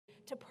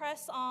to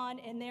press on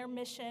in their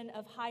mission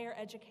of higher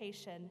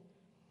education.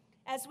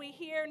 As we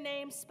hear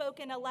names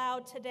spoken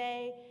aloud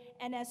today,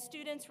 and as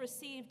students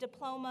receive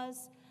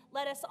diplomas,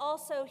 let us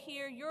also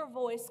hear your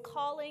voice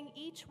calling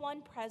each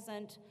one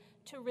present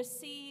to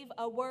receive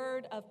a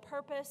word of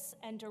purpose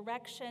and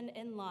direction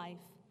in life.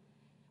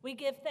 We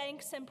give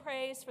thanks and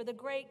praise for the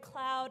great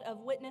cloud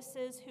of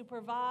witnesses who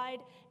provide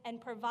and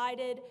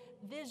provided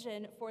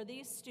vision for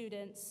these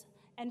students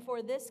and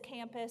for this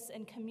campus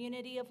and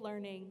community of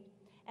learning.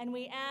 And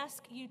we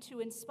ask you to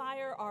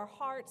inspire our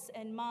hearts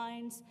and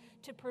minds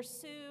to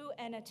pursue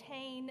and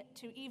attain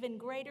to even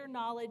greater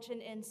knowledge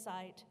and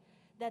insight,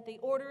 that the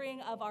ordering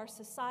of our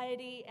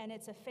society and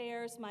its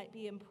affairs might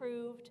be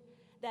improved,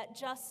 that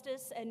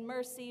justice and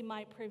mercy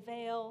might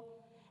prevail,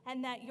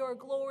 and that your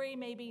glory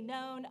may be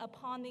known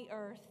upon the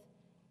earth.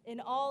 In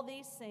all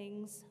these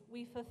things,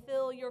 we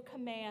fulfill your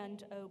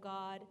command, O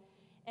God,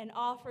 and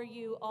offer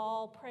you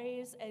all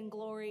praise and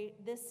glory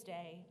this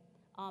day.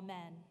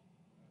 Amen.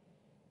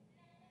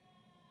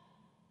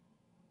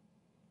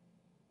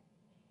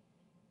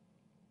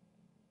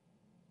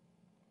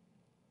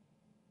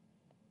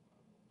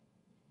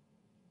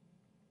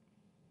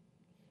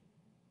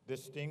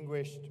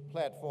 Distinguished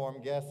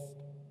platform guests,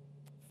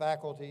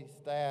 faculty,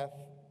 staff,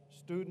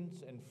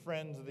 students, and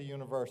friends of the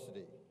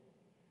university,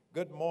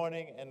 good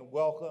morning and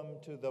welcome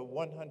to the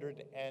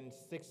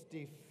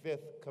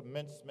 165th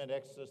Commencement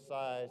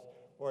exercise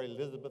for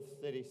Elizabeth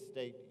City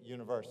State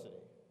University.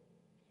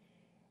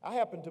 I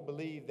happen to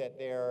believe that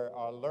there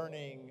are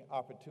learning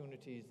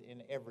opportunities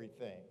in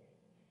everything.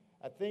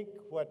 I think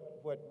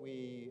what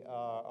we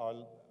are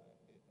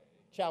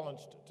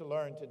challenged to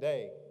learn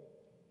today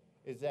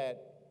is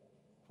that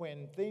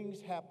when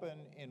things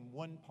happen in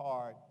one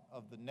part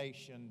of the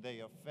nation, they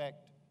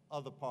affect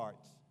other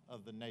parts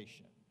of the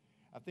nation.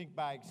 I think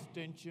by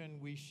extension,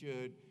 we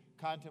should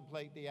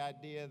contemplate the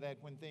idea that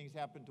when things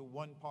happen to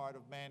one part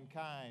of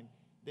mankind,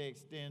 they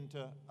extend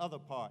to other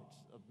parts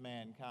of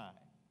mankind.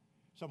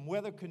 Some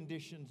weather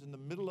conditions in the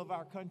middle of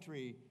our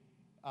country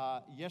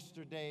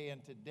yesterday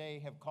and today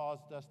have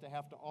caused us to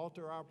have to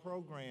alter our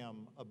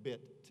program a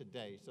bit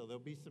today. So there'll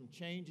be some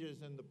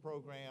changes in the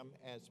program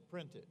as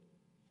printed.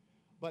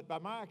 But by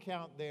my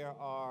account, there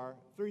are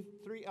three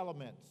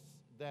elements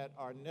that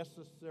are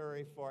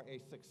necessary for a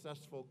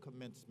successful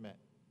commencement.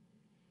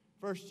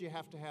 First, you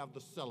have to have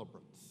the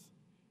celebrants.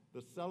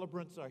 The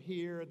celebrants are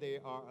here, they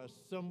are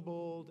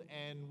assembled,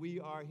 and we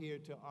are here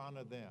to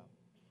honor them.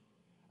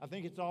 I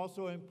think it's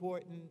also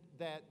important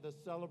that the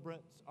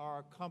celebrants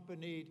are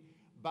accompanied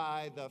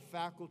by the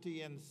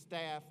faculty and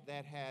staff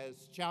that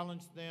has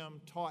challenged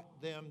them,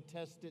 taught them,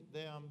 tested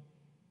them,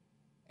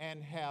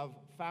 and have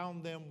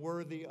found them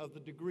worthy of the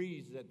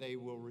degrees that they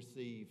will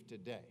receive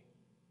today.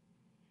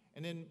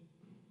 And then,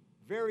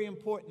 very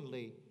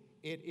importantly,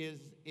 it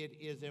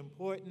is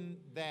important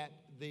that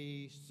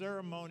the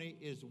ceremony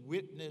is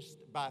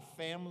witnessed by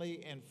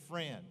family and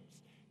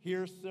friends.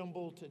 Here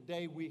assembled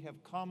today, we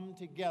have come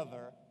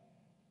together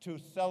to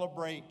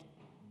celebrate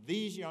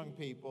these young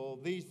people,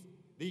 these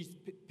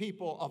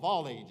people of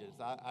all ages,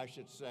 I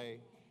should say,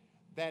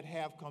 that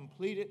have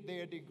completed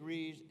their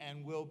degrees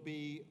and will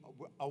be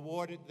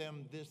awarded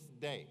them this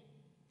day.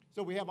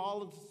 So we have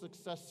all of the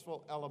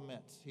successful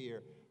elements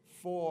here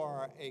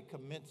for a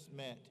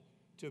commencement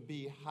to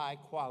be high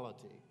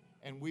quality,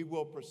 and we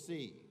will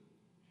proceed.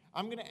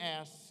 I'm going to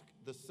ask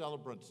the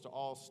celebrants to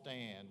all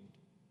stand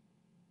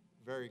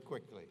very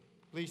quickly.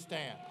 Please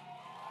stand.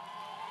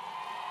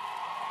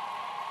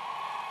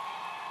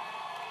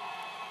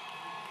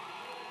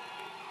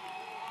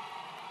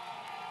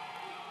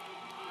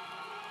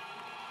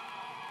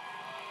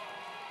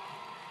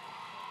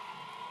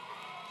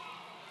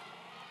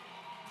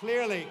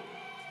 Clearly,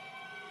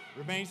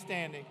 remain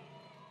standing.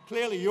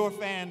 Clearly, your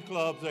fan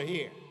clubs are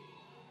here.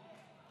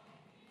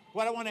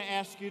 What I want to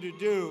ask you to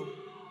do,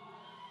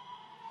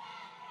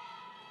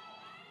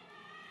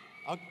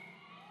 all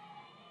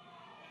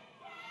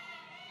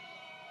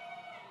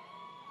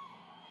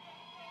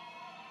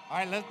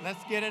right,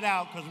 let's get it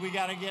out because we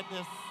got to get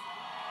this.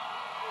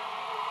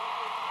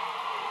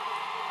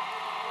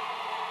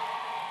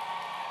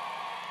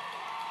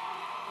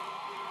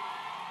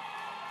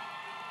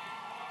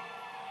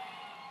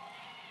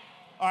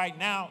 All right,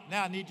 now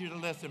I need you to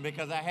listen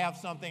because I have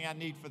something I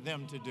need for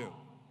them to do.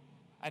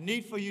 I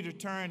need for you to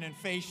turn and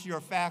face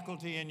your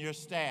faculty and your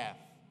staff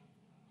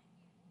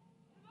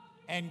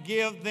and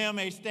give them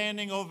a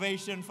standing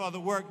ovation for the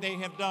work they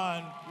have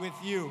done with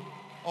you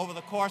over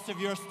the course of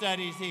your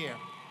studies here.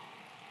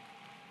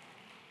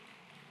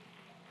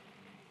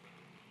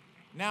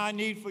 Now I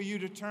need for you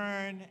to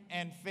turn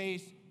and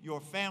face your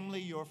family,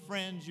 your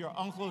friends, your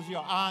uncles,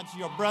 your aunts,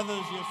 your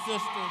brothers, your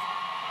sisters,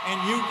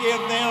 and you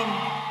give them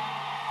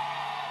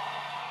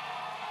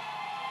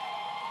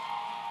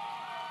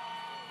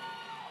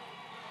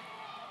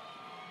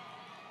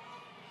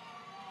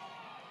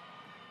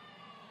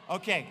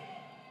Okay,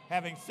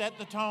 having set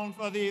the tone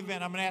for the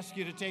event, I'm going to ask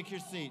you to take your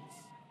seats.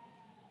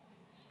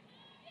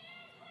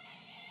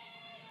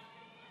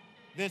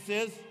 This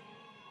is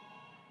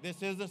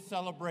a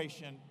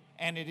celebration,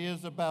 and it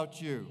is about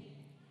you.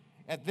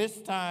 At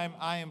this time,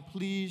 I am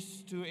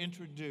pleased to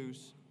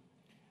introduce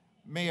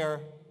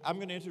I'm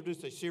going to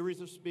introduce a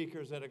series of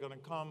speakers that are going to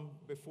come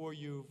before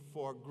you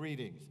for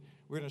greetings.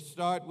 We're going to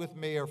start with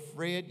Mayor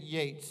Fred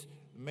Yates,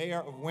 Mayor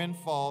of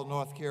Windfall,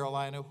 North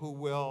Carolina, who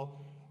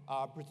will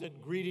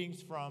present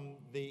greetings from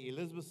the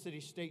Elizabeth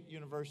City State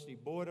University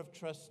Board of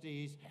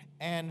Trustees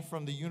and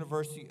from the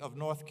University of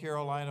North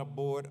Carolina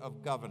Board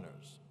of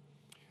Governors.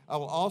 I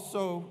will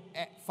also,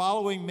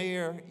 following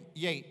Mayor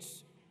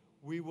Yates,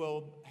 we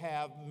will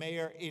have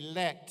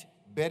Mayor-elect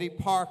Betty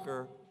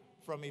Parker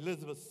from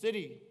Elizabeth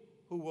City,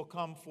 who will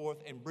come forth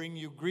and bring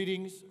you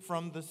greetings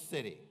from the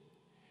city.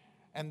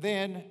 And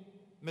then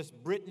Ms.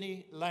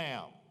 Brittany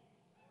Lamb,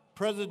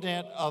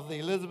 President of the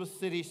Elizabeth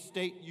City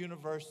State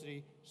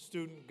University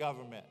Student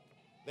Government.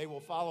 They will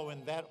follow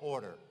in that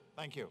order.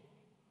 Thank you.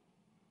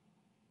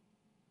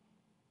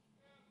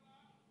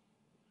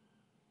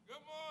 Good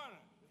morning.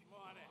 Good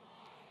morning.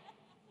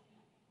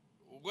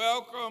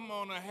 Welcome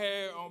on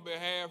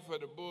behalf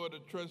of the Board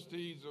of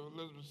Trustees of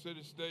Elizabeth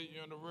City State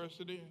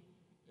University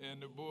and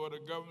the Board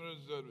of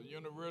Governors of the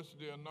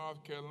University of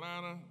North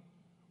Carolina.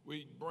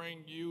 We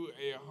bring you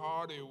a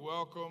hearty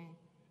welcome.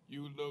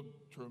 You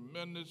look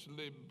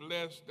tremendously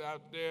blessed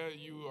out there.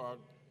 You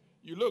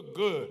look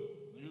good.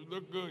 You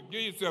look good.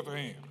 Give yourself a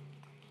hand.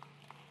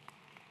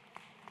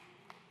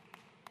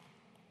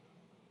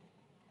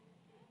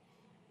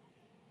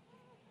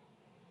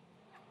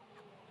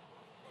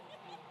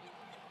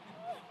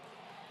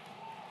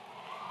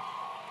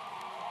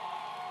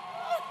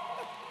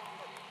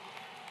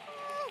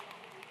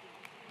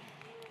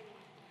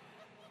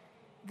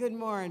 Good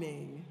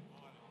morning.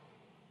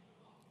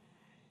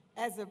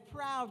 As a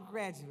proud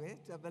graduate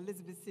of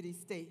Elizabeth City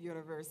State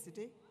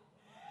University,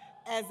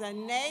 as a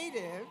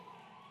native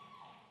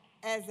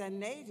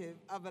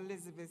of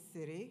Elizabeth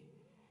City,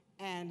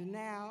 and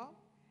now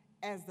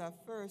as the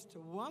first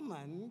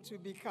woman to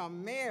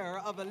become mayor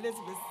of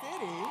Elizabeth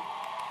City,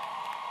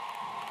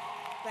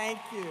 thank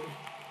you.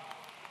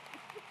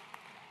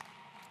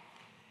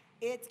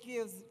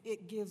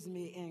 It gives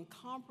me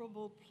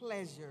incomparable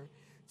pleasure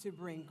to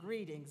bring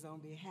greetings on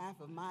behalf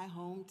of my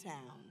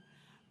hometown,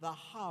 the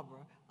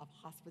harbor of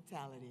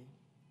hospitality.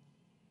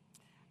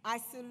 I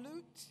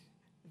salute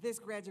this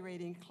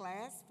graduating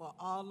class for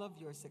all of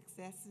your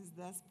successes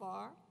thus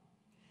far,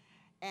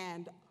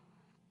 and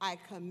I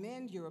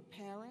commend your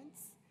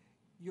parents,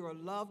 your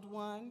loved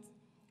ones,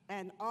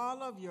 and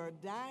all of your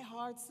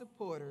diehard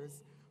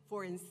supporters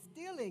for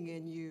instilling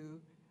in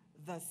you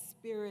the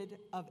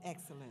spirit of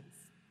excellence.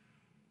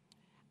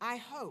 I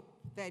hope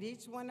that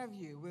each one of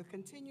you will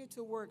continue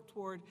to work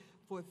toward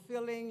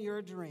fulfilling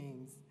your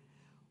dreams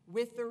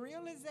with the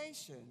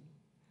realization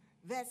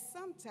that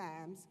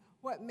sometimes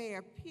what may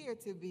appear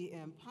to be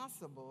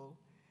impossible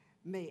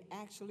may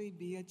actually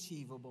be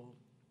achievable.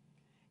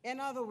 In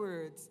other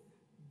words,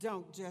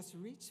 don't just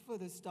reach for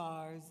the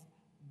stars,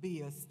 be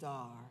a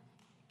star.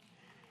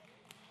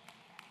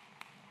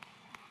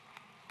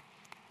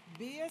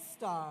 Be a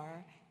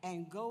star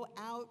and go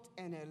out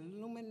and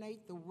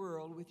illuminate the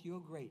world with your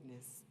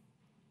greatness.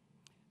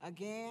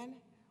 Again,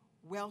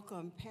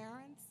 welcome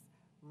parents,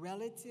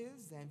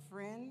 relatives, and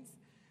friends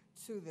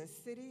to the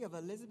city of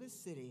Elizabeth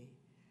City,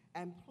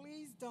 and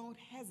please don't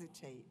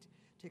hesitate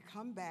to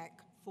come back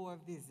for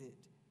a visit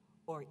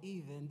or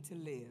even to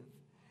live.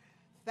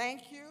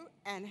 Thank you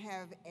and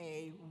have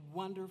a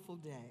wonderful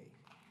day.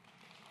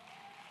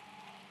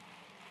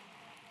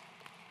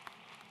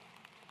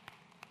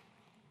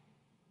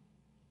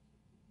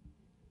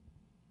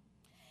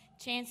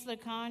 Chancellor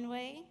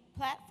Conway,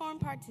 platform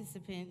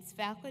participants,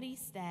 faculty,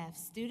 staff,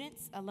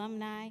 students,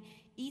 alumni,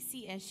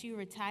 ECSU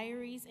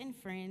retirees and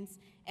friends,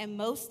 and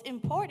most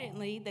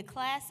importantly, the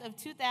class of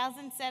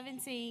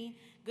 2017,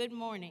 good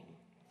morning.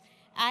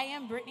 I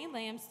am Brittany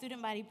Lamb,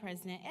 Student Body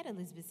President at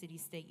Elizabeth City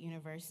State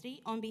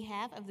University. On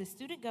behalf of the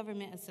Student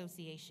Government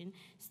Association,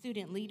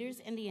 student leaders,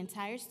 and the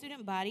entire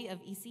student body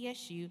of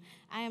ECSU,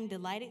 I am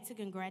delighted to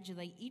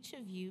congratulate each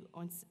of you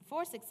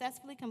for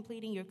successfully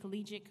completing your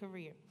collegiate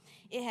career.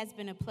 It has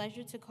been a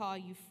pleasure to call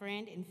you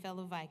friend and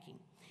fellow Viking.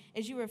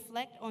 As you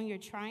reflect on your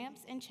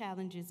triumphs and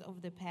challenges over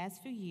the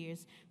past few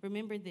years,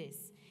 remember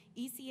this: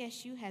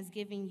 ECSU has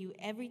given you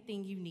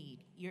everything you need,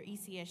 your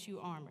ECSU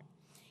armor.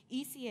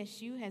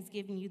 ECSU has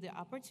given you the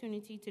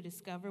opportunity to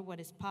discover what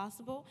is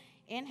possible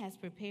and has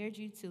prepared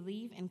you to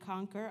leave and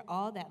conquer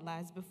all that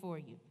lies before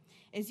you.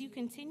 As you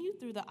continue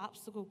through the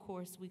obstacle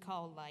course we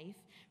call life,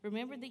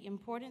 remember the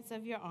importance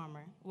of your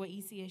armor, what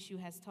ECSU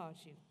has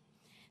taught you.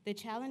 The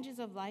challenges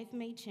of life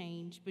may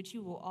change, but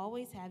you will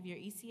always have your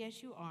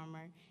ECSU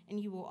armor, and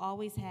you will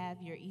always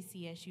have your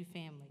ECSU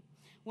family.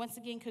 Once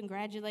again,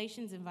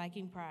 congratulations and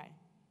Viking pride.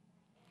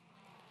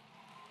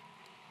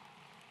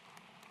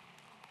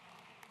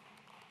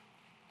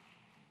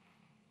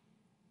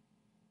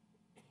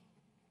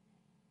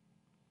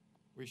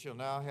 We shall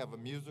now have a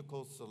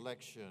musical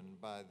selection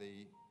by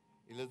the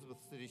Elizabeth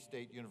City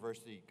State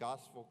University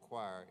Gospel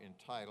Choir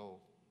entitled,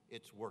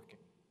 "It's Working."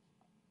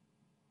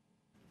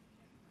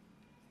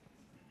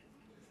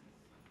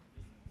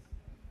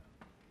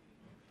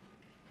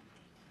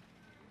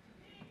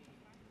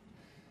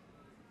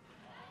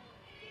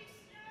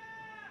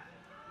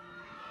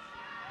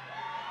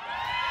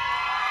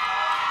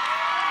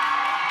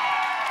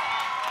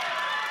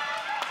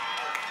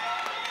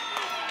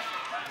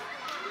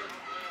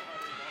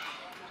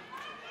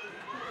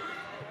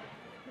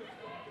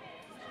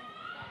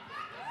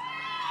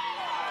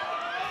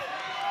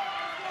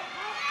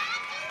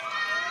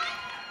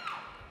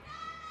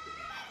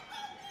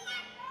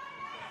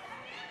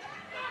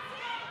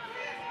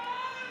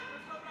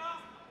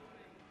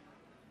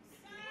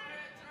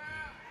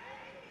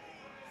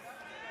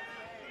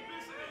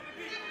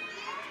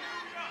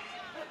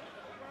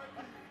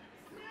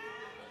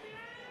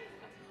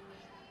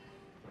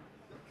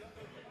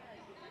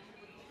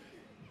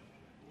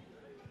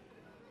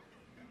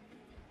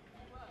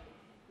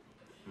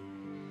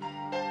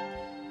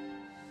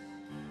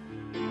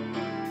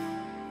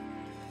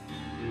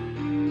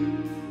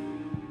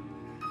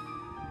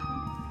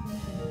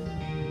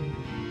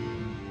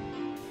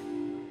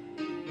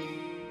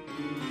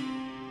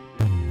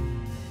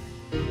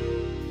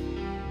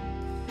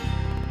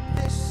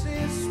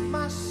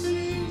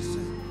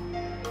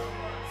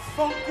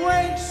 for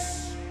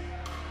grace,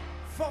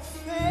 for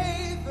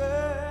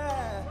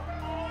favor.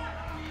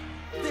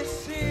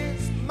 This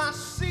is my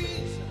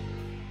season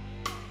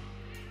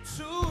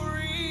to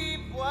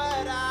reap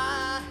what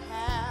I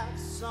have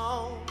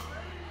sown.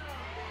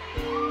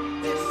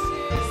 This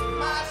is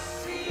my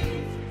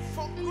season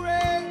for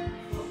grace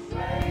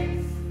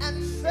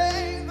and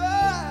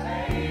favor.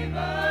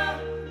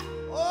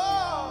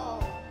 Oh,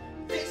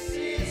 this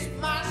is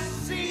my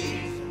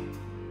season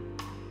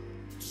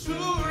to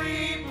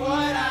reap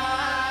what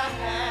I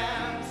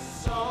have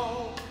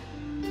sown.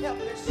 Help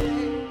me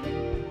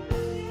sing.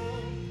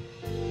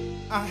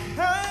 I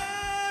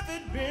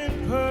haven't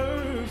been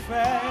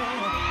perfect,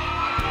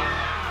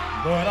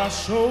 but I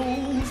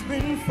sure's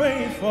been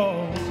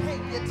faithful.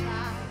 Take your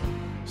time.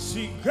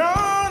 See,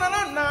 God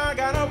and I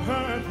got a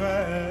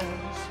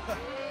purpose,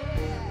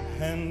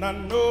 and I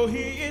know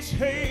He is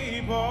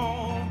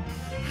able.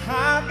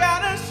 I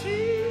got a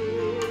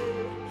seed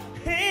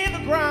in the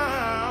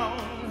ground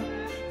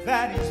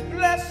that is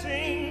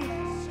blessing,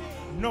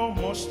 no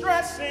more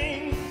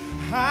stressing.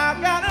 I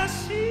got a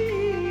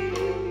seed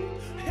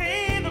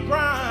in the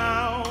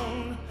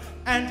ground,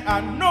 and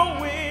I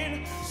know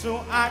it,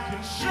 so I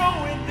can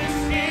show it. This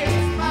is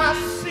my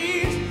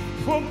seed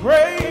for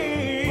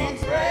grace,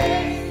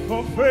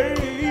 for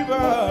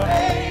favor.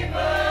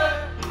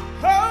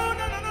 Oh,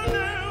 no, no, no, no.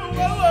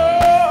 Oh,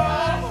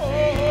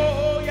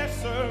 oh, oh, yes,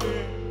 sir.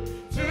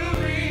 To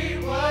reap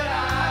what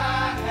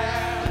I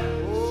have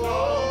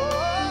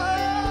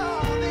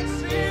sown. This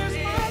is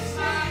my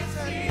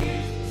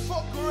season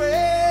for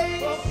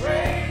grace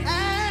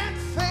and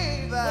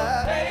favor.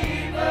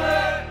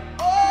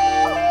 Oh,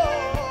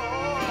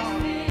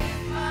 this is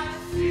my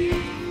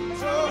season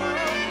to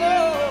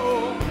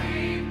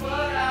reap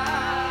what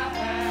I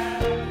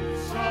have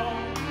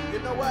sown. You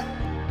know what?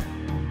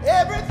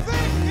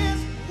 Everything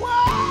is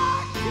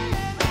working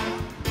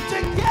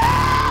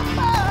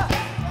together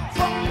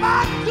for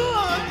my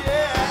good,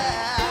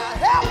 yeah.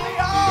 Help me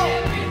all.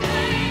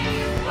 Everything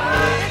is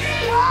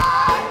working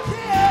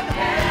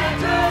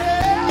together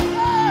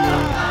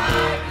for my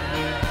good.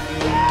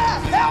 Yeah,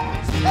 help me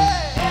say.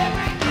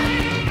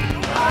 Everything is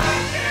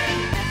working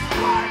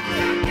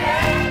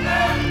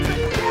together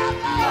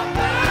for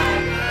my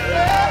good.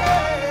 Yeah.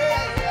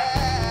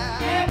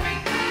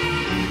 Everything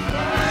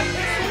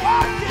is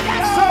working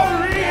together.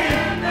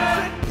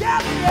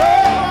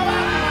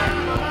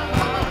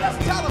 Come on, let's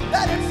tell them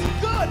that it's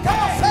good. Come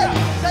on, say it.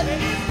 Say it.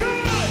 It's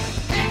good.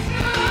 It's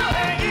good.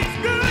 It's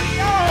good,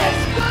 y'all.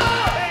 It's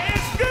good.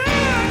 It's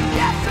good.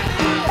 Yes, it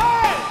is.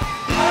 Oh,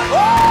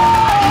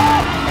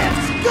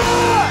 it's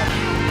good.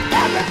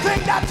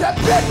 Everything that you've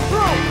been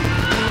through,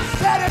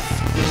 said it's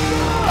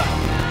good.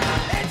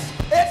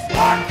 It's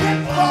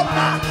working for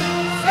my.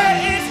 Say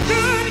it's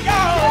good,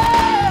 y'all.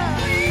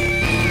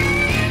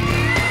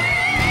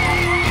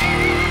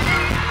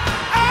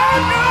 I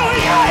know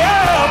you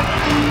am.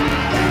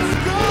 It's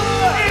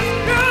good. It's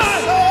good.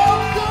 So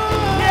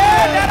good.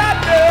 Yeah, that I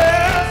do.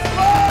 It's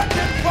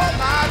working for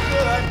my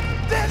good.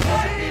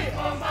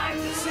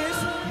 This is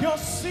your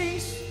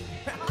cease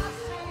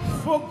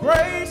for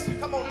grace.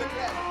 Come on,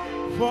 declare.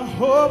 For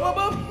hope,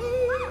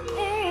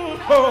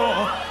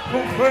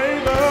 for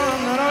favor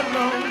that I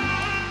know.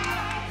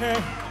 Hey,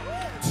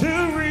 to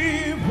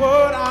reap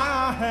what I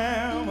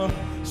have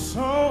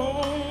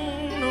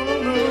sown. No, no,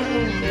 no.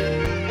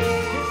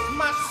 It's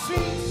my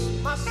season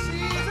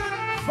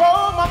for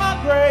my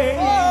grace,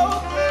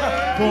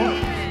 for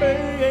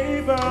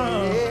favor.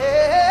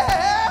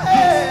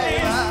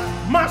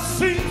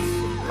 This is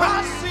my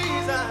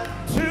season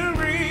to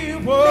reap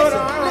what I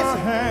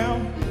have.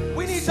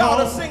 We need y'all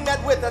to sing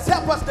that with us.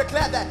 Help us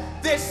declare that.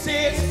 This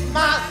is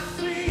my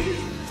season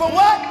for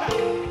what?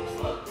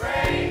 For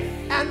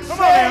grace and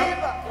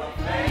favor.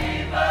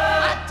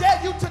 I dare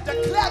you to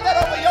declare that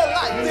over your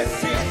life.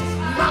 This is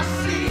my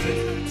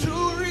season to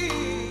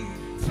reap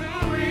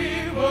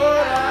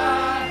what I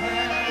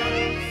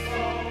have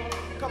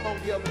sown. Come on,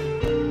 Gilbert.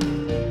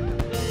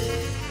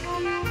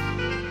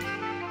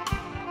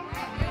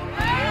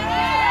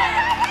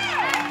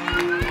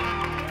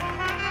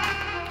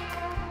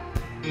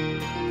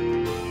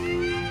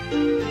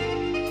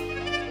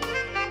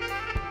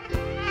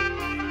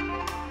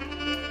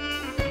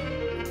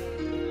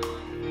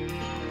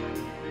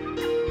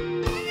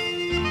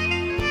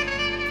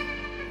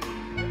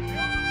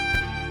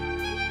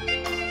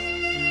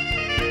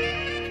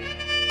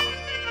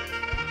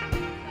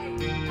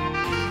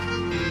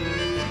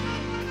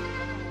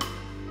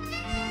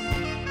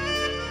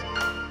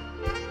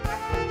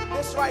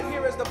 This right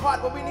here is the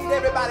part where we need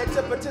everybody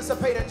to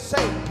participate and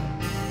say,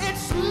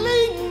 it's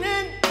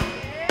leaning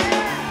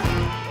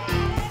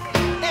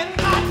in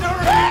my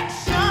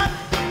direction.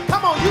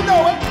 Come on, you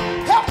know it.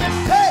 Help me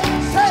say,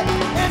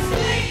 it's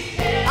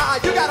leaning.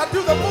 You gotta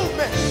do the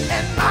movement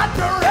in my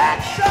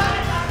direction.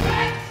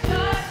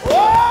 Oh,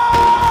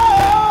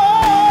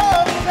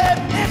 say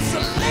it's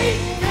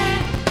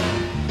leaning.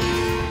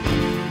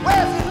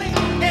 Where's it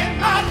leaning? In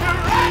my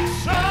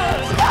direction.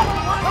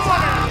 Come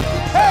on.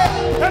 Hey,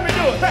 let me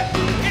do it. Hey.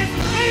 It's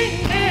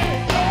leaning.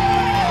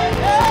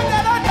 Yeah, da,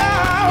 da, da.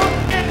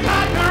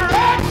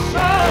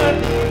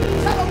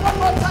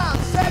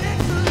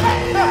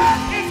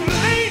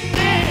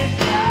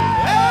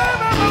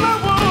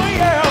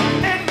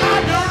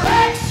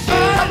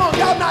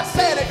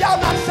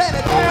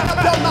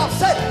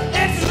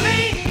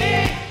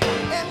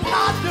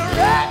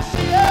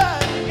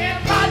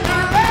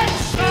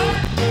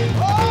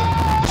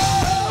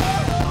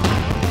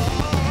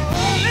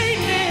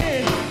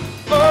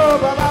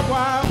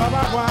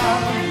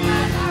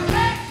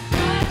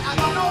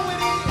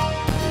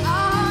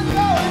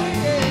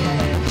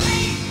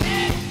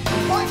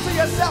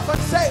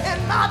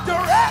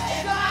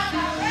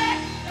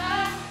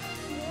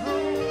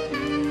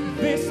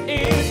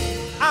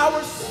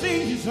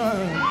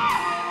 season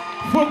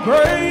for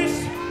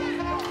grace,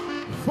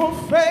 for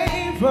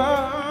favor.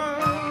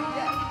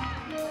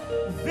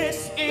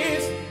 This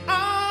is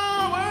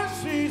our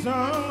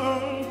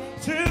season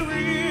to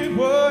reap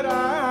what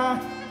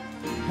I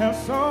have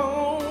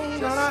sown.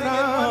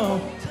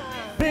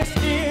 This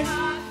is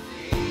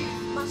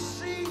My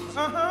season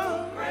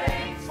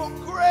for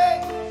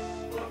grace,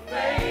 for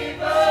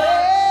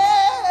favor.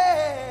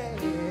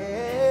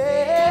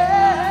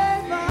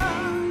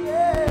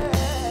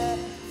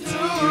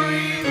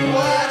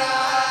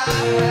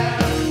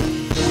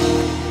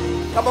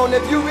 Come on,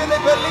 if you really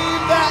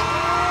believe that,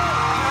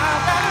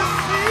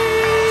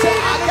 say,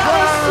 I got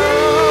a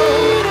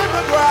seed in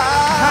the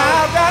ground.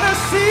 I've got a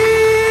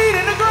seed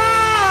in the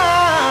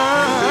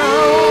ground.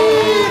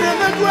 Seed in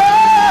the ground.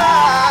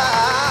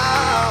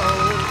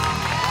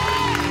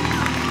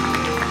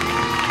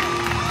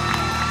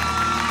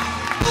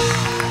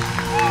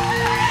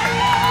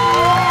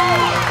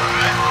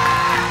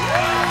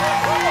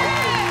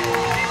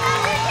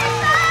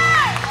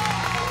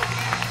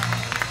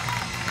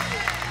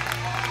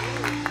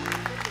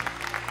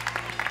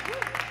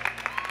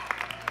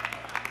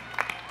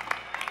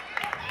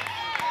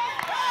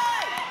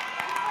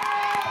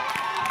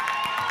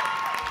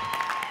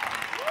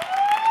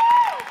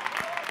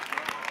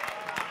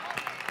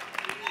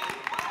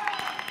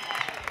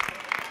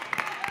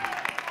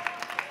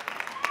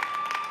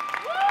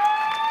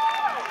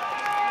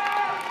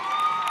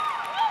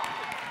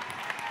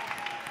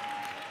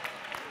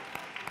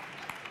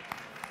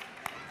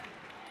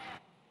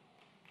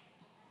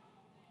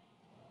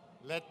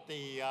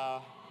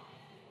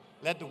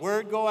 Let the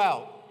word go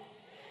out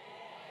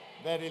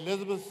that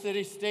Elizabeth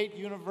City State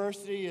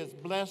University is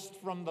blessed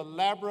from the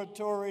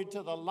laboratory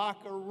to the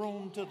locker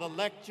room to the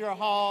lecture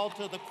hall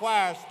to the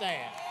choir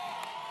stand.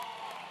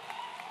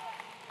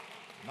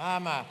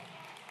 My.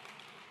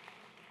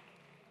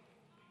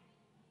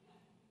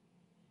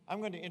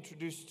 I'm going to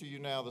introduce to you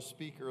now the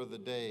speaker of the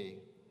day.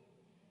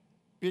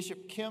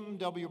 Bishop Kim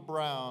W.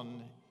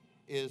 Brown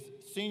is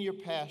senior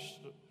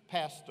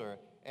pastor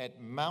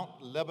at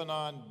Mount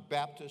Lebanon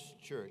Baptist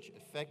Church,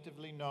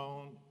 affectionately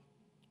known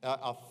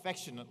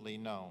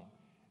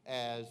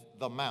as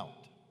the Mount,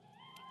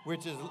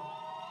 which is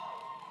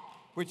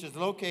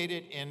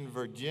located in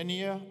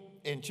Virginia,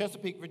 in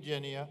Chesapeake,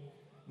 Virginia,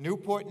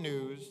 Newport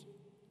News,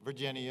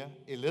 Virginia,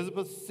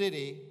 Elizabeth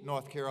City,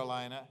 North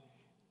Carolina,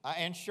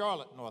 and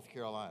Charlotte, North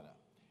Carolina.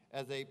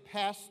 As a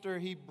pastor,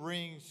 he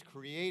brings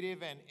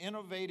creative and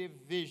innovative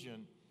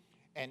vision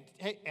and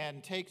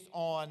takes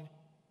an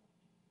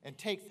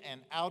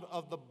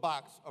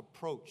out-of-the-box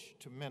approach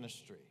to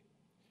ministry,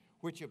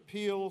 which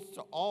appeals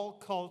to all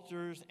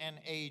cultures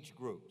and age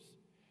groups.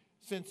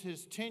 Since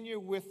his tenure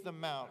with the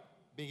Mount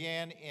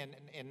began in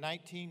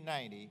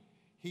 1990,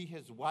 he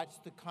has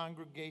watched the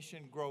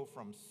congregation grow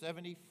from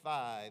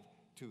 75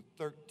 to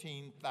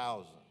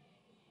 13,000,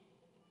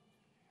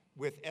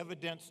 with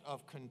evidence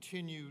of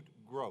continued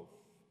growth.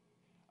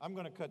 I'm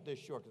going to cut this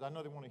short because I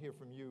know they want to hear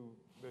from you,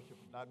 Bishop,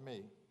 not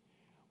me.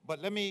 But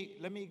let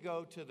me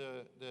go to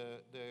the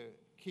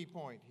key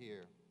point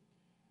here.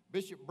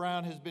 Bishop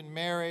Brown has been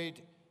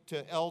married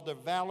to Elder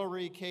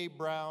Valerie K.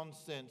 Brown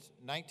since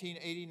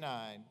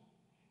 1989,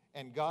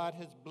 and God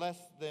has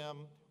blessed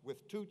them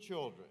with 2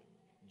 children,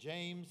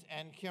 James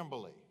and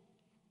Kimberly.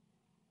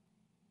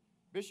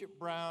 Bishop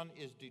Brown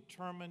is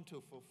determined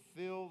to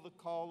fulfill the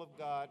call of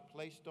God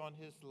placed on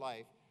his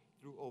life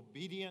through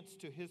obedience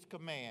to his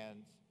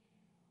commands,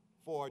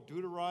 for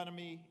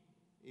Deuteronomy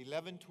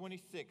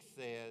 11:26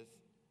 says,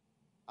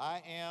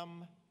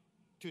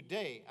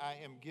 Today I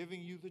am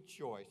giving you the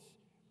choice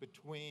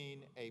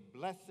between a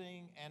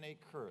blessing and a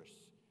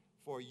curse,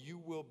 for you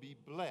will be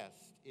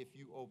blessed if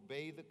you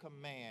obey the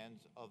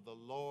commands of the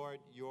Lord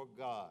your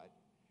God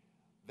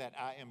that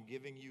I am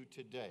giving you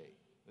today.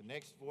 The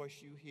next voice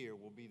you hear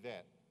will be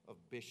that of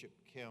Bishop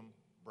Kim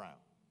Brown.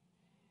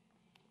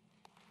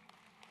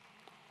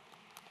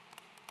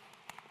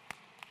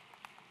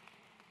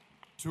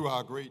 To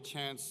our great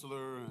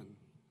chancellor and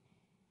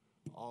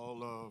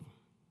all of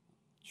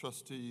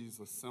trustees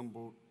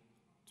assembled,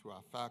 to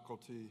our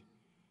faculty,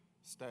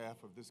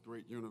 staff of this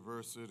great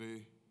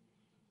university,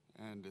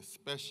 and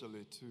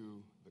especially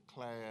to the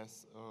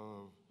class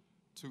of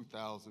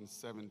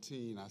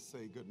 2017, I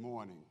say good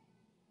morning.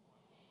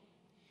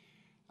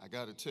 I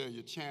got to tell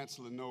you,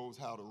 Chancellor knows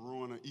how to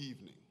ruin an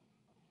evening,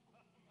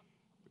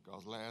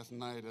 because last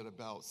night at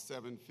about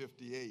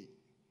 7:58,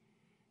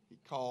 he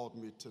called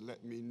me to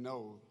let me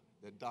know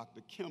that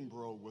Dr.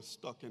 Kimbrough was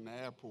stuck in the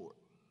airport.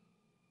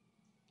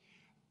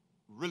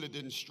 Really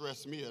didn't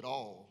stress me at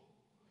all,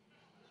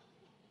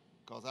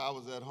 because I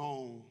was at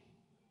home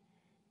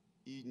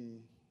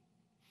eating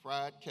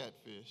fried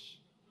catfish,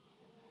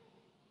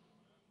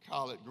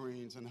 collard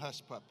greens, and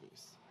hush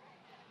puppies.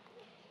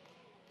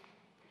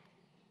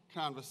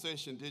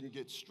 Conversation didn't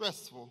get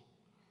stressful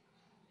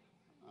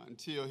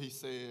until he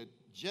said,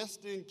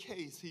 just in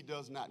case he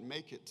does not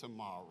make it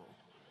tomorrow,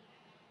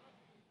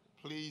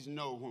 please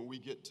know when we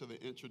get to the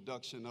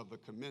introduction of the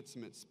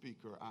commencement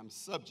speaker, I'm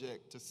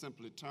subject to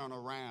simply turn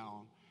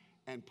around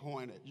and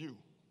point at you.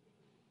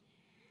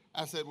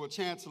 I said, well,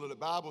 Chancellor, the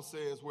Bible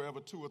says wherever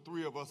 2 or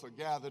 3 of us are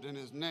gathered in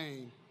his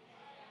name,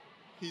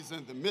 he's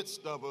in the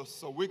midst of us,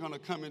 so we're going to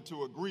come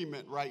into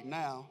agreement right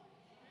now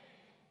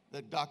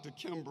that Dr.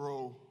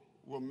 Kimbrough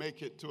will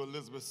make it to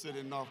Elizabeth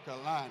City, North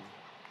Carolina.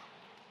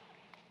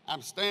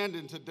 I'm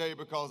standing today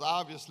because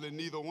obviously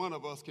neither one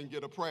of us can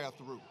get a prayer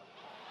through.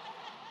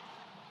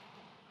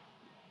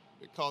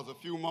 Because a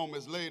few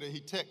moments later, he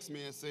texted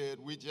me and said,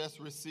 we just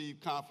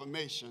received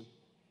confirmation.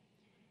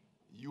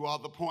 You are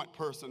the point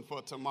person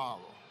for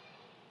tomorrow.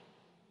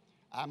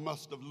 I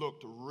must have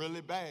looked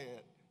really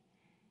bad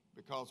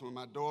because when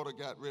my daughter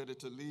got ready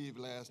to leave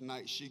last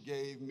night, she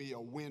gave me a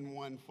win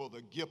one for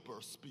the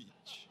Gipper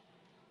speech.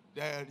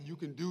 Dad, you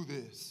can do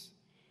this.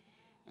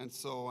 And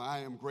so I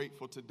am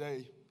grateful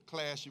today.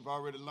 Class, you've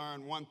already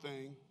learned one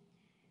thing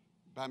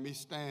by me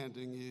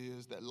standing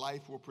is that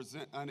life will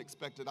present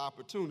unexpected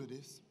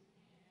opportunities.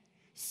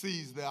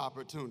 Seize the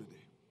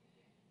opportunity.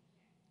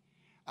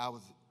 I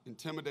was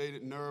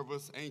intimidated,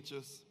 nervous,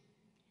 anxious,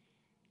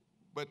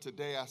 but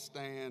today I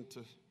stand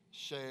to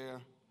share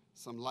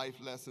some life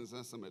lessons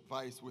and some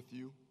advice with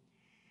you.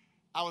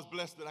 I was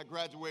blessed that I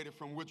graduated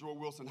from Woodrow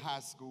Wilson High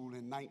School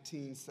in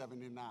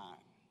 1979.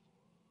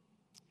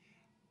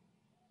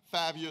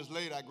 5 years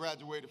later, I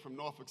graduated from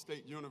Norfolk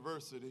State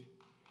University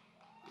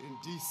in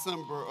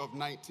December of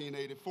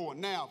 1984.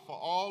 Now, for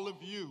all of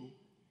you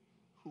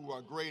who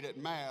are great at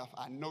math,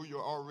 I know you're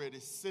already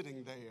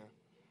sitting there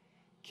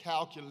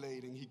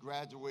calculating he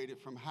graduated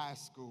from high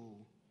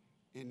school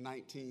in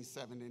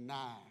 1979.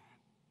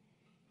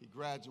 He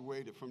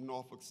graduated from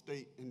Norfolk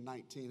State in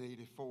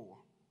 1984.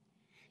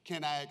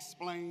 Can I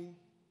explain?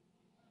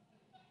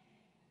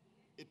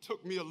 It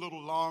took me a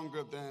little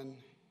longer than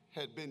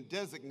had been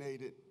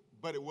designated,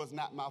 but it was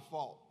not my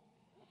fault.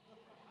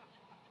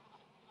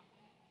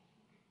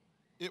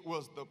 It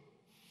was the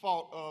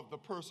fault of the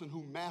person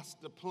who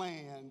master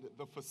planned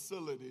the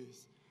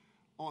facilities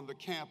on the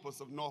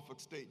campus of Norfolk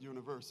State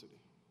University.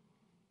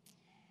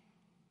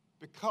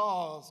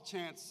 Because,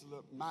 Chancellor,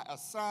 my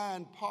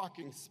assigned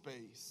parking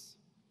space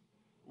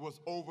was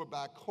over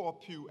by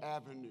Corpue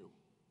Avenue.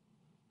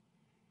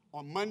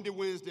 On Monday,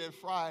 Wednesday, and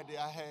Friday,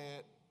 I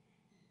had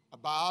a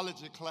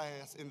biology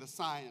class in the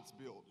science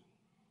building.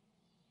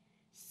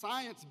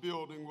 Science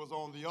building was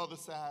on the other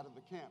side of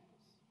the campus.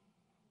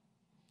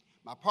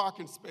 My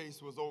parking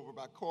space was over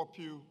by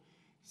Corpue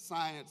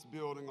Science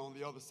building on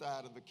the other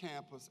side of the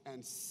campus,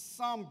 and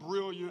some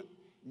brilliant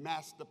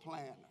master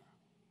planner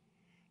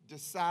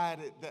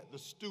decided that the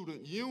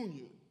student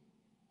union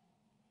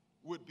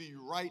would be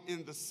right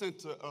in the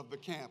center of the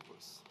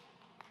campus.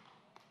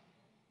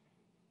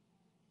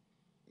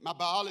 My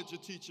biology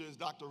teacher is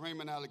Dr.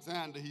 Raymond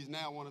Alexander. He's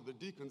now one of the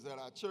deacons at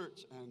our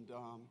church, and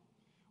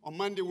on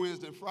Monday,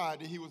 Wednesday, and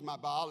Friday, he was my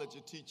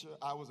biology teacher.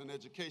 I was an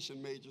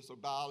education major, so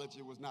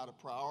biology was not a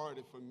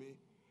priority for me.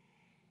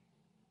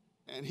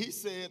 And he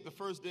said the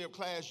first day of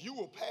class, you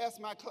will pass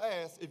my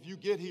class if you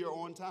get here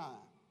on time.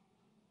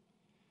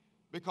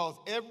 Because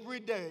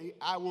every day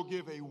I will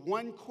give a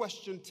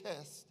one-question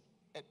test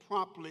at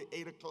promptly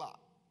 8 o'clock.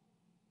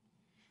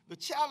 The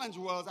challenge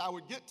was I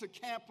would get to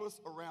campus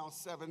around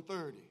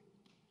 7:30,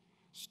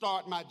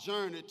 start my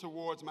journey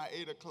towards my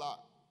 8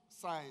 o'clock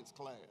science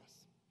class.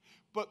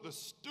 But the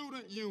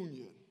student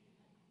union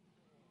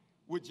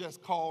would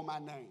just call my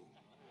name.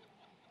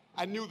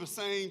 I knew the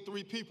same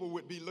 3 people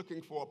would be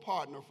looking for a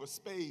partner for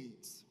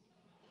spades.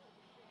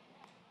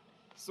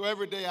 So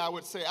every day I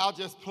would say, I'll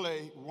just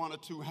play 1 or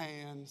 2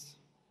 hands.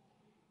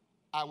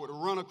 I would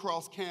run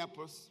across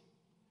campus,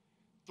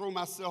 throw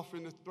myself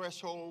in the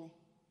threshold,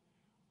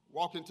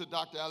 walk into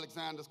Dr.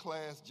 Alexander's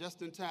class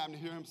just in time to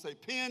hear him say,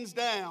 pens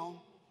down.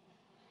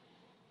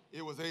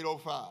 It was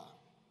 8:05.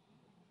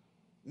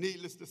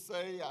 Needless to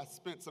say, I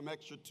spent some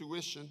extra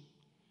tuition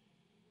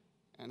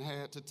and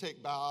had to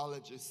take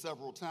biology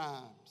several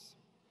times.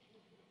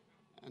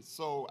 And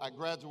so I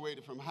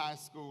graduated from high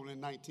school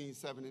in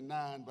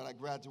 1979, but I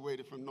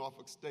graduated from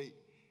Norfolk State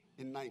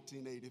in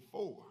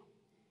 1984.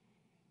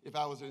 If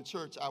I was in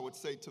church, I would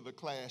say to the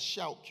class,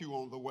 shout Q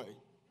on the way.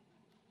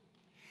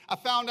 I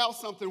found out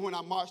something when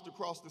I marched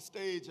across the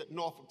stage at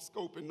Norfolk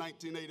Scope in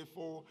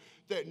 1984,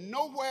 that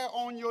nowhere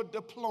on your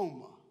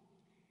diploma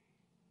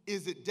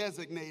is it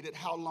designated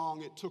how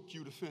long it took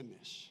you to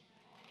finish.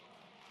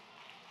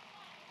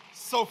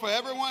 So for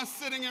everyone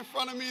sitting in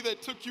front of me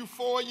that took you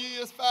 4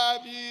 years,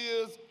 5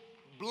 years,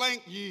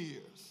 blank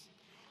years,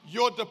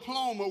 your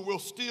diploma will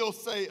still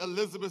say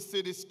Elizabeth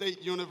City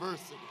State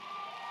University.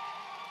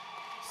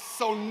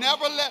 So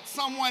never let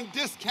someone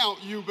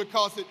discount you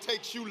because it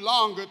takes you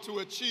longer to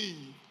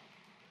achieve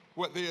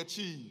what they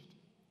achieved.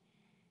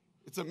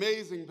 It's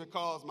amazing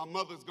because my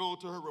mother's gone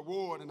to her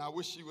reward, and I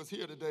wish she was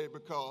here today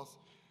because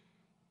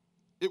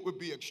it would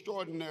be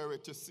extraordinary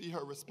to see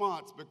her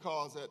response,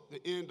 because at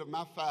the end of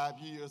my 5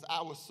 years,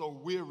 I was so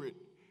wearied,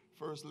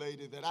 First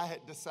Lady, that I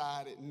had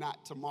decided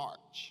not to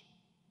march.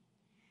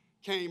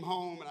 Came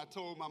home and I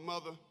told my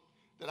mother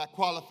that I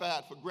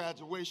qualified for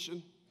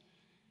graduation,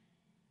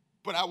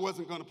 but I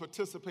wasn't going to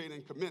participate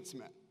in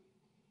commencement.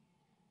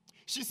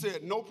 She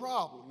said, no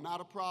problem,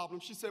 not a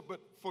problem. She said,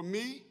 but for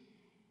me,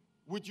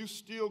 would you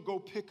still go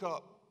pick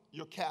up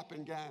your cap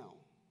and gown?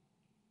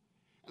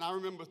 And I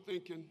remember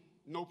thinking,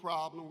 no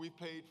problem, we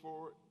paid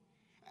for it.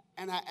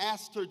 And I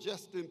asked her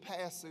just in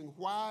passing,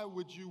 why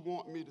would you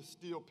want me to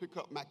still pick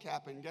up my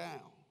cap and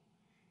gown?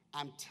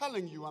 I'm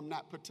telling you I'm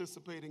not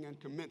participating in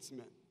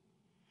commencement.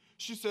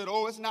 She said,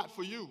 oh, it's not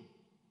for you.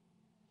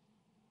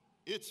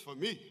 It's for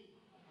me.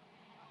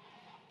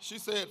 She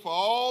said, for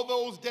all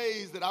those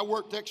days that I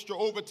worked extra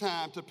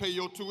overtime to pay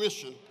your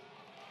tuition,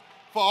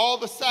 for all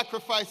the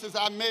sacrifices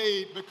I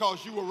made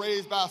because you were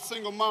raised by a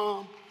single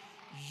mom,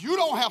 you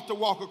don't have to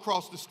walk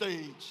across the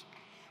stage.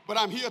 But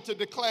I'm here to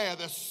declare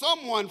that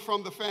someone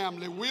from the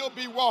family will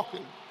be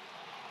walking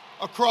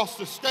across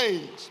the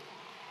stage.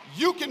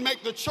 You can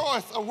make the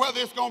choice of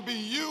whether it's going to be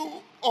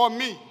you or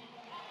me.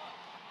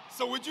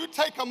 So would you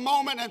take a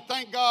moment and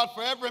thank God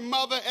for every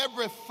mother,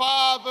 every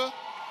father,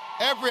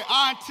 every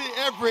auntie,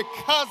 every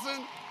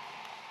cousin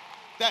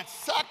that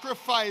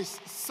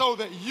sacrificed so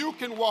that you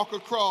can walk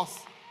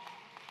across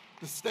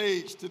the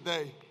stage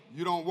today.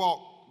 You don't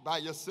walk by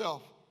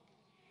yourself.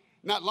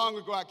 Not long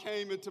ago, I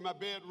came into my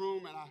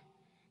bedroom and I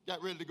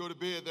got ready to go to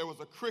bed. There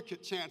was a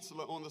cricket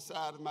chancellor on the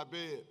side of my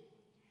bed.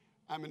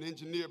 I'm an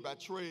engineer by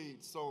trade,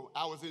 so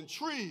I was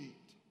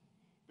intrigued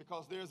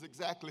because there's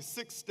exactly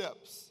 6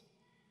 steps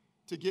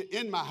to get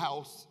in my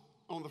house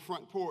on the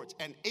front porch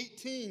and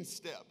 18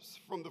 steps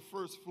from the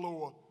first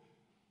floor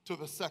to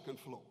the second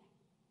floor.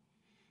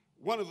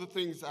 One of the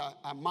things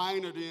I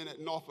minored in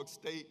at Norfolk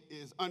State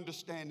is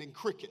understanding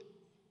cricket.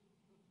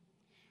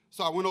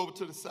 So I went over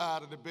to the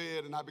side of the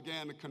bed and I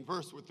began to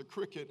converse with the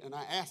cricket, and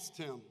I asked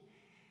him,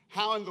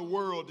 how in the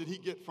world did he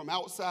get from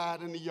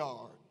outside in the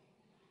yard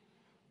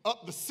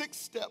up the 6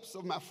 steps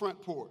of my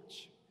front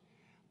porch,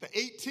 the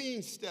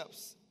 18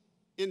 steps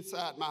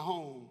inside my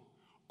home,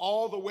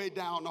 all the way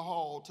down the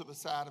hall to the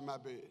side of my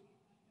bed?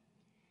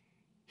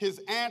 His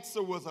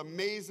answer was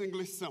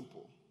amazingly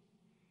simple.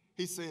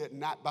 He said,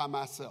 not by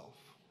myself.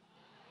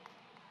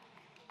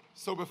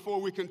 So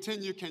before we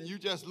continue, can you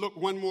just look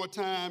one more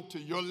time to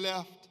your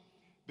left,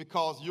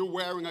 because you're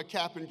wearing a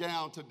cap and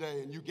gown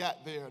today and you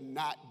got there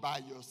not by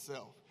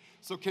yourself.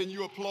 So can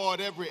you applaud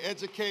every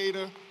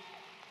educator,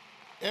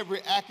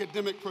 every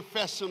academic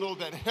professional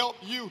that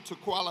helped you to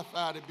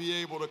qualify to be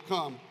able to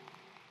come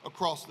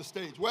across the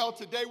stage? Well,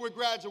 today we're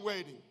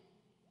graduating.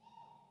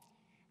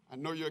 I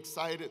know you're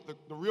excited.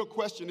 The real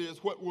question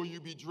is, what will you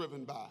be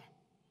driven by?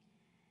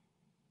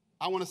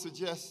 I want to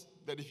suggest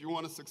that if you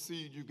want to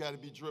succeed, you've got to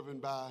be driven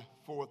by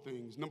 4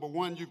 things. Number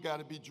 1, you've got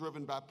to be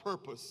driven by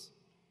purpose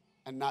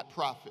and not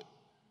profit.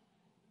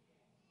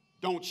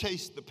 Don't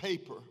chase the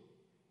paper,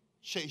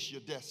 chase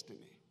your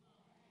destiny.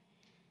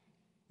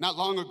 Not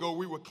long ago,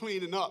 we were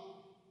cleaning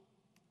up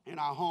in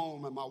our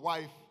home, and my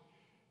wife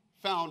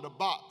found a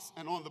box,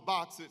 and on the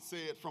box it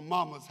said, from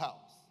Mama's house.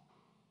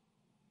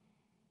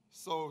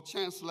 So,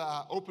 Chancellor,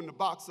 I opened the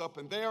box up,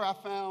 and there I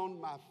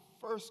found my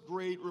first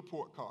grade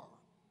report card.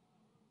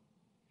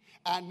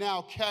 I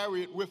now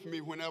carry it with me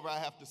whenever I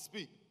have to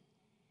speak.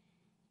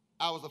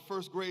 I was a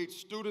first grade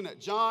student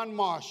at John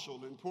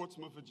Marshall in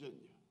Portsmouth,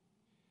 Virginia.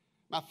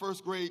 My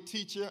first grade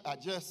teacher, I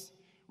just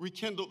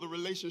rekindled the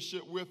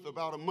relationship with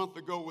about a month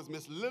ago, was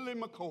Miss Lily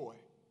McCoy.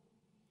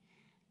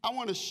 I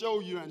want to show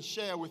you and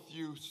share with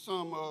you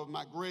some of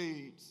my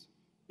grades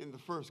in the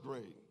first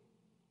grade.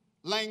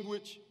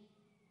 Language,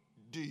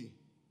 D.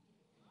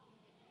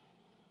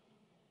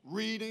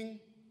 Reading,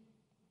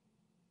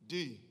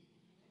 D.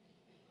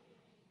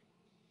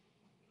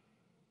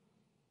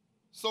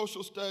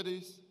 Social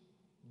studies,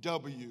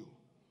 W. In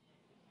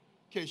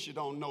case you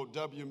don't know,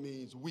 W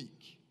means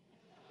weak.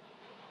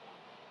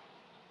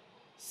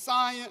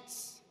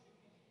 Science,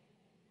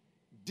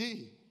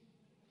 D.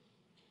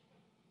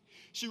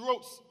 She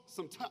wrote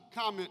some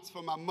comments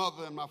for my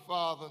mother and my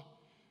father.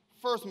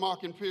 First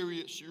marking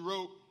period, she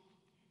wrote,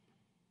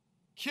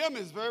 Kim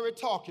is very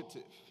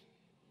talkative.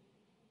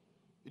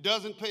 He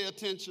doesn't pay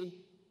attention,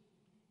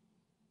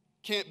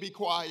 can't be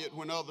quiet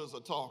when others are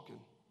talking.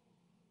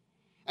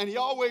 And he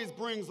always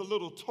brings a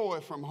little toy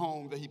from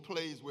home that he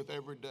plays with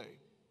every day.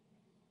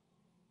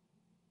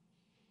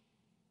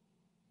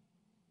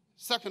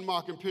 Second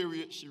marking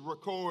period, she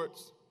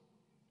records,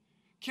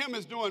 Kim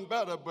is doing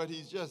better, but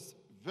he's just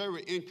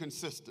very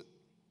inconsistent.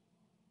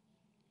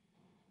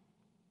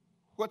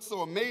 What's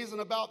so amazing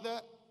about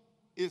that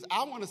is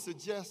I want to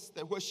suggest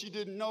that what she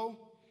didn't know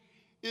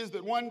is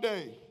that one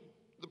day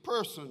the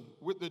person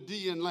with the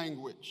D in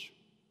language,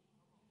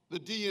 the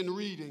D in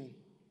reading,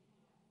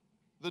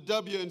 the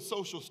W in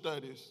social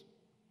studies,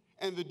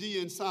 and the D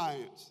in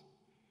science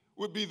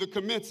would be the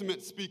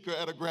commencement speaker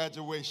at a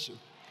graduation.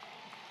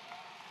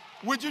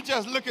 Would you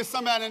just look at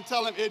somebody and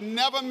tell them, it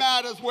never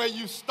matters where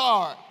you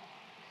start.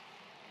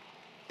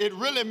 It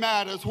really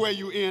matters where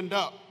you end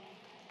up.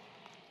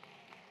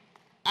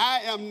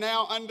 I am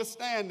now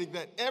understanding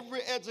that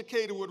every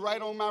educator would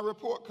write on my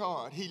report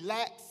card, he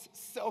lacks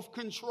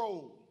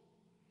self-control.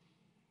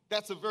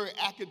 That's a very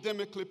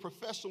academically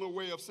professional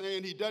way of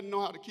saying he doesn't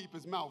know how to keep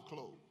his mouth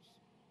closed.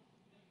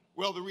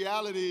 Well, the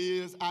reality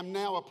is I'm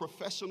now a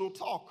professional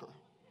talker.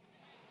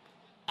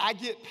 I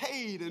get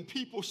paid and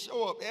people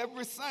show up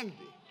every Sunday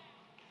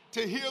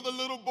to hear the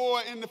little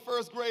boy in the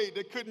first grade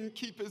that couldn't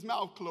keep his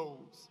mouth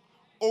closed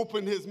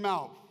open his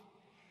mouth.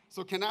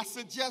 So can I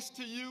suggest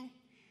to you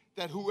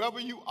that whoever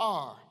you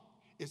are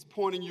is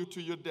pointing you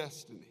to your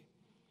destiny?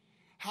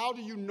 How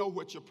do you know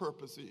what your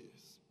purpose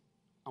is?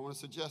 I want to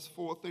suggest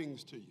 4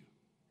 things to you.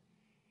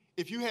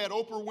 If you had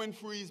Oprah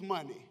Winfrey's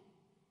money,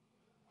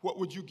 what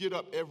would you get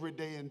up every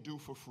day and do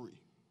for free?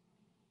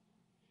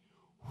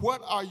 What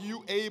are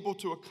you able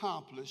to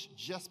accomplish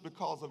just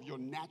because of your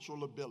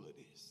natural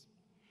abilities?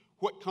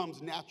 What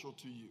comes natural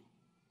to you?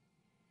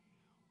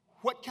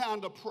 What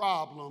kind of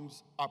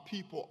problems are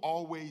people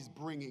always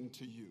bringing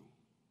to you?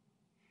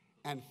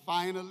 And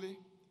finally,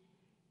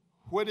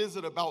 what is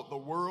it about the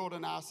world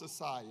and our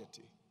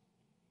society,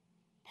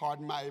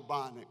 pardon my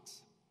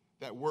ebonics,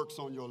 that works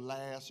on your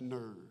last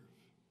nerve?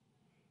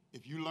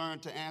 If you learn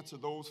to answer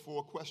those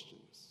 4 questions,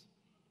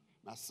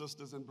 my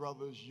sisters and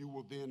brothers, you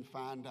will then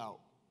find out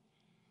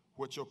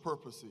what your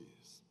purpose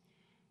is.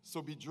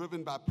 So be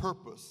driven by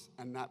purpose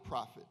and not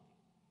profit.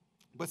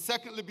 But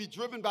secondly, be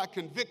driven by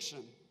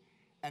conviction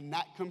and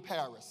not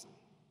comparison.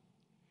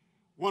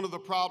 One of the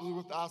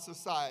problems with our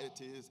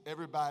society is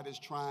everybody's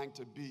trying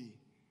to be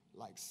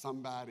like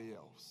somebody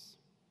else.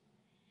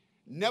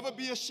 Never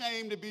be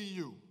ashamed to be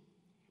you.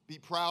 Be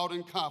proud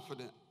and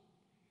confident.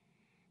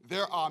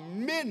 There are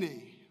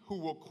many who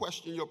will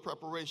question your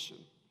preparation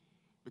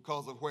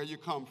because of where you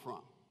come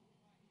from.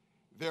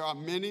 There are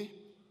many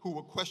who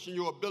will question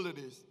your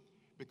abilities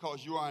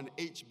because you are an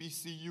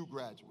HBCU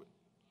graduate.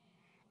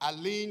 I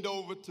leaned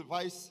over to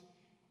Vice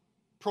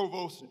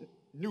Provost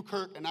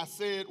Newkirk and I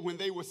said when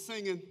they were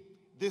singing,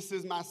 "This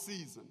is my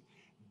season,"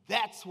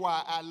 that's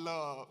why I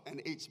love an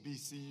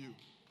HBCU.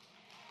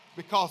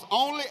 Because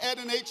only at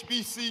an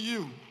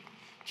HBCU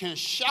can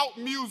shout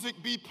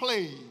music be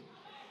played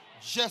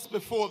just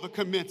before the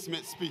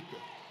commencement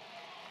speaker.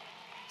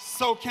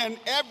 So can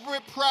every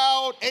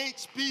proud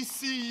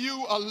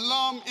HBCU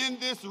alum in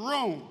this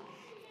room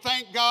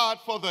thank God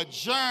for the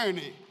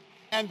journey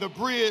and the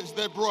bridge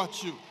that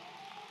brought you.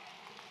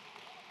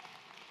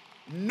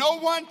 No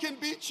one can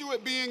beat you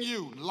at being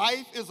you.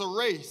 Life is a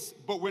race,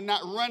 but we're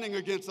not running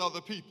against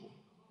other people.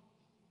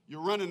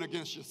 You're running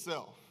against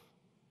yourself.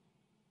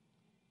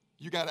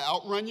 You got to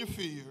outrun your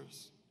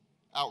fears,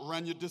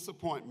 outrun your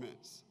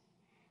disappointments,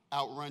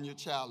 outrun your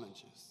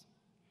challenges.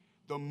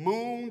 The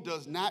moon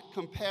does not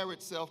compare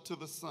itself to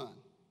the sun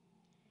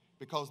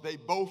because they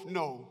both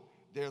know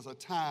there's a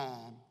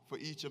time for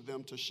each of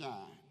them to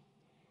shine.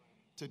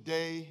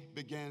 Today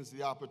begins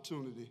the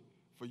opportunity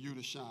for you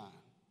to shine.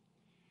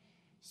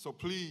 So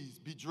please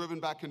be driven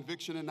by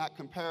conviction and not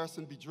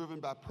comparison. Be driven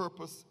by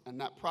purpose and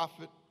not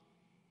profit.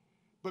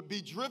 But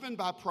be driven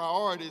by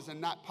priorities and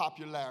not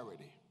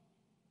popularity.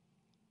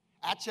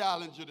 I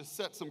challenge you to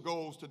set some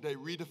goals today.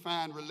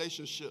 Redefine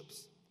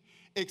relationships.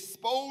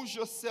 Expose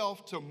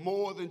yourself to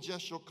more than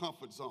just your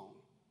comfort zone.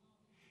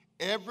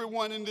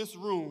 Everyone in this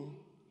room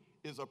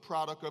is a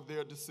product of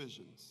their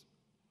decisions.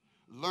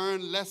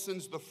 Learn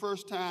lessons the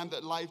first time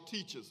that life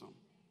teaches them.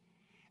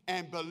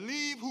 And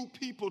believe who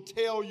people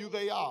tell you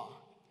they are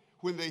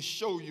when they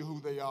show you who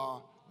they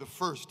are the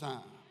first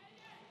time.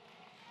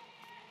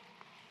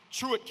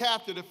 Truett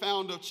Cathy, the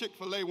founder of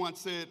Chick-fil-A, once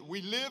said,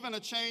 "We live in a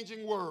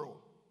changing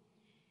world,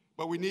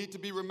 but we need to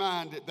be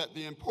reminded that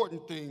the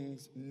important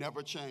things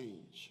never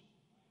change,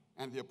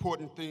 and the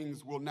important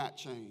things will not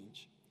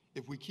change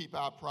if we keep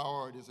our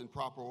priorities in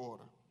proper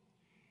order."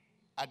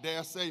 I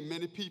dare say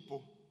many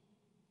people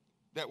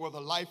that were the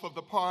life of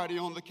the party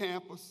on the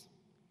campus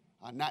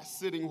are not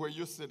sitting where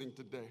you're sitting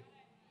today.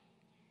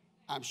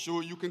 I'm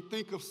sure you can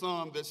think of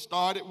some that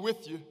started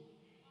with you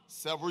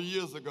several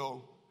years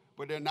ago,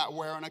 but they're not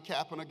wearing a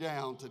cap and a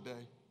gown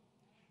today.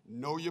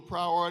 Know your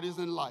priorities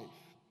in life.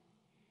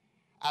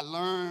 I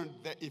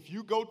learned that if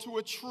you go to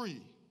a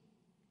tree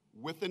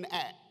with an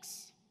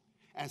axe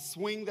and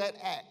swing that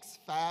axe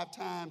 5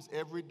 times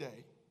every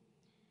day,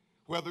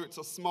 whether it's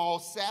a small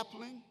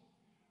sapling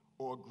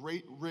or a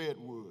great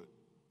redwood,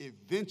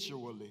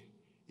 eventually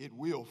it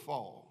will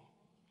fall.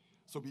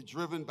 So be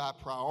driven by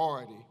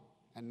priority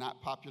and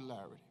not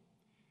popularity.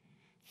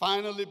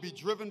 Finally, be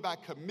driven by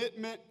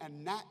commitment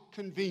and not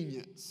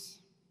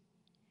convenience.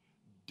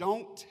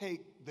 Don't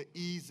take the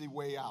easy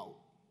way out.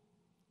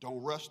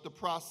 Don't rush the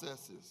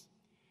processes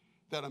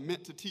that are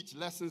meant to teach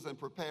lessons and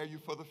prepare you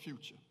for the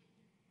future.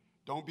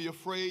 Don't be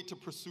afraid to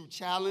pursue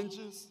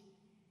challenges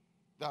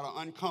that are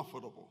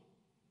uncomfortable.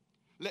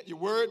 Let your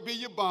word be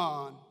your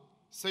bond.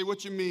 Say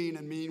what you mean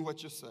and mean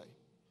what you say.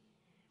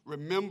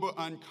 Remember,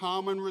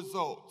 uncommon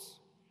results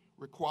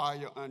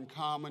require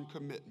uncommon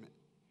commitment.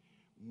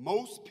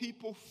 Most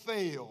people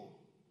fail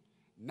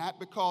not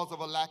because of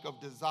a lack of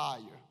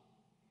desire,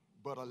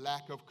 but a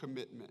lack of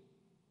commitment.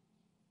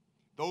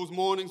 Those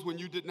mornings when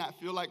you did not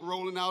feel like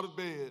rolling out of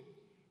bed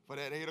for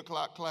that 8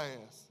 o'clock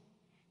class,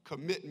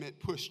 commitment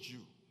pushed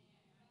you.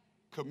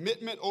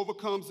 Commitment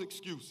overcomes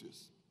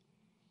excuses.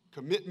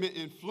 Commitment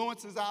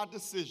influences our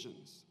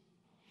decisions.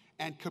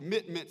 and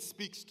commitment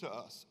speaks to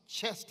us,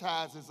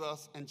 chastises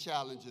us, and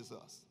challenges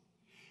us.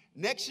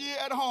 Next year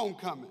at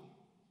homecoming,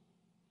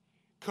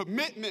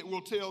 commitment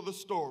will tell the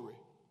story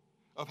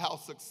of how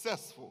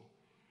successful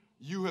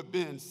you have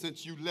been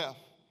since you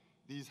left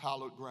these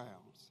hallowed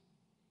grounds.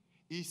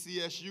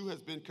 ECSU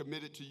has been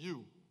committed to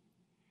you.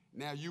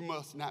 Now you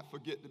must not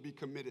forget to be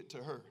committed to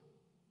her.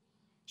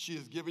 She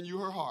has given you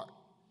her heart.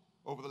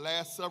 Over the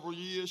last several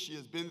years, she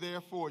has been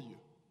there for you.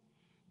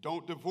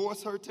 Don't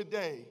divorce her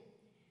today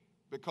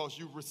because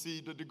you've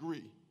received a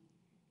degree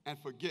and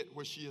forget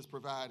what she has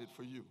provided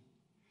for you.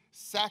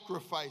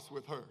 Sacrifice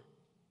with her.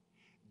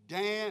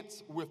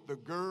 Dance with the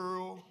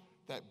girl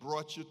that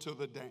brought you to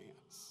the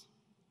dance.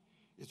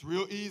 It's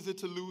real easy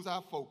to lose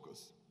our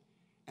focus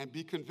and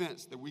be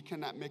convinced that we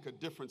cannot make a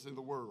difference in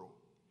the world.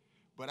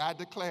 But I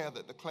declare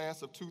that the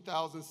class of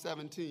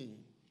 2017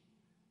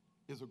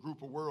 is a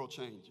group of world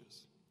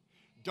changers.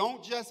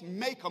 Don't just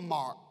make a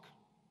mark,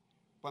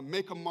 but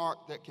make a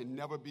mark that can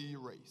never be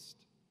erased.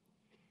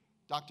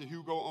 Dr.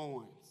 Hugo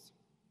Owens,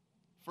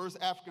 first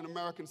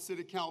African-American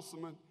city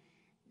councilman,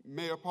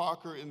 Mayor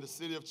Parker in the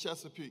city of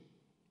Chesapeake,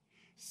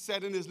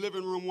 sat in his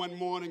living room one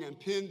morning and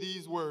penned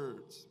these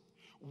words: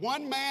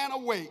 "One man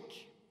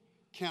awake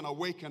can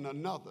awaken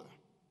another.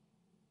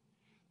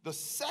 The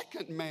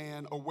second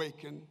man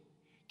awakened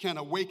can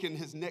awaken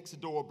his next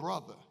door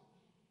brother.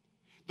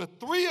 The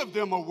three of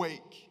them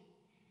awake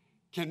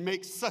can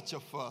make such a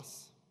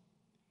fuss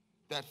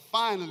that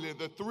finally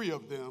the three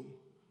of them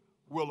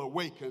will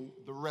awaken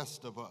the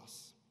rest of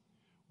us.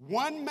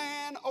 One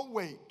man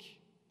awake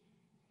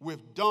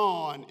with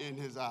dawn in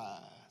his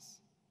eyes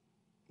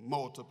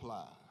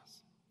multiplies."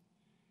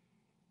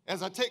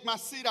 As I take my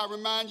seat, I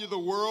remind you the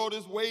world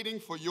is waiting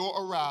for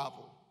your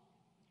arrival.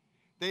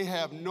 They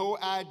have no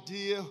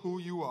idea who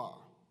you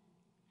are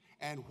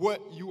and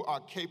what you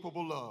are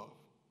capable of.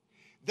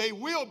 They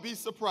will be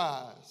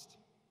surprised.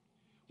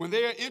 When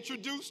they are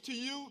introduced to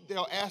you,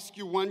 they'll ask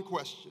you one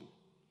question: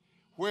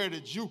 where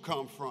did you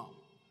come from?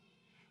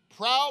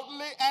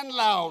 Proudly and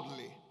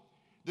loudly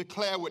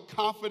declare with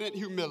confident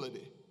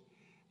humility,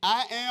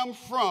 I am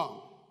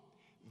from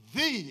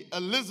the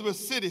Elizabeth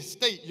City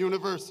State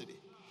University.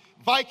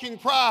 Viking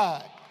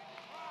pride,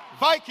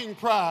 Viking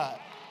pride,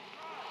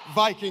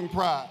 Viking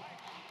pride.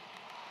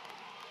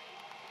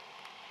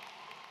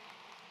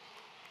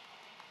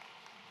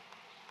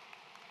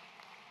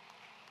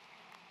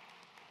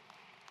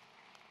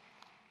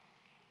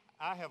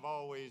 I have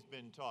always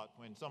been taught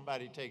when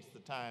somebody takes the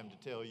time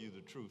to tell you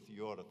the truth,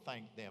 you ought to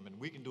thank them, and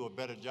we can do a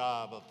better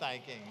job of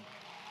thanking.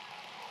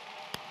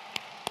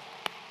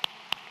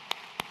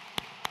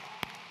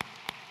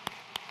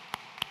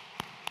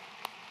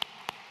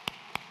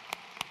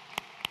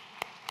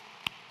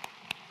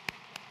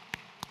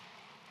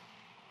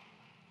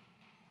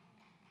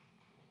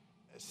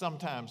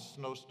 Sometimes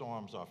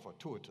snowstorms are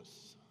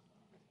fortuitous.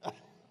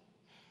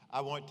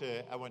 I want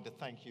to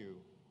thank you,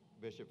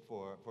 Bishop,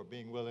 for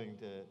being willing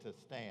to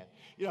stand.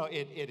 You know,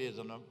 it is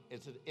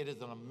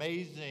an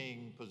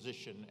amazing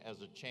position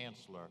as a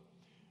chancellor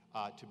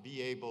to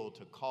be able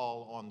to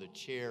call on the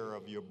chair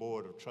of your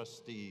board of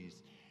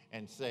trustees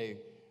and say,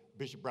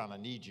 Bishop Brown, I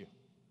need you.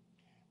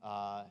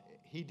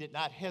 He did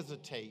not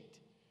hesitate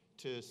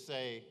to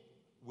say,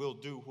 we'll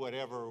do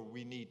whatever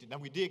we need to. Now,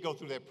 we did go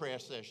through that prayer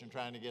session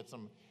trying to get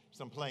some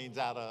planes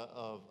out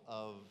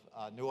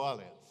of New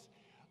Orleans.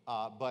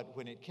 But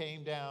when it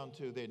came down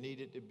to there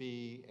needed to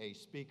be a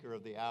speaker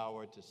of the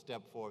hour to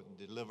step forward and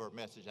deliver a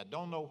message. I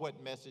don't know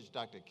what message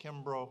Dr.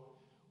 Kimbrough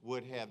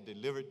would have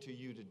delivered to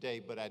you today,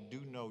 but I do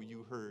know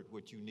you heard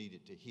what you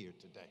needed to hear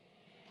today.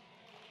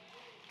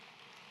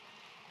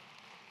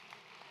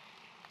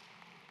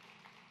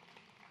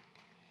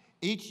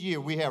 Each year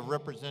we have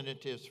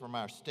representatives from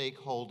our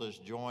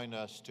stakeholders join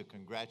us to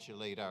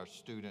congratulate our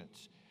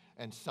students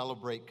and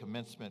celebrate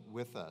commencement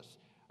with us.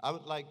 I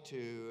would like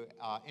to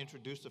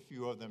introduce a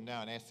few of them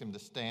now and ask them to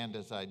stand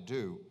as I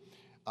do.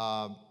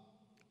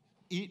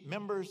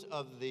 Members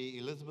of the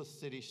Elizabeth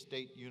City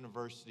State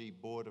University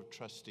Board of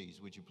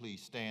Trustees, would you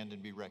please stand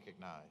and be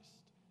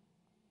recognized?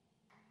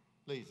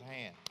 Please, a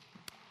hand.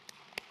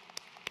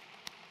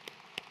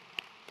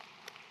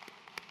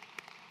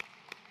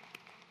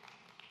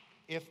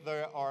 If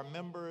there are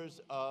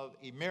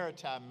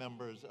emeriti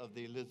members of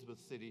the Elizabeth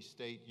City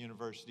State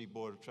University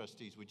Board of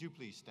Trustees, would you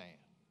please stand?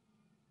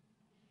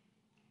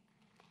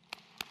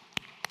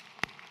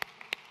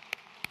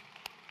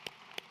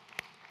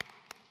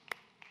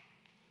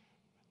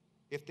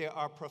 If there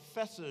are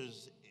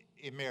professors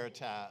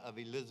emeriti of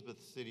Elizabeth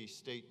City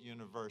State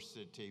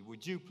University,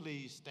 would you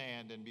please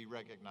stand and be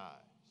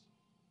recognized?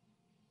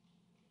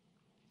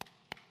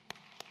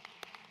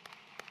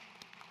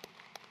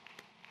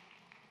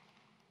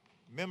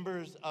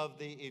 Members of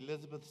the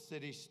Elizabeth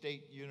City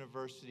State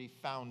University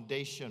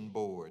Foundation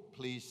Board,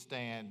 please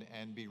stand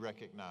and be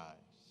recognized.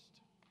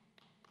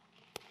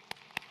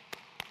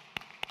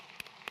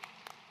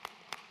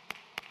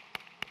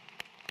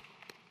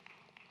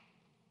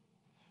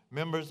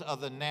 Members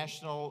of the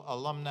National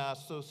Alumni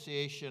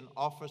Association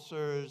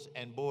officers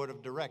and Board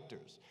of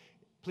Directors,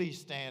 please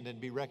stand and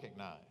be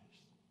recognized.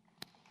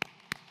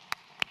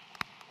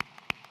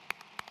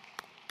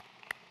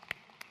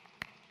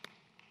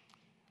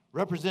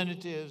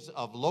 Representatives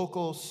of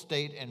local,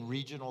 state, and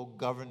regional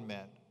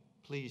government,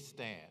 please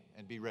stand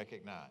and be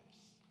recognized.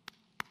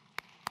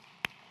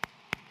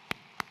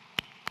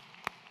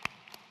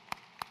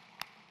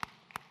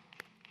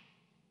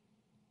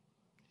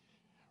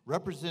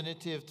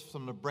 Representatives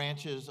from the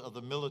branches of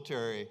the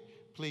military,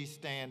 please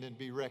stand and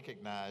be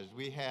recognized.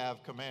 We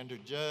have Commander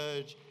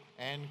Judge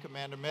and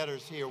Commander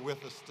Metters here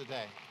with us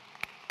today.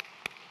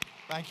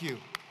 Thank you.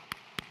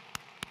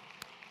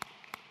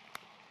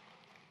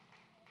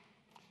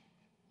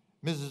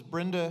 Mrs.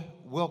 Brenda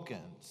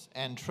Wilkins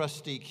and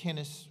Trustee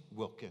Kenneth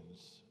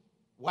Wilkins,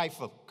 wife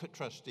of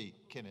Trustee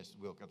Kenneth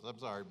Wilkins. I'm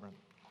sorry, Brenda.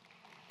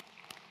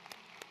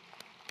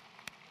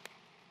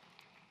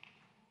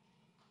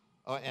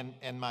 Oh,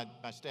 and my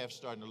staff's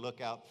starting to look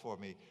out for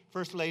me.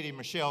 First Lady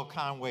Michelle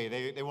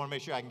Conway, they want to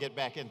make sure I can get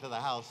back into the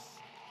house.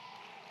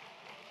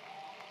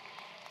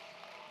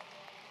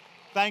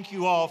 Thank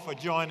you all for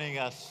joining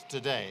us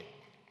today.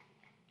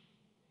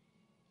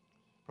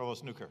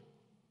 Provost Newkirk.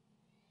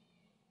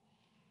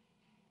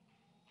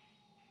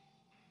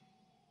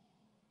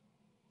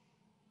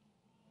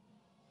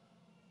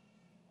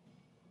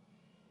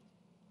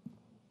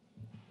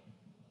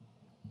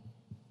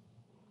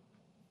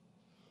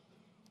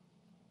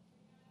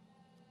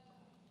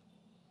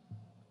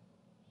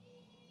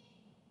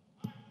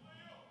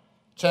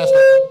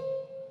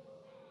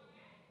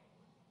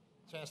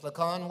 Chancellor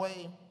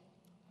Conway,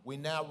 we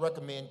now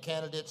recommend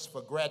candidates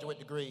for graduate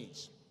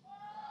degrees.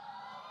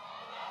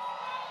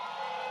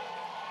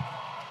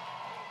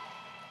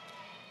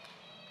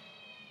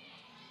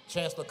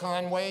 Chancellor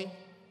Conway,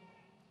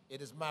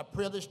 it is my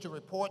privilege to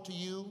report to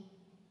you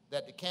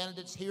that the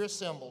candidates here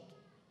assembled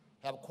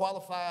have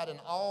qualified in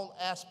all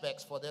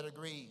aspects for their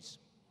degrees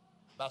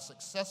by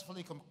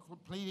successfully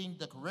completing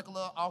the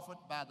curricula offered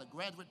by the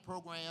graduate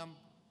program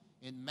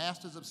in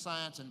Masters of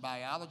Science in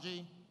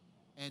Biology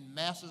and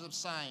Masters of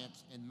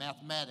Science in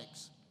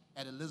Mathematics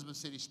at Elizabeth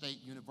City State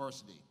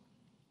University.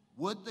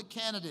 Would the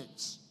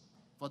candidates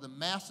for the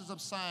Masters of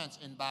Science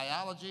in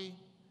Biology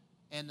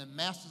and the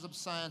Masters of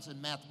Science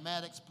in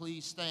Mathematics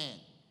please stand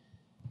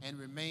and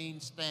remain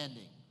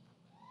standing?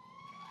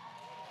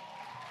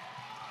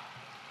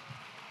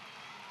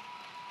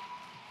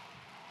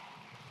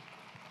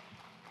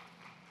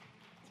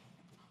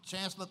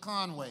 Chancellor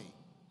Conway,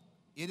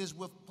 it is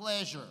with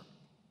pleasure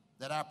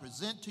that I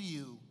present to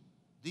you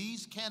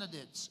these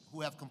candidates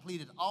who have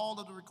completed all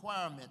of the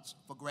requirements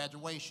for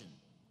graduation.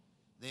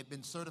 They've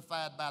been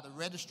certified by the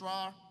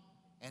registrar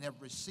and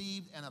have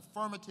received an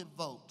affirmative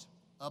vote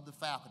of the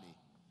faculty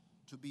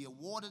to be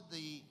awarded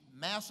the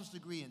master's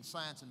degree in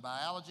science and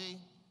biology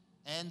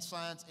and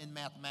science in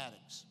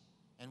mathematics.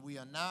 And we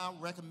are now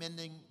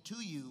recommending to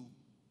you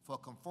for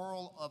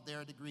conferral of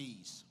their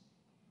degrees.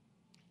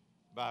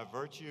 By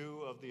virtue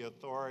of the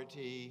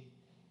authority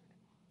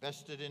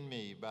vested in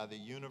me by the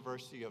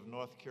University of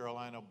North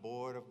Carolina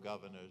Board of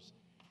Governors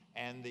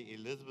and the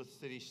Elizabeth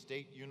City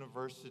State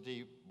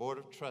University Board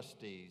of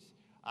Trustees,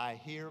 I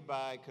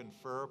hereby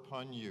confer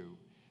upon you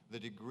the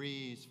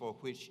degrees for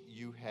which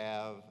you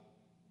have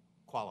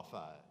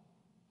qualified,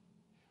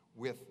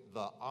 with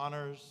the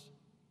honors,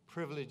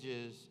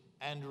 privileges,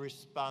 and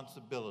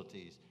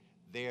responsibilities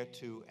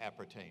thereto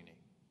appertaining.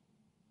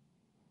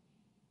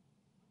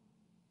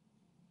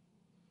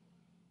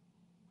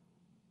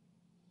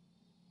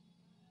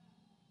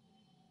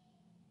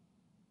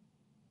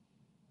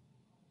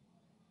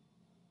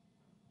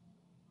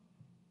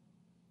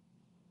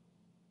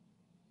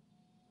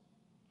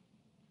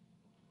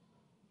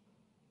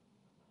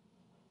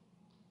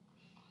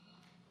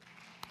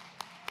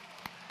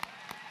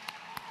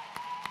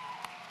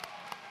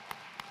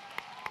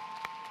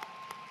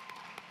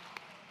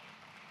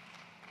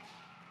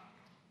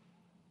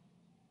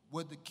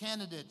 Would the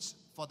candidates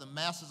for the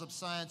Masters of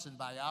Science in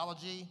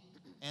Biology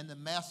and the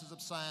Masters of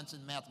Science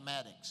in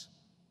Mathematics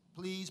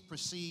please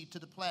proceed to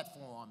the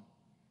platform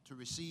to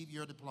receive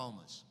your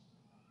diplomas?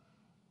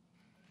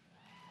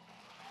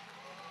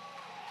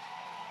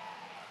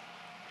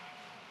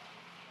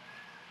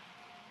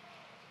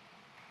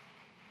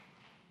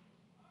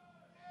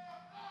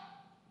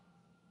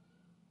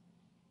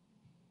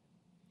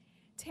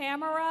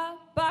 Tamara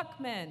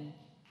Buckman.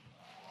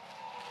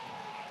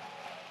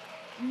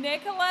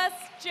 Nicholas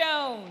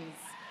Jones.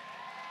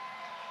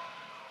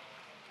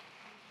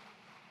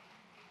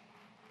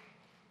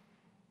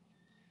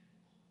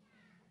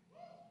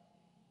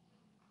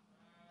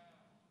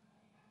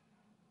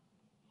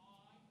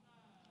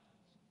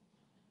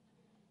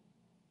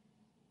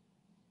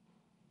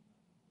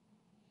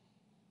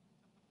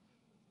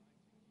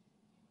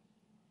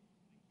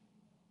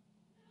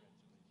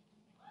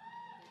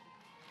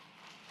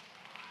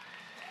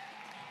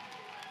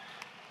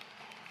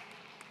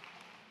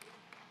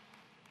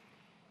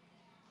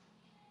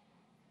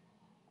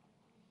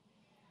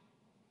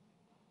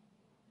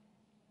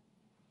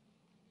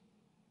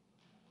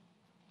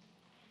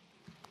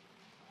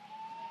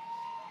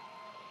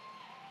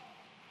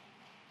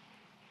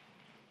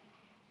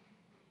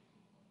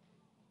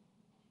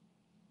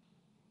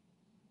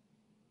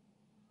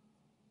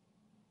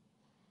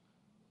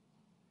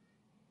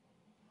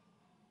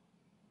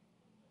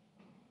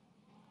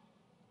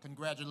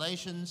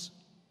 Congratulations.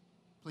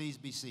 Please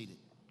be seated.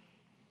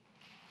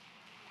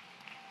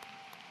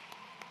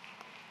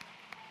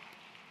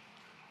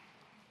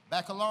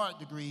 Baccalaureate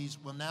degrees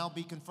will now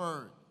be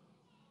conferred.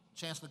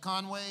 Chancellor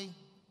Conway,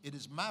 it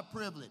is my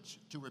privilege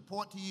to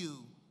report to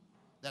you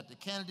that the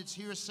candidates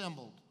here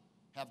assembled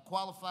have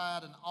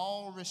qualified in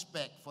all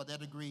respect for their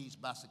degrees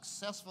by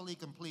successfully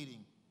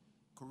completing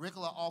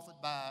curricula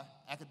offered by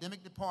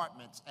academic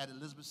departments at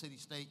Elizabeth City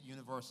State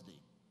University.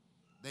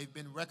 They've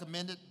been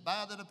recommended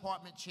by the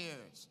department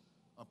chairs,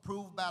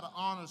 approved by the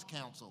Honors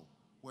Council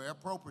where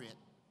appropriate,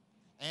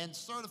 and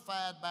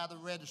certified by the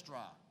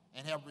registrar,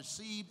 and have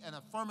received an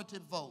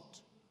affirmative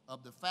vote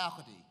of the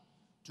faculty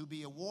to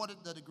be awarded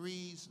the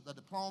degrees, the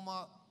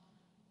diploma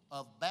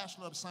of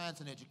Bachelor of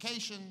Science in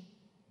Education,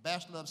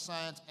 Bachelor of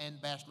Science,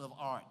 and Bachelor of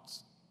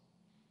Arts.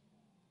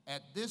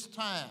 At this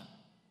time,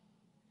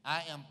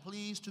 I am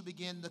pleased to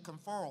begin the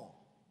conferral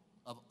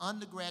of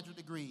undergraduate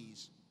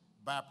degrees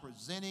by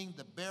presenting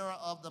the bearer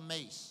of the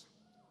mace.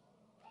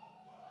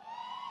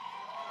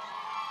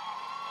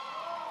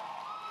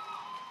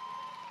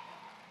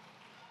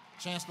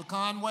 Chancellor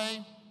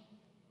Conway,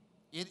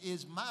 it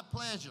is my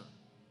pleasure,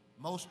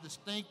 most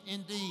distinct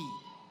indeed,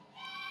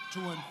 to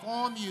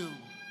inform you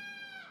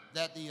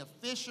that the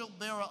official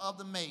bearer of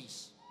the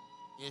mace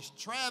is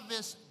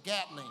Travis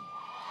Gatling.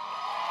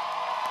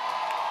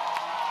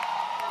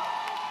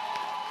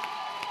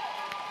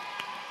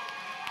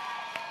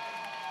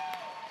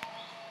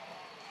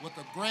 With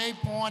a grade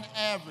point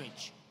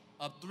average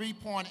of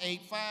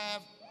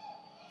 3.85,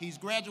 he's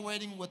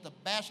graduating with a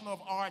Bachelor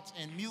of Arts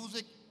in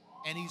Music,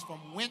 and he's from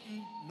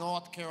Winton,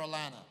 North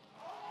Carolina.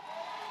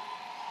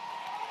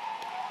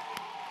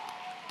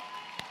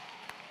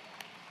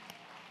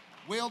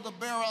 Will the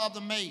bearer of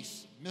the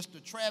mace,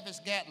 Mr. Travis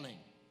Gatling,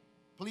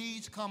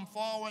 please come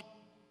forward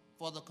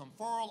for the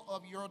conferral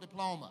of your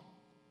diploma?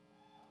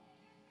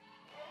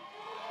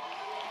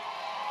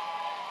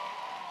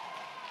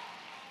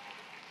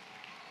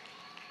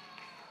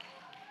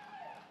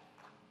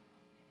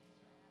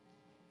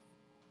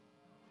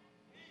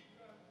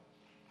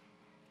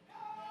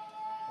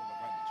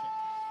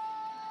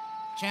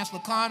 Chancellor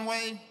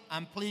Conway,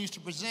 I'm pleased to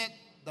present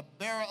the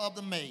bearer of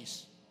the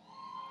mace,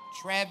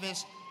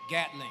 Travis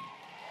Gatling.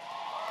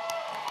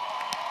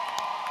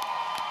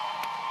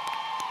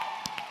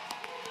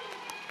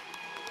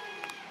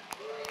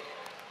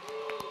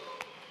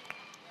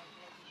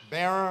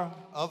 Bearer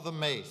of the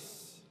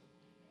mace,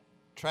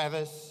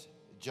 Travis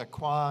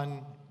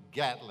Jaquan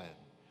Gatlin,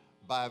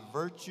 by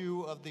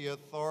virtue of the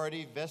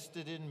authority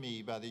vested in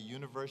me by the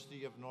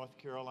University of North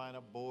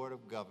Carolina Board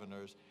of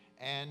Governors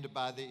and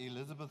by the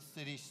Elizabeth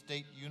City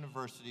State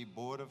University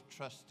Board of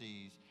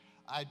Trustees,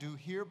 I do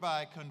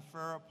hereby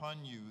confer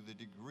upon you the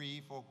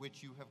degree for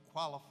which you have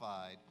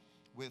qualified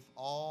with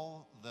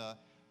all the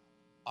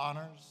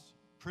honors,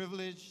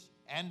 privilege,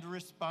 and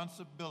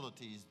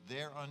responsibilities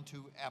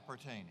thereunto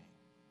appertaining.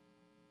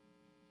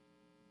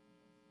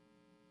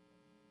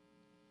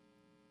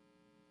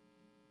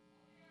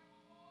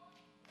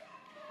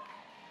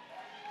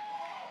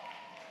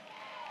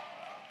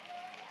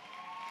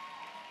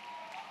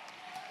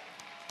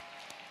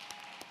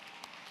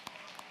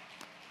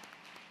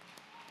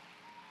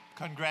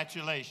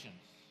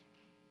 Congratulations.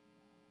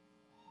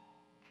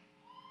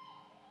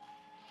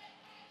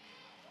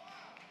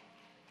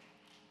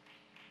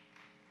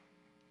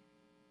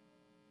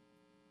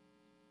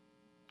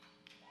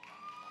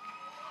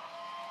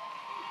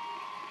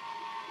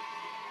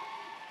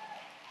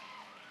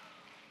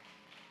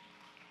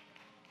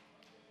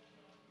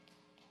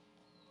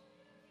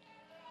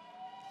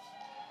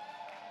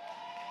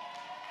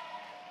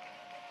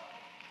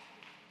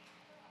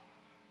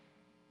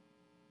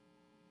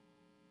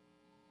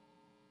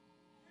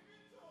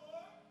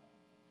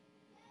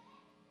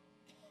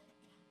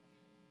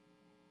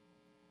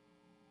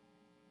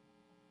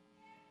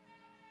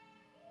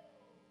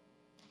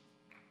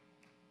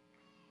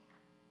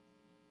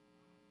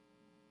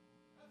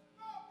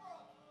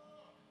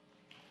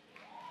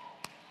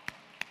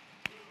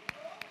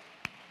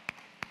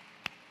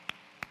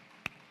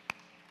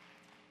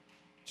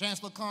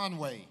 Chancellor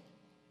Conway,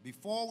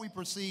 before we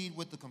proceed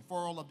with the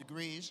conferral of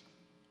degrees,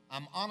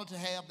 I'm honored to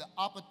have the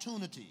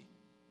opportunity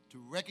to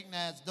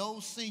recognize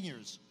those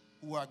seniors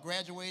who are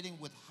graduating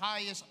with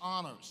highest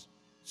honors,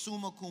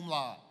 summa cum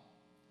laude,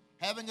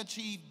 having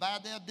achieved by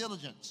their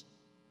diligence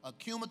a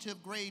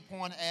cumulative grade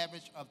point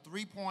average of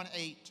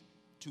 3.8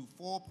 to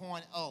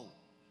 4.0.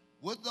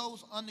 Would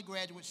those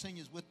undergraduate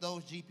seniors with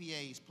those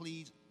GPAs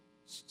please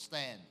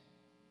stand?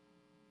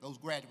 Those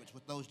graduates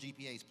with those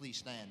GPAs, please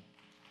stand.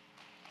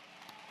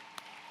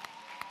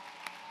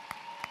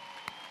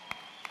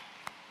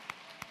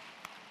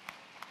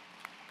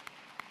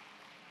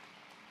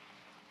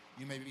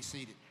 You may be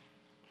seated.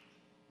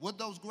 Would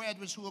those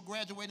graduates who are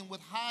graduating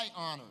with high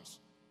honors,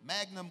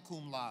 magna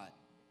cum laude,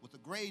 with a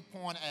grade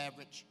point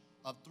average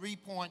of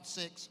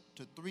 3.6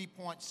 to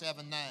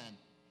 3.79,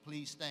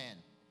 please stand.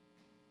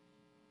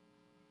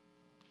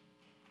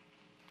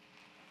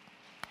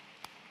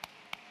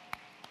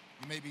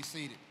 You may be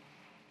seated.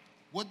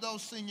 Would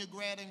those senior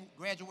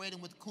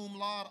graduating with cum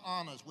laude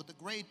honors with a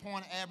grade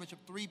point average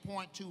of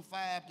 3.25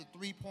 to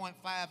 3.59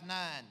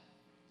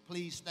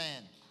 please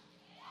stand?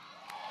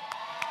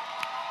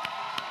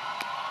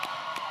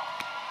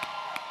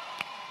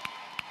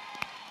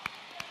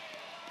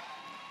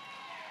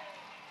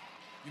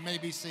 You may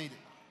be seated.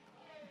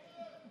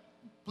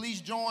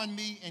 Please join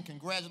me in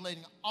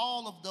congratulating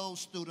all of those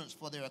students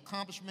for their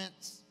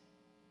accomplishments.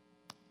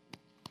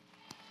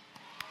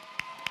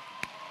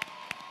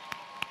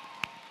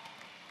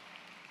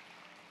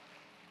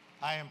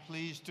 I am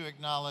pleased to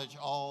acknowledge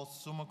all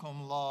summa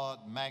cum laude,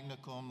 magna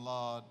cum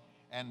laude,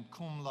 and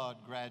cum laude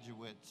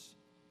graduates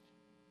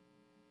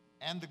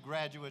and the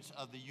graduates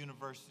of the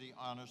University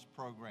Honors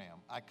Program.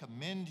 I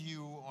commend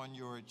you on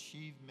your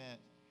achievement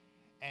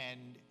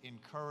and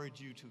encourage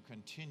you to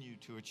continue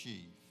to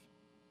achieve.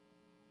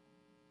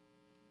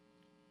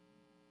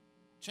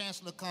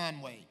 Chancellor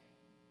Conway,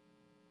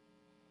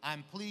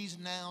 I'm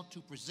pleased now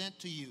to present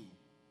to you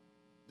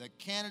the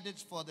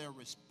candidates for their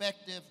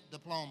respective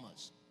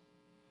diplomas.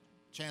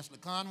 Chancellor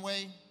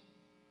Conway,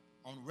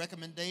 on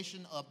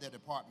recommendation of their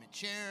department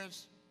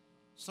chairs,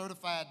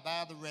 certified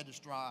by the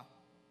registrar,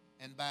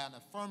 and by an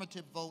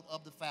affirmative vote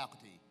of the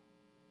faculty,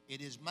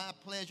 it is my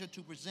pleasure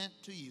to present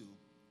to you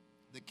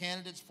the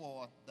candidates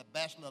for the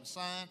Bachelor of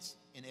Science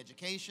in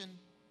Education,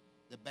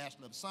 the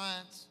Bachelor of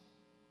Science,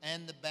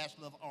 and the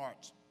Bachelor of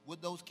Arts.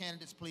 Would those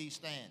candidates please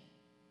stand?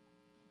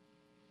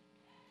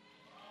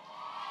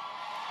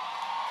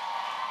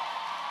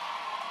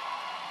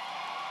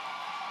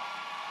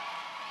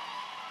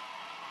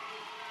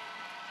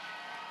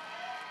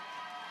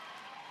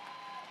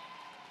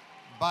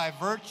 By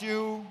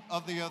virtue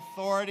of the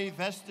authority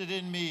vested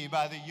in me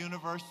by the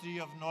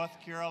University of North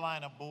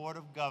Carolina Board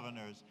of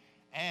Governors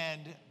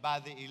and by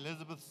the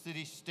Elizabeth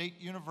City State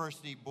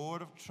University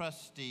Board of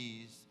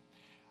Trustees,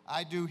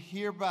 I do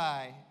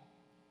hereby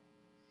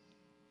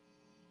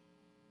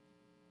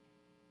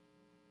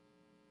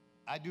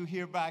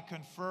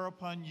confer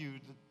upon you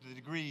the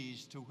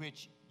degrees to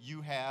which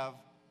you have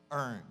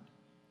earned,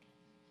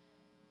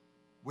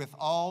 with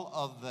all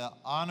of the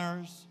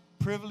honors,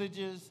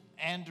 privileges,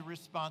 and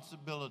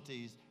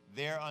responsibilities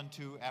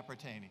thereunto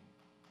appertaining.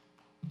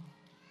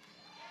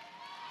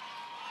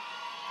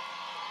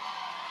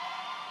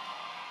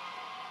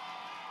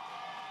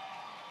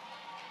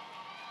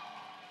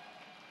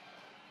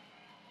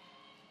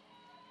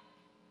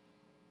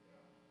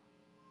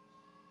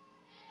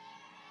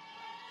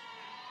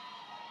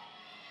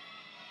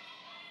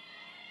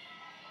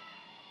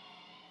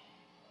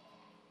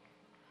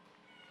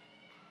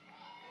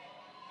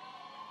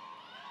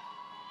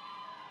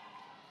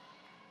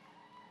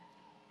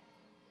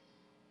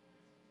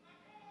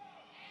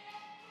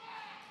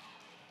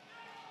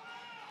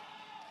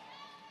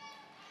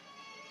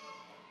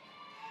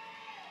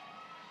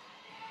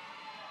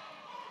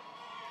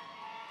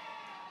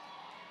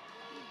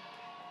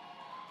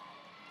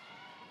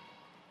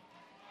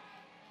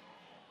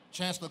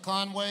 Chancellor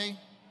Conway,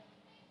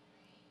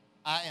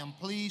 I am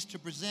pleased to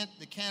present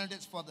the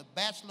candidates for the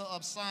Bachelor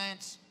of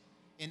Science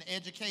in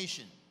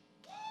Education.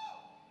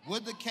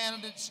 Would the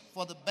candidates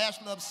for the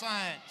Bachelor of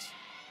Science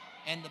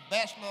and the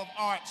Bachelor of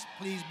Arts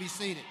please be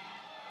seated?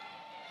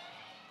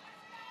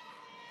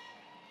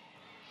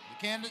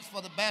 The candidates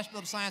for the Bachelor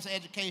of Science in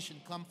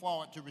Education come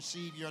forward to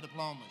receive your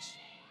diplomas.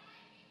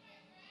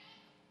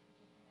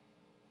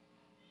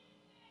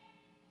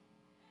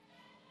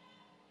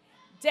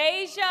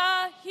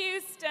 Deja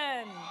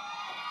Houston.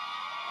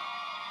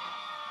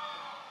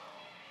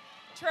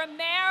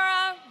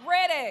 Tremara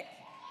Riddick.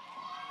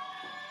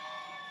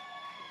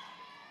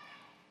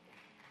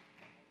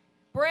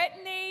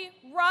 Brittany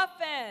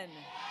Ruffin.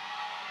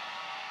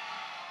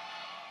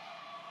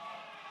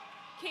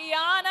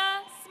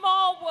 Kiana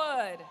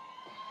Smallwood.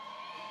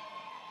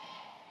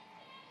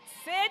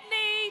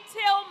 Sydney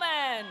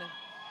Tillman.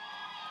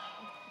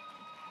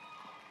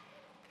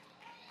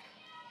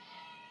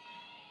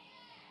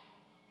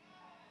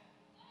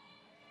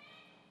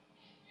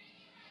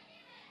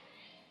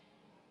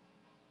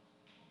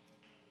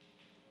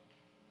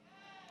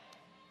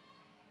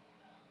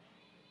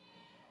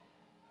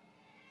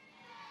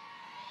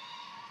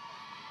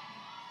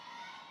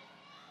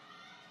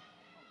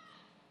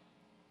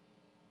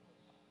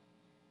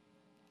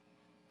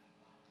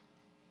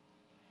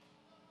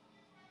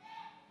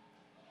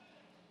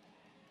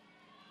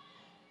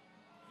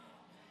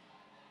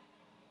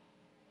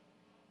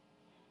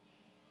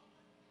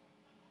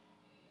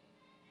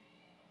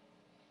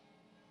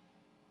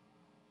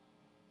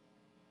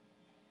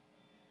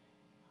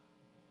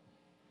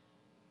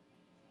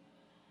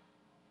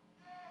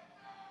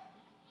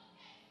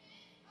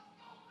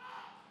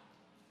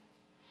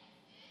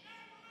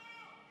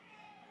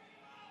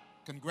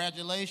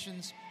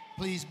 Congratulations.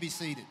 Please be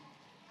seated.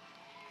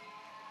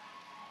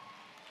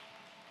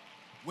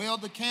 Will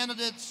the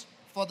candidates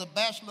for the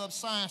Bachelor of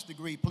Science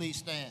degree please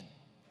stand?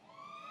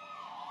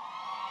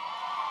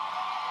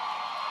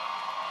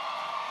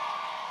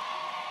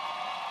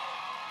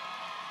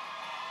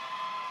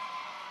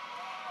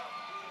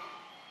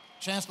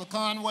 Chancellor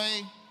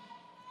Conway,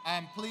 I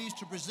am pleased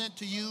to present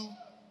to you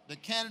the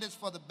candidates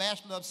for the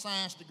Bachelor of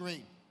Science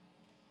degree.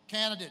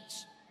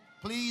 Candidates,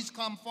 please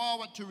come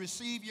forward to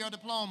receive your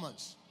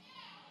diplomas.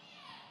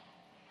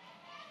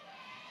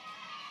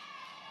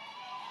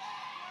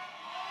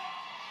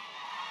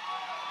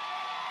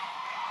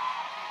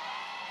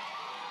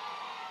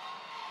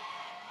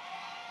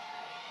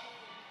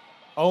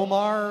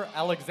 Omar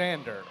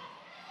Alexander.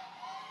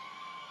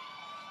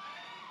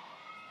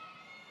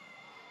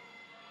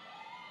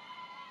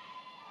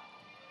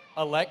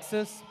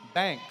 Alexis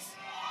Banks.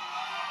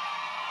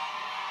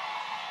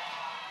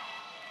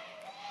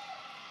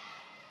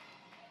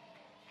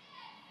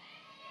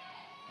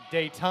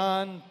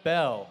 Dayton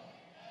Bell.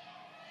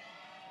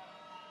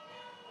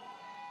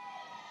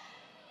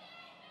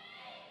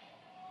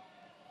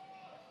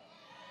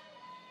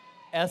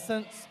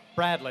 Essence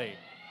Bradley.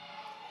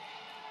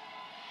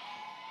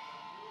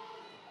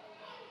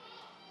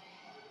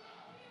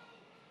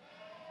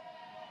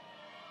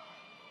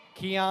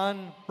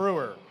 Keon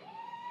Brewer.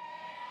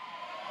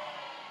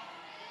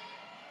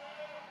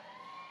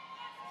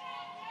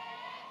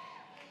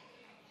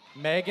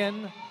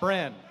 Megan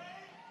Bren.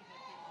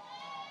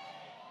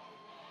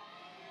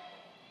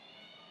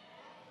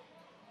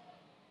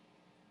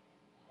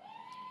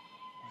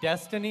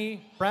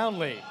 Destiny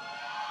Brownlee.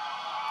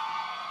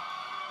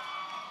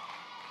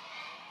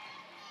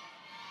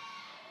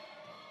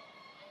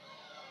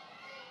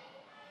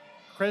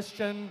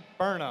 Christian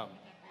Burnham.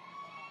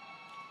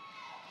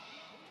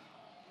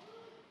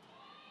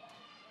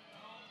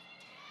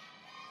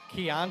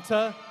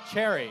 Keonta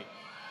Cherry.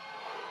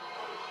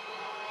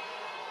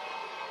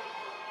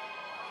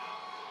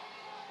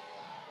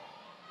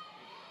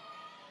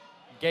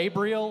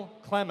 Gabriel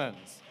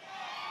Clemens.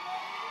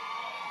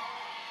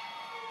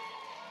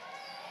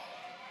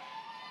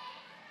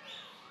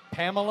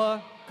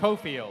 Pamela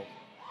Cofield.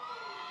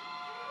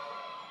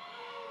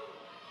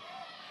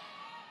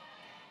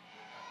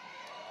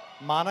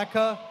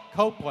 Monica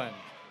Copeland.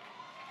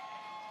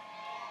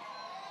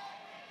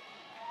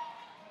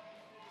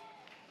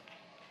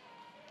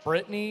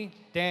 Brittany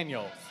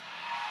Daniels.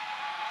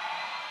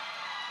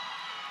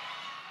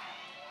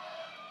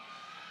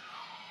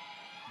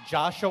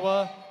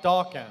 Joshua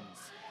Dawkins.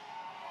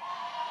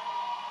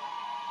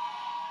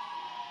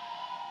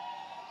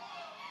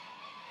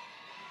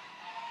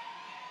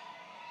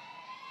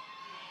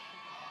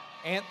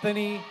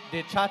 Anthony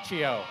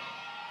DiCiaccio.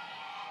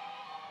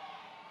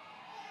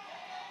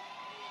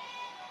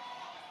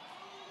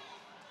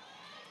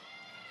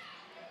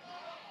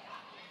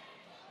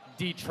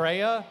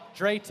 Detrea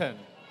Drayton.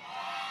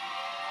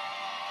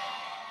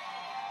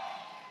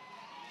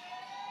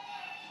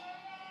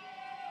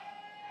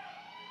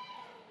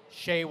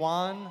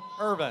 Shaywan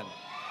Irvin.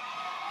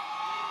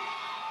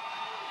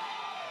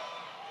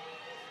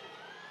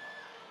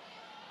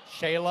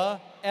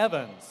 Shayla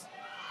Evans.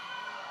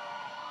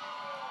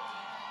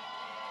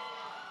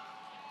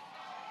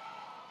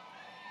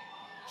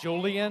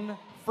 Julian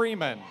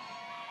Freeman.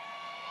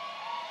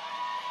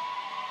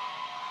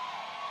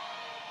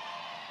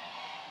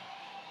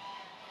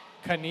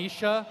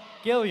 Kanisha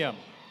Gilliam.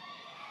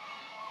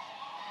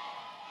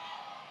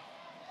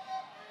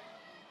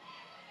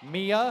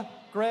 Mia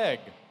Gregg.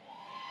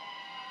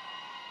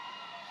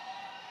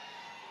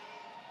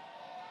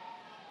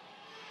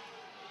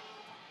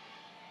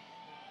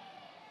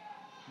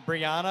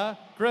 Brianna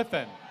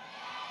Griffin.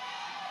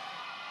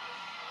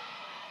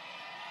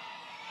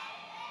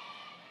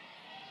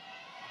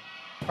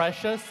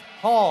 Precious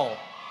Hall.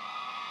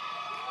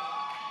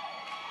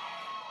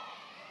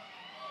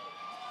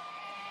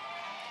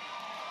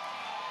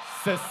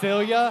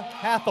 Cecilia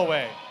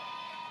Hathaway.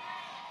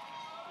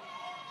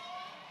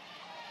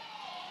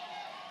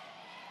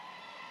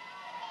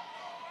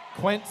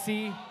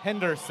 Quincy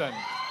Henderson.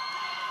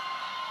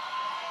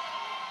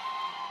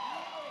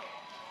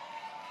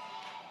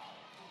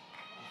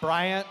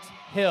 Bryant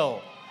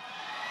Hill.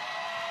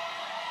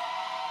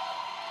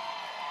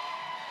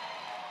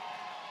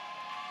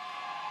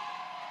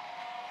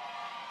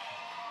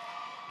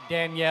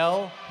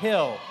 Danielle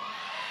Hill.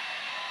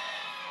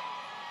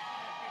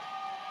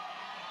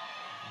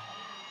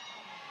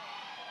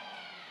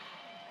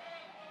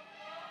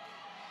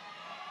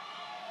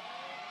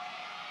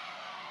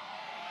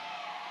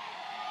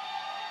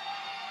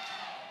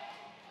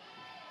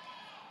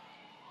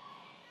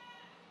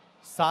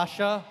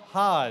 Sasha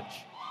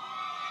Hodge.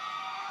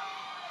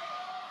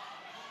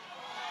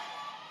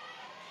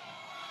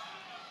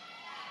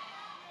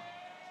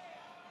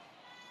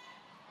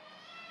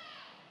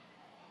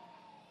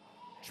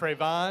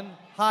 Trayvon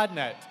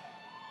Hodnett.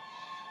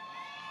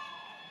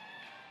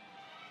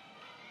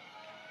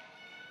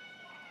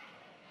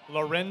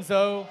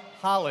 Lorenzo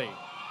Holly.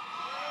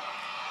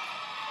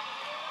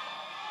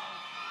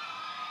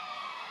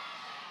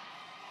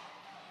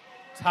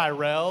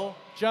 Tyrell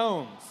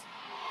Jones.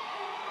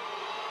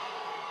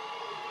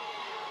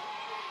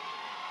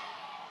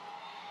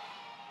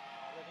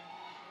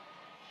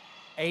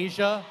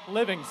 Asia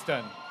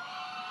Livingston.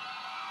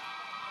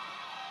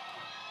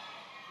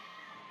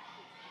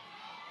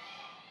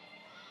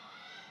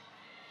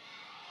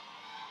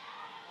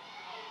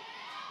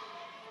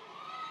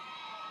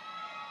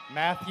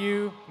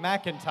 Matthew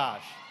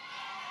McIntosh.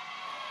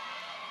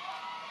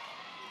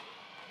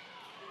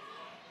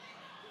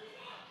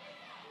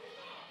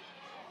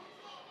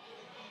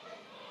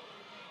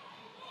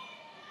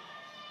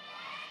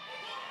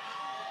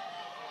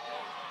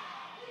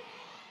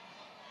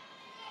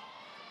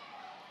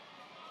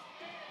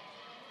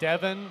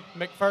 Devin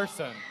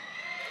McPherson.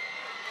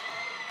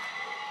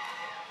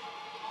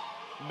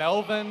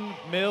 Melvin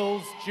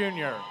Mills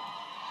Jr.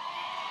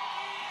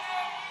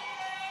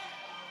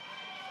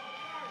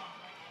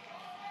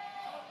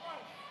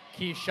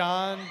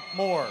 Keyshawn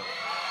Moore.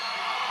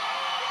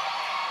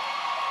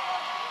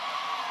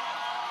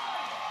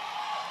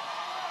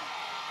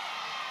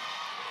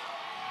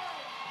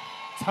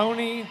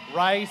 Tony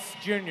Rice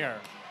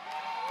Jr.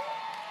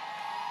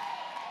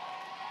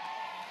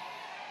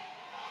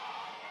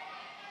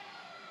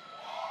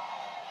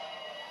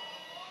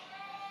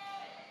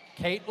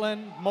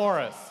 Caitlin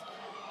Morris.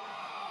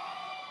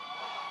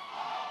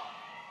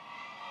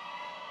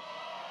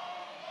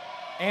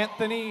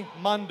 Anthony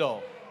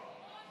Mundell.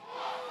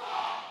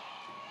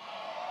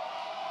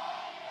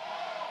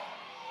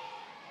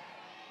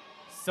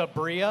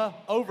 Sabria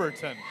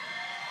Overton.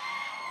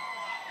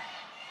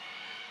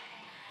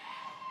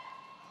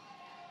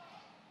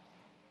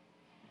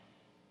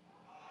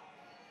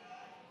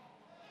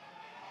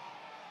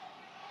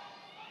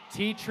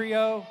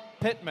 Tetrio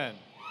Pittman.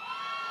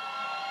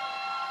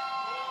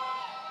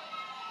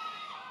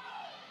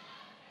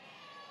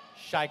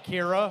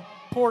 Shakira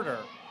Porter.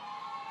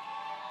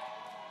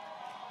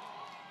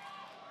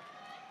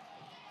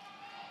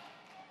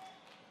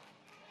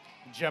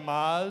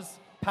 Jamaz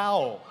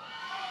Powell.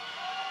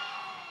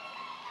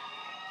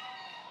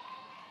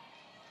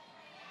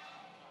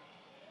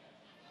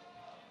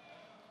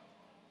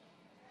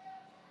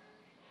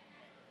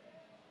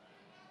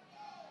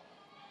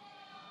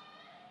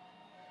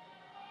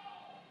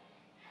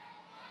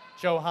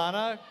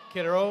 Johanna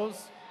Quiroz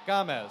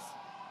Gomez.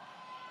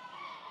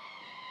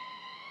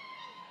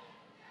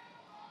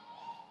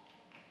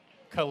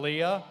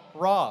 Kalia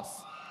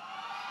Ross.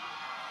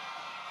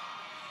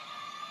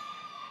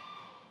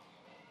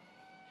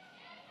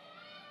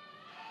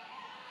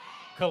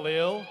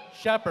 Khalil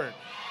Shepard.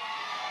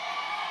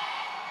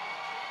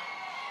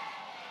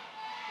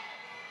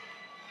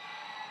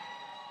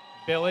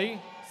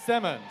 Billy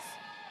Simmons.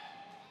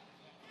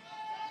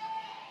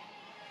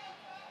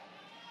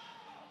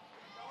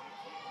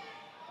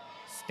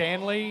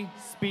 Stanley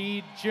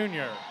Speed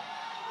Jr.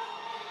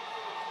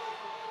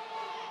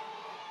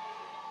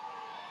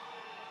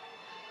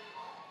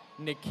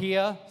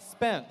 Nikia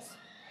Spence.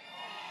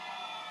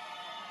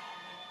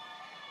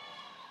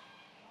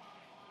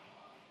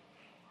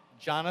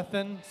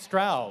 Jonathan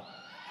Stroud.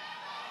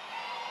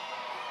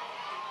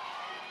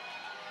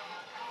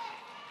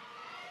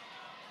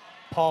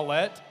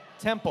 Paulette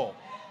Temple.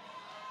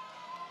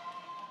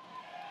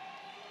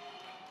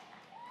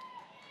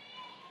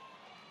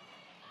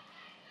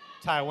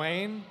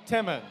 Tywayne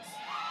Timmons.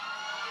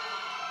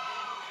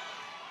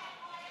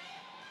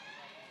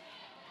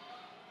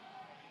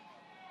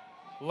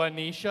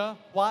 Lanisha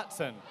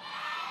Watson.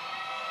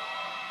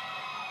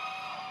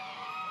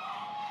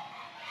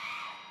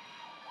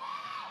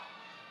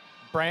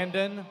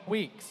 Brandon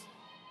Weeks.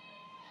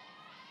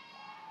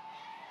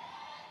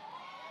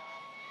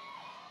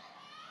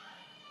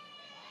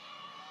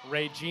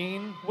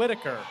 Regine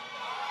Whitaker.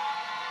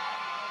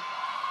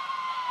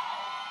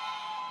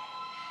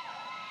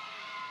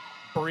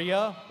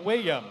 Bria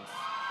Williams.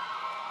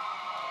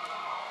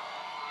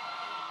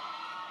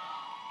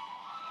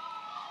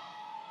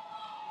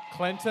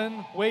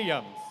 Clinton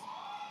Williams.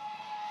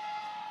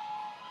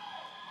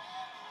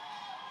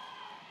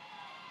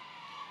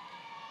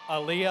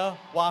 Aaliyah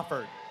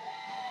Wofford.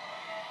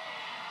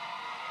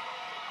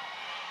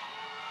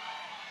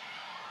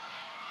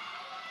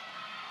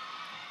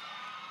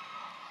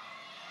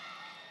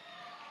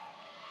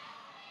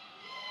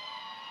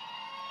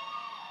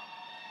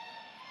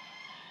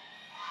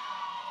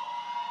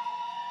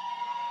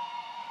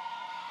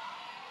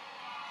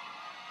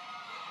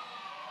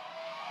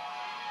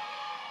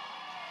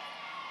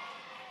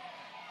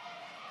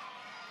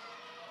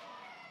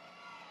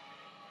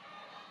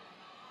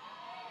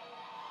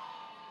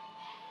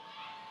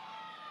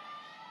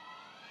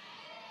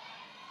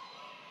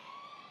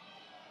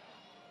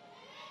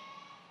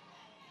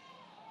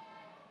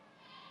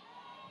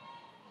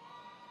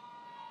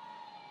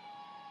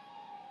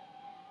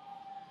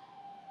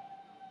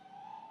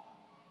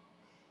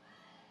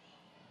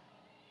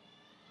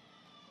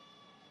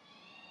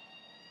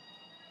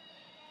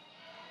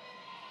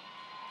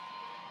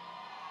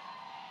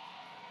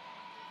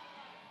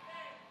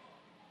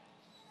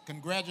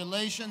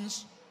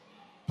 Congratulations.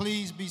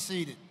 Please be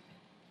seated.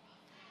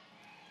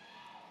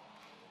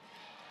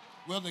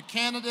 Will the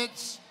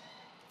candidates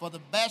for the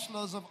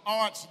Bachelor's of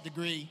Arts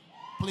degree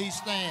please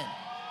stand?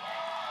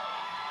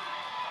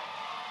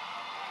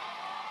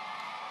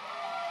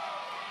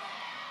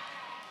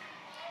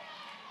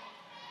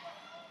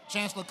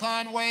 Chancellor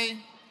Conway,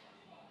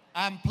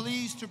 I'm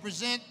pleased to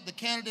present the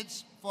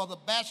candidates for the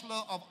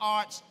Bachelor of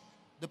Arts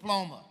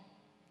diploma.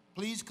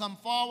 please come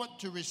forward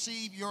to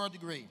receive your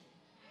degree.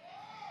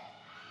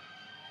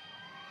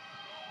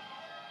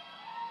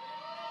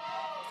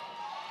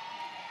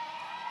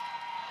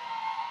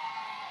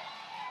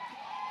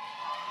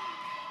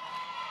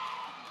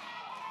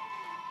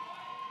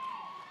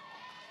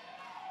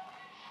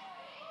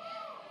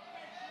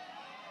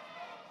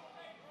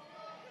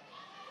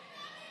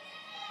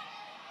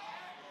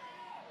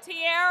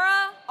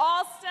 Tiara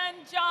Alston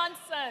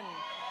Johnson.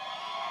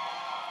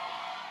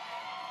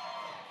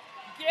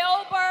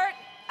 Gilbert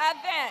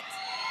Avent.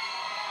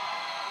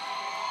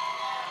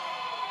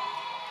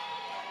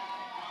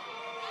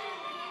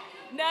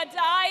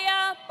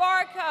 Nadia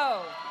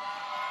Barco.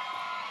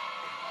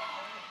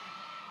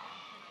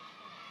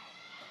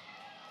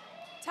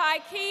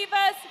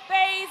 Tykevis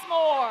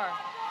Bazemore.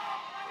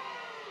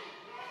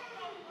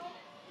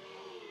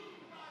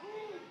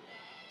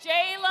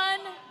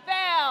 Jalen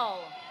Bell.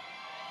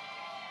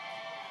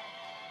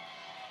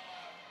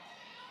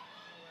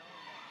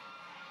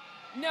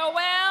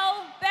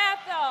 Noel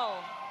Bethel.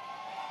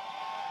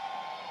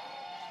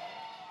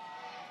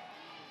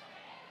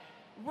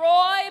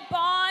 Roy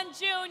Bond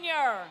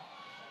Jr.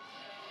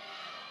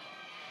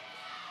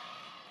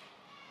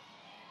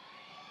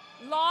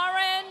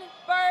 Lauren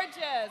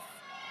Burgess.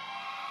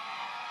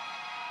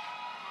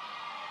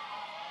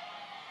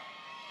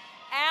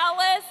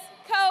 Alice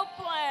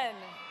Copeland.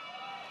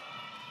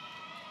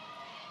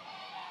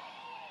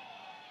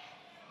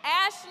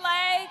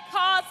 Ashley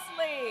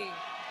Costley.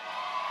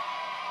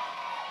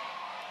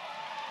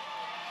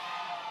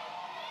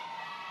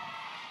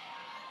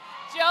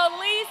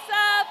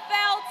 Jolisa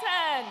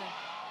Felton.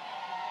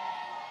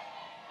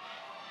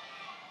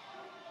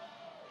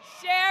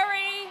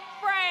 Sherry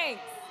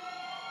Franks.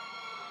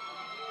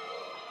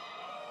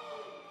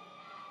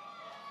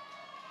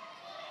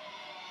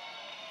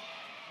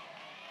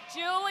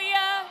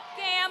 Julia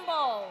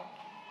Gamble.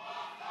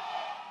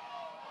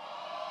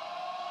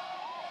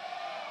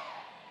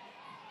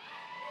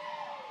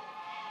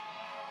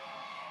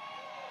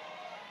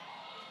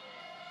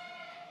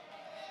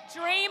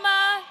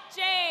 Dreama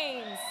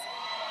James.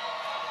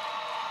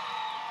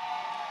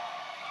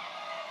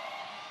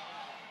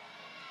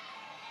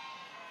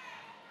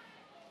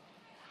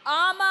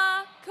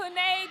 Ama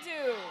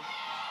Kunedu.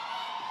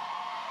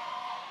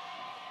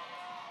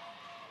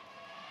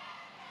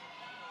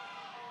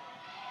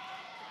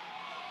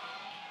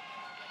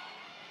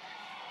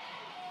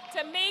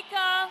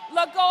 Tamika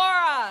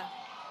Lagora.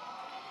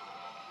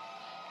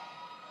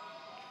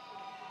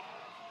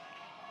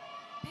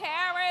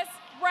 Paris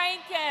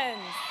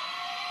Rankins.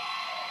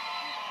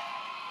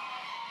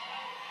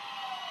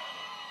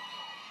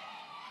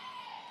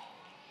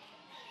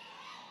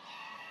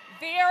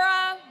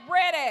 Vera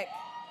Riddick.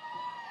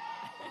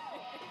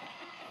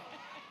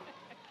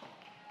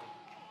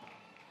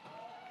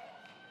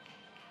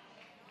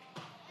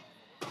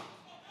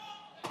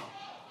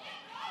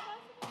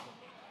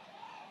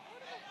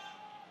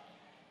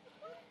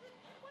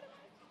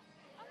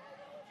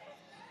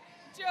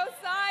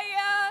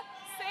 Josiah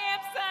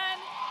Sampson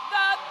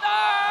III.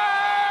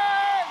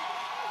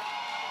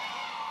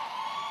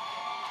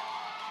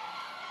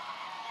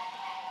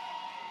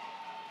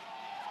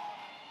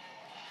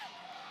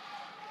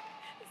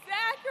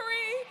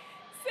 Zachary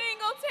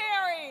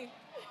Singletary.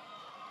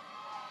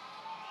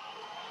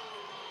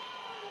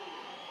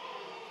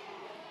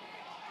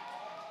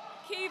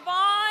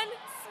 Kevon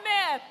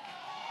Smith.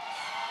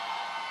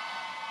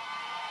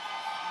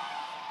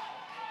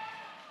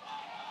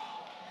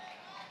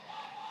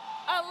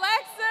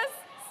 Alexis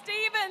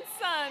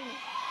Stevenson.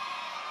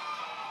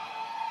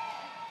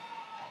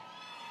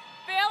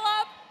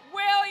 Philip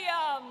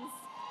Williams.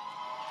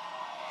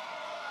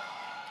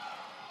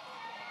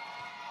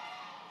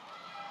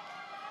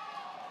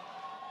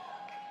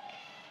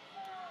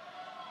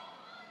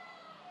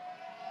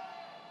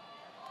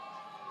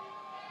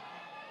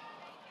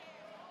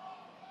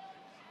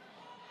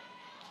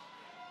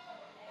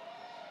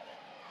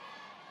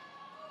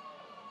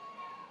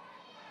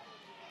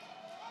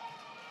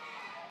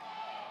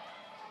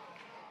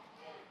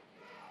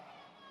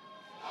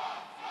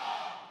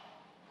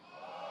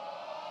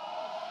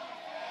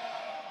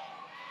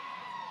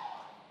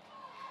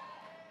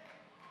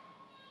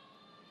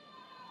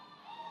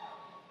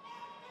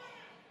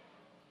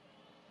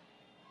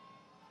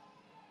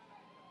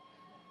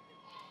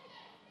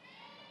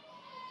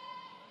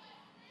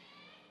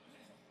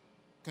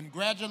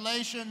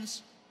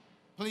 Congratulations.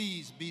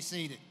 Please be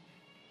seated.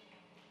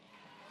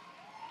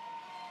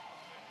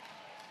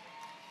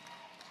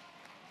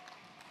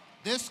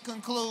 This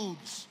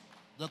concludes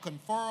the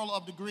conferral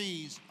of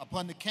degrees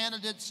upon the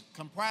candidates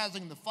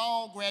comprising the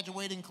fall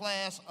graduating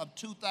class of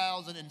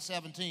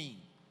 2017.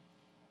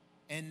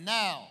 And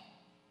now,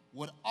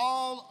 would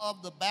all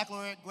of the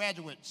baccalaureate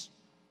graduates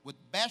with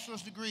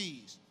bachelor's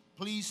degrees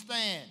please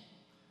stand?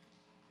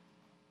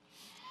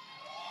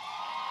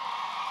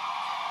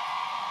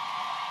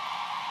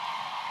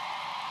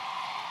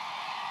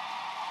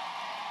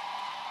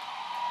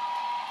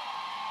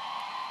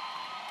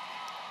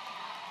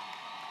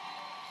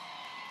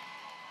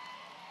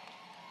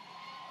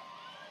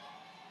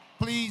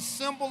 Please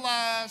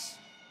symbolize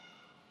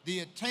the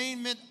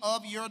attainment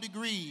of your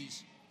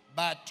degrees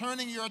by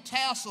turning your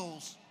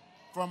tassels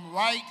from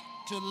right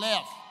to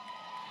left.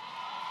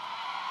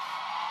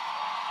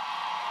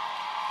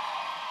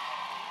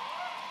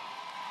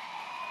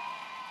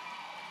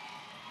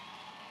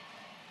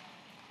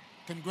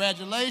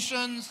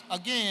 Congratulations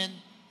again.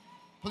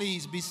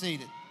 Please be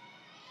seated.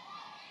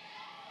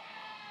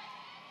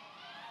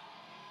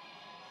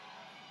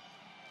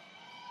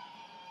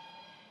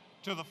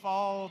 To the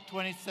fall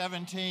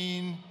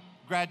 2017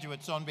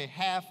 graduates, on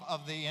behalf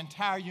of the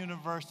entire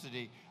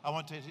university, I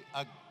want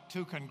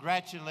to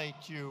congratulate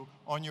you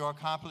on your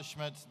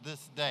accomplishments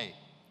this day.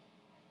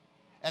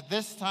 At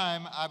this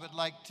time, I would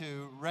like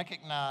to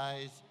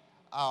recognize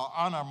our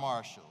honor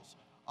marshals.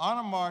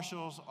 Honor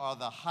marshals are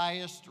the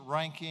highest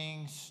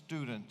ranking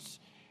students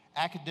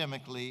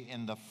academically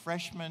in the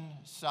freshman,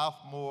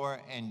 sophomore,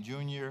 and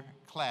junior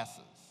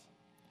classes.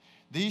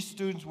 These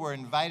students were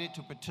invited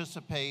to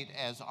participate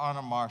as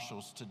honor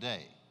marshals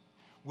today.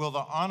 Will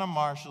the honor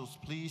marshals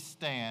please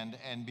stand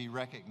and be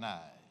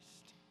recognized?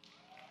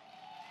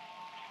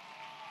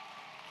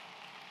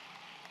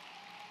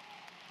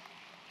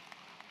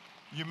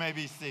 You may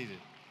be seated.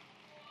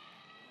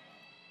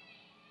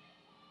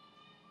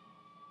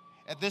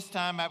 At this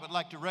time, I would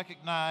like to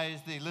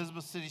recognize the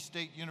Elizabeth City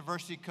State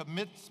University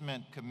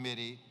Commencement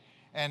Committee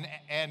and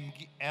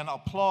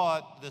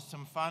applaud the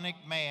symphonic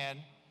band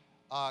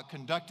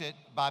conducted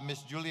by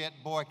Ms. Juliet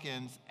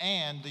Boykins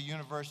and the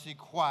university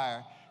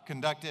choir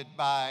directed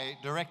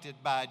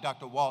by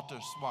Dr. Walter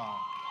Swan.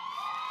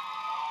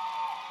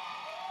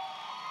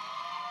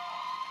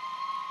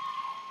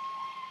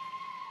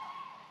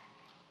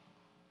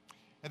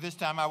 At this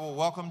time, I will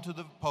welcome to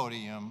the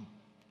podium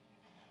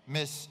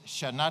Ms.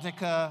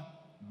 Shanatika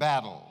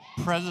Battle,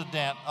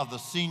 President of the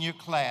senior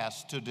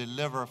class, to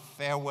deliver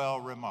farewell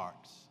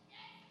remarks.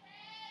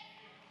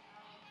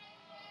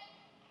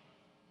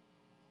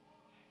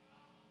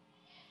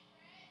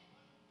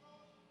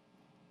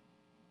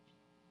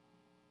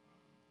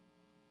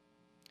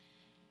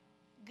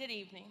 Good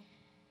evening.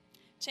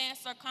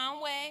 Chancellor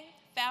Conway,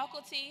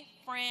 faculty,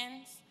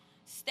 friends,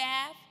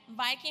 staff,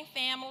 Viking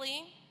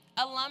family,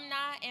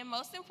 alumni, and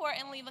most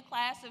importantly, the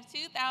class of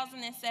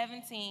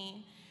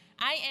 2017.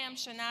 I am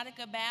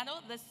Shanatika Battle,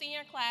 the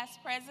senior class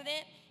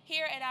president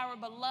here at our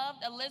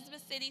beloved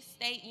Elizabeth City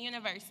State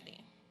University.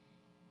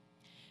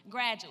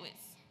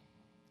 Graduates,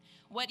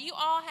 what you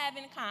all have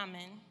in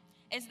common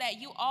is that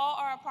you all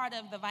are a part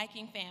of the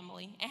Viking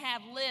family and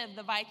have lived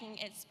the Viking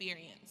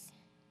experience.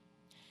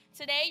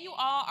 Today, you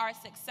all are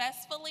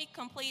successfully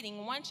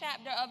completing one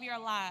chapter of your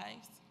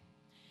lives,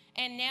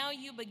 and now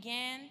you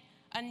begin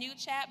a new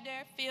chapter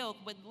filled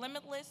with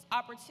limitless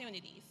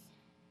opportunities.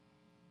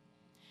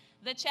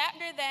 The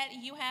chapter that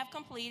you have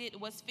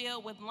completed was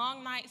filled with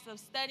long nights of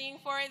studying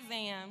for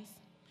exams,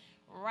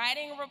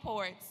 writing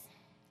reports,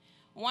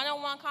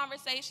 one-on-one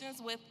conversations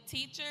with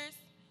teachers,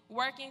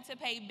 working to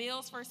pay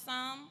bills for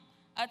some,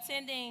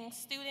 attending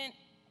student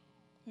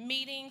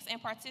meetings,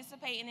 and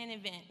participating in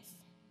events.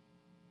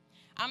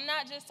 I'm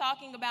not just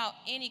talking about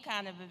any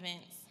kind of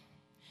events.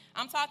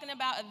 I'm talking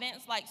about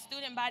events like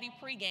student body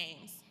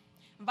pre-games,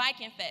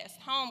 Viking Fest,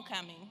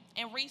 homecoming,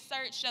 and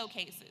research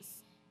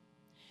showcases.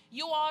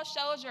 You all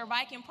showed your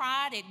Viking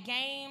pride at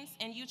games,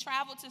 and you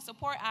traveled to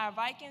support our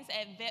Vikings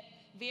at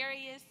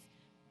various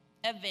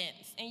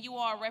events, and you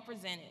all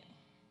represented.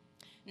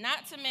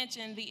 Not to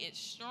mention the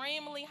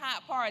extremely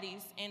hot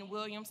parties in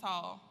Williams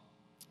Hall.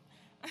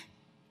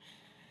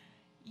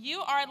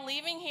 You are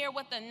leaving here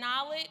with the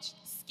knowledge,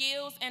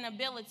 skills, and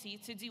ability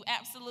to do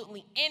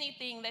absolutely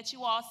anything that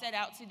you all set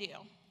out to do.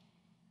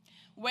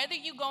 Whether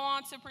you go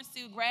on to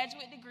pursue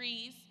graduate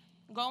degrees,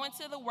 go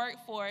into the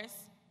workforce,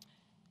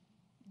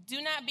 do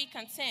not be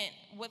content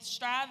with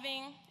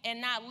striving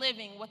and not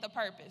living with a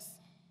purpose.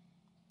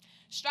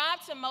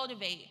 Strive to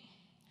motivate.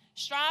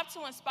 Strive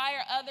to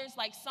inspire others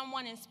like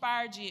someone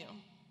inspired you.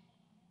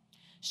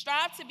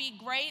 Strive to be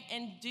great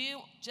and do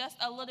just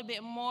a little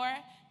bit more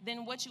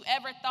than what you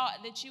ever thought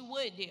that you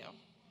would do.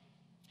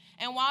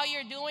 And while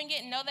you're doing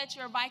it, know that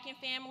your Viking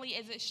family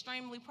is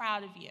extremely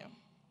proud of you.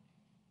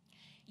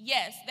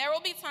 Yes, there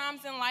will be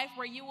times in life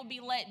where you will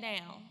be let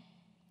down.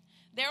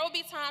 There will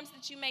be times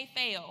that you may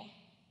fail.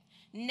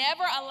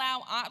 Never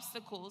allow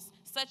obstacles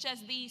such as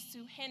these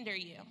to hinder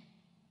you.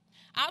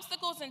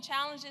 Obstacles and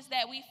challenges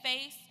that we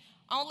face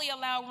only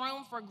allow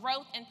room for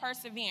growth and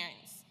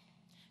perseverance.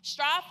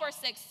 Strive for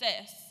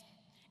success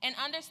and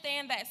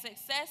understand that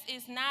success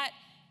is not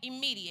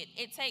immediate.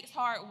 It takes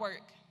hard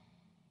work.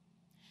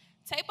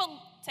 Take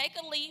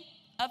a leap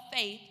of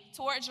faith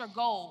towards your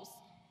goals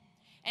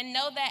and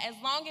know that as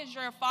long as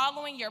you're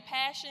following your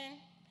passion,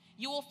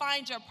 you will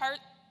find your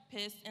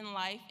purpose in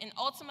life and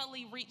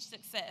ultimately reach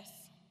success.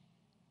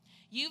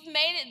 You've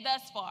made it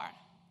thus far,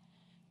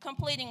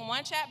 completing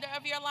one chapter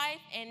of your life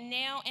and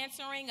now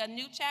entering a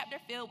new chapter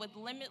filled with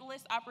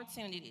limitless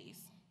opportunities.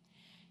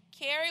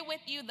 Carry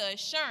with you the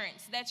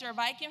assurance that your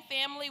Viking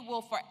family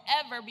will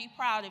forever be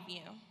proud of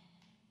you.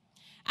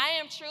 I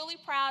am truly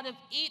proud of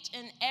each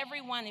and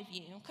every one of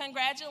you.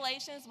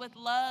 Congratulations with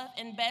love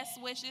and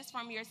best wishes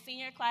from your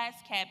senior class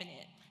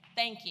cabinet.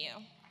 Thank you.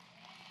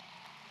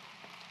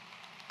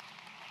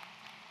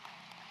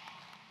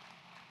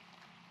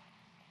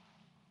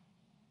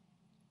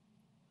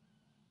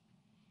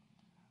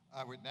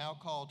 I would now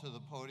call to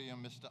the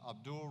podium Mr.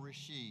 Abdul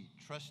Rashid,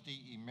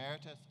 Trustee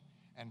Emeritus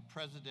and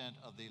President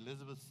of the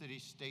Elizabeth City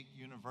State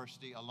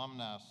University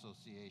Alumni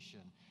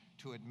Association,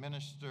 to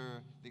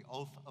administer the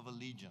oath of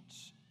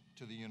allegiance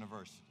to the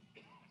university.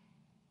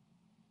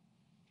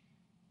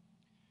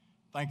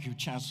 Thank you,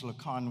 Chancellor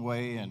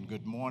Conway, and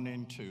good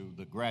morning to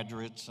the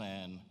graduates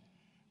and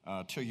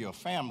to your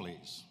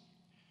families.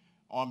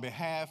 On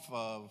behalf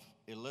of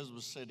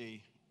Elizabeth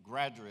City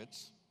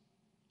graduates,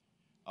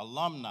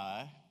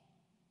 alumni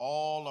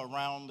all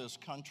around this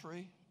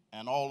country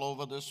and all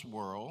over this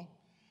world,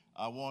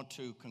 I want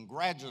to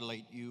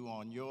congratulate you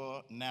on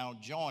your now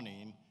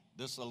joining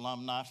this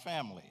alumni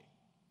family,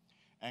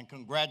 and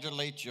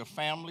congratulate your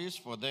families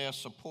for their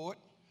support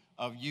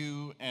of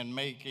you in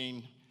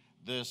making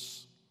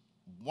this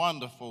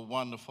wonderful,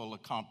 wonderful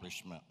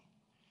accomplishment.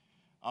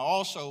 I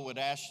also would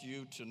ask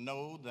you to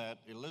know that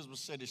Elizabeth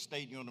City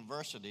State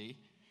University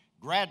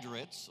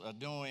graduates are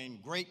doing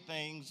great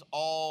things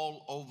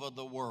all over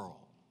the world.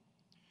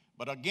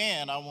 But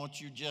again, I want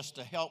you just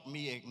to help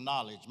me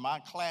acknowledge my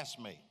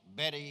classmate,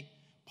 Betty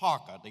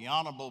Parker, the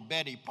Honorable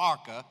Betty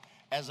Parker,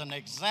 as an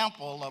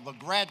example of a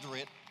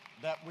graduate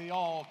that we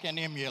all can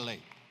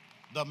emulate,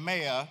 the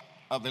mayor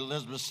of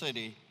Elizabeth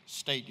City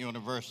State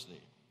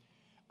University.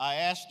 I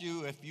asked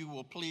you if you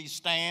will please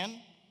stand,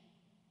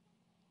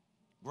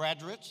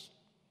 graduates.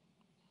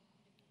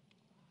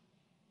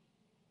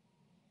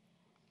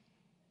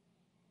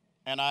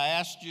 And I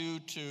asked you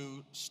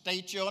to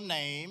state your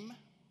name.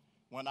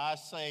 When I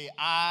say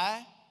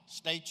I,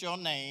 state your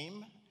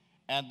name,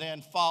 and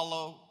then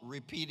follow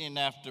repeating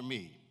after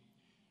me.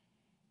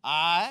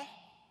 I,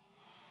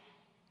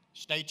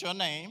 state your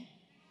name.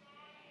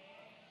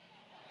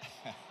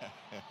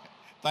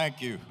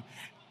 Thank you.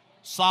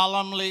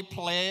 Solemnly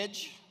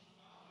pledge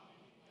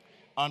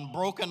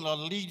unbroken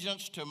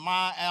allegiance to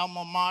my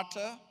alma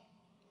mater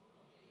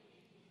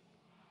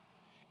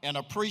in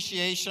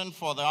appreciation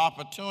for the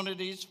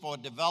opportunities for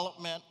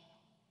development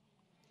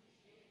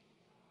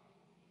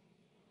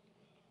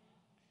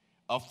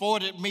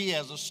afforded me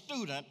as a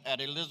student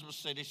at Elizabeth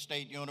City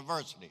State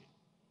University.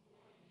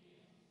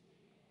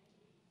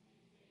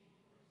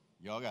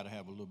 Y'all got to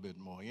have a little bit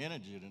more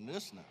energy than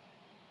this now.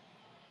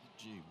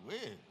 Gee whiz.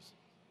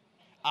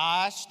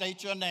 I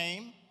state your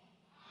name.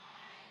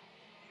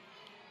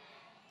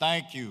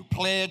 Thank you.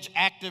 Pledge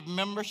active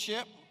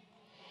membership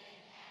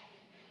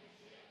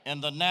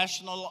in the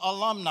National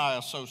Alumni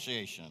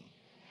Association,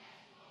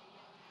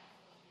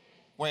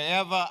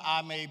 wherever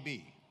I may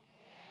be.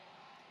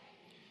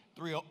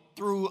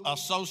 Through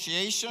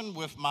association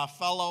with my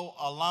fellow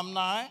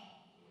alumni,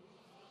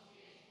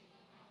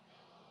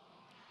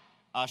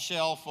 I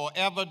shall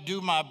forever do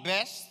my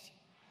best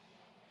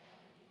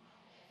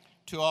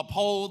to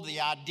uphold the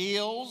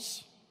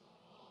ideals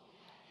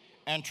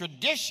and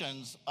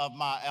traditions of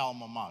my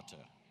alma mater.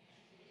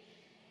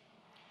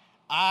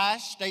 I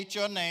state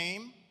your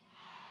name,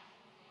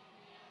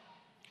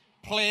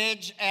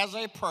 pledge as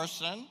a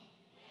person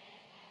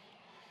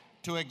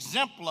to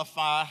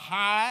exemplify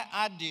high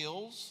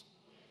ideals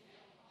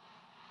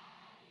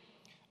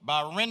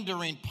by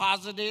rendering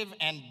positive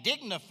and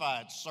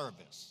dignified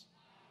service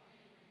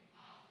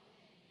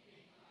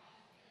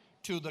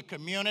to the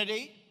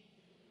community,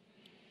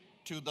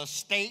 to the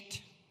state,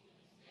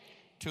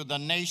 to the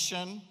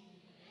nation,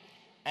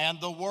 and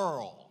the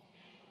world,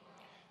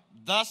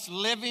 thus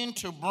living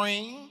to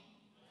bring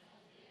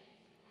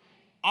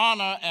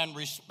honor and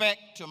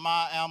respect to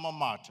my alma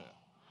mater.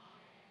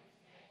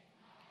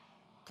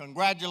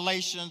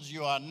 Congratulations,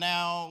 you are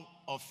now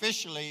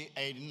officially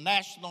a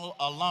National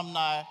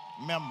Alumni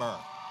member.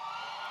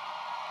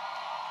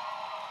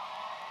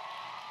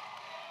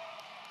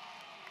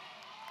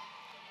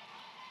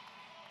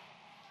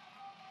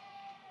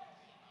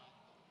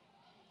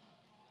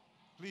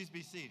 Please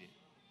be seated.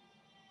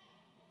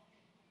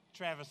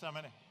 Travis, I'm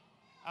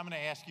gonna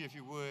ask you if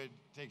you would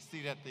take a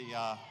seat at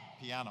the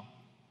piano.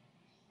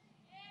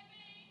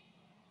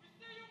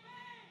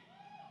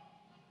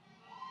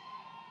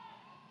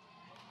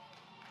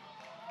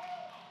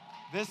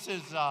 This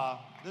is a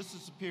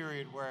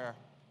period where,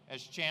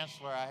 as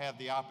Chancellor, I have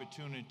the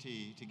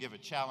opportunity to give a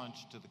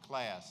challenge to the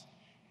class.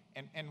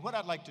 And what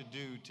I'd like to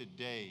do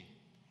today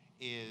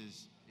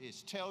is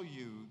tell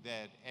you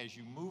that as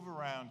you move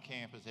around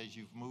campus, as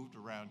you've moved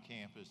around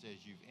campus,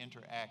 as you've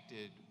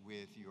interacted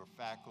with your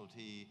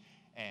faculty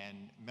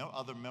and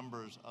other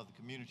members of the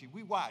community,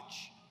 we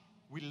watch,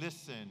 we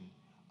listen,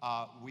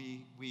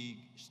 we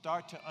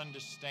start to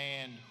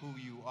understand who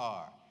you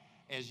are.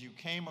 As you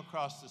came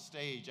across the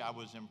stage, I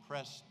was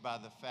impressed by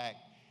the fact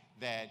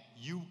that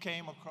you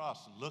came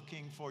across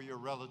looking for your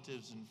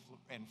relatives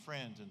and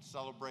friends and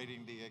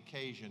celebrating the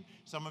occasion.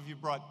 Some of you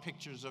brought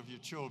pictures of your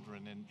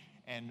children,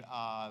 and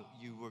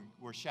you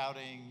were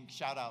shouting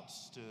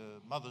shout-outs to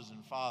mothers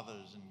and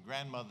fathers and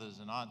grandmothers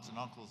and aunts and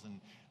uncles and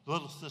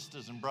little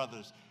sisters and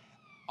brothers.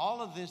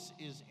 All of this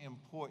is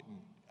important.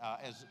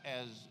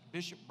 As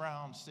Bishop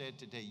Brown said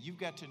today, you've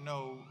got to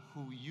know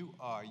who you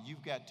are.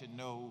 You've got to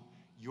know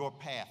your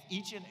path.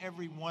 Each and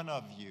every one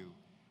of you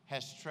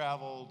has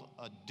traveled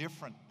a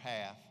different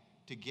path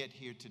to get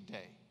here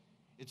today.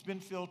 It's been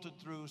filtered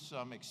through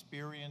some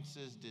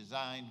experiences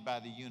designed by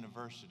the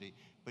university,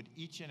 but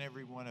each and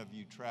every one of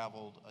you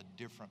traveled a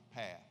different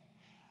path.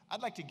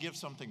 I'd like to give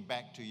something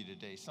back to you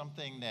today,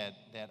 something that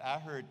I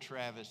heard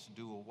Travis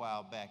do a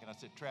while back, and I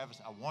said, Travis,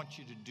 I want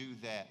you to do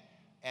that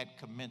at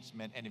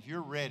commencement, and if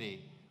you're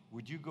ready,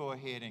 would you go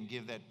ahead and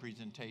give that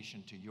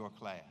presentation to your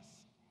class?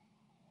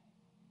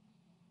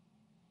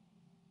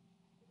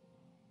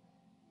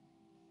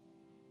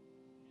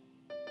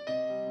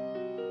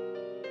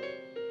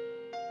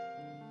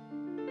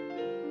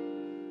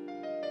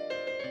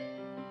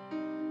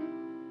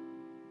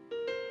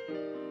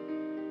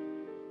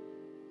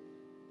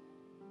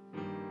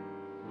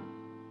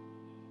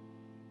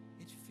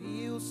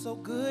 Feels so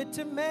good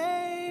to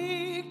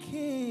make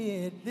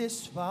it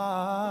this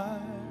far.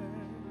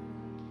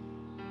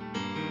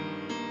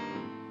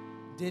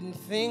 Didn't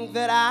think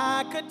that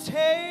I could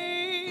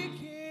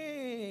take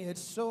it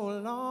so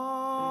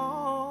long.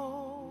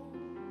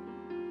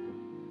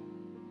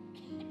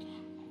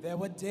 There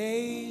were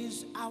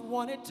days I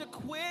wanted to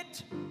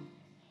quit,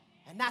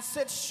 and I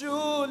said,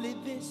 surely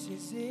this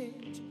is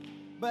it,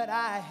 but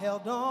I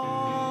held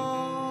on.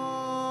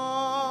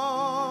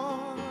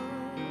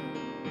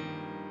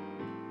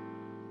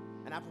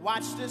 And I've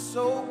watched his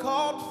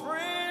so-called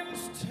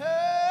friends turn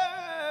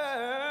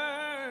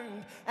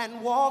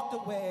and walked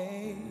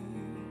away.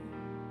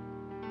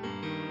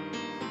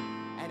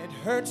 And it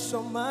hurt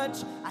so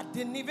much I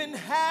didn't even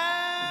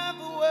have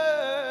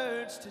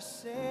words to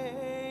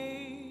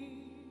say.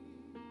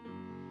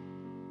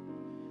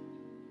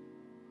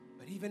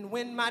 But even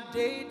when my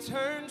day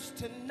turns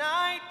to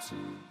night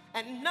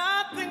and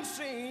nothing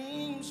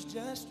seems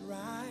just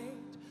right,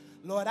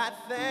 Lord, I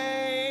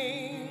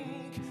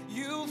thank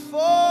you for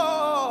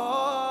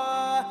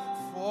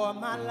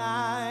my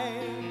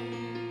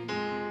life,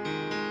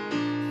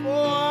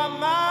 for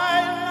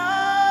my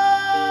life.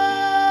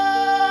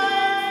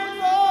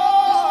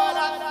 Lord,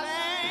 I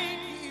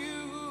thank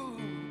you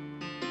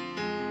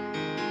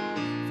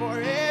for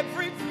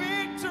every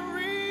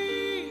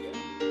victory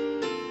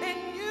in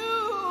you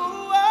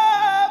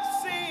I've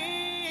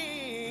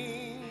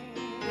seen,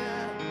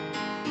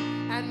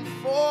 and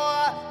for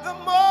the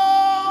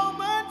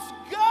moments,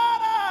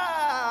 God,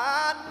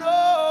 I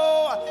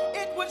know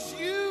it was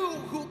you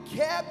who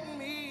kept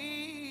me.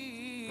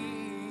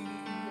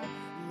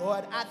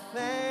 Lord, I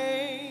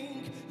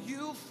thank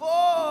you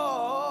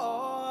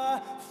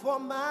for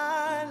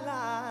my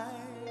life.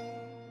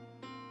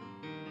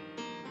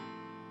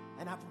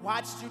 And I've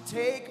watched you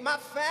take my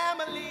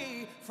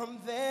family from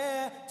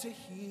there to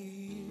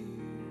here.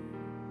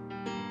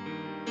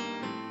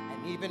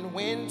 And even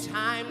when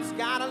times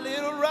got a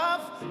little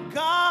rough,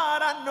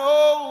 God, I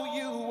know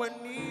you were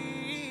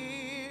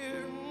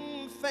near.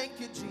 Thank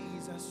you,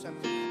 Jesus.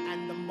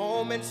 And the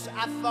moments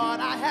I thought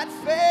I had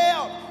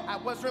failed, I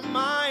was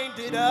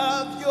reminded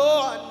of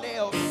your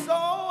nails. So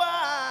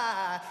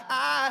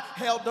I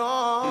held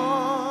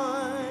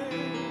on.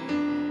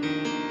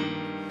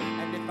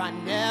 And if I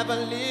never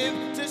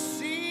live to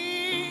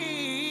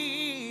see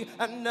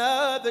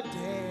another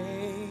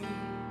day,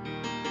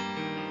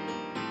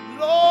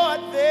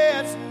 Lord,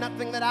 there's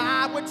nothing that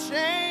I would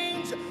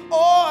change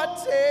or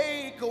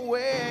take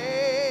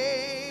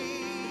away.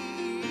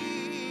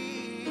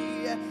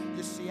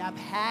 You see, I've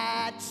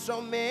had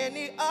so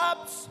many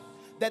ups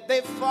that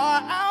they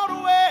far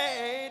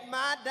outweighed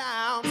my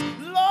downs.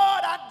 Lord,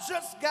 I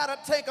just gotta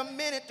take a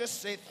minute to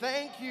say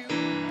thank you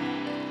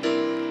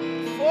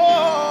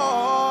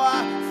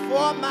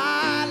for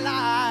my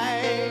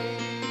life.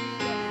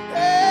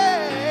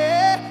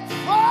 Hey,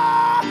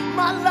 for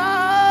my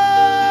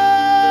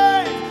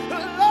life.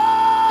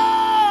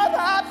 Lord,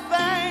 I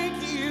thank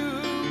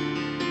you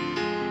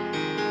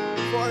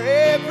for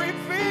every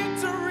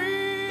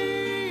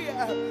victory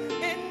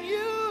in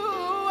you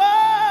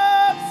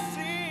I've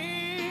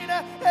seen.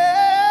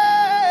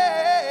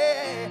 Hey,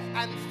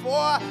 and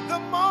for the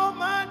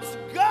moments,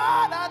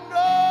 God, I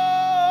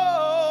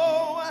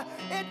know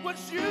it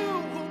was you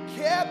who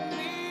kept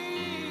me.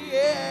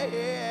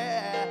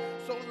 Yeah.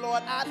 So,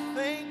 Lord, I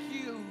thank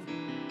you.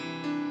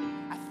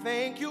 I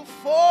thank you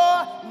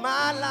for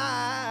my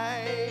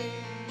life.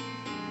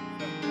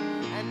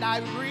 And I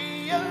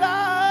realize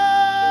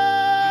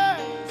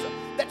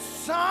that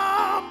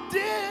some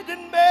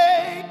didn't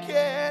make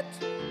it.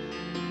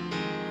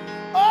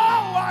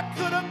 Oh, I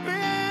could have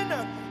been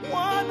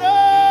one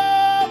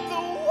of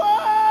the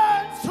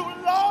ones who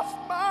lost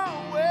my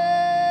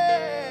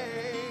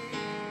way.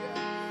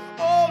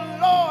 Oh,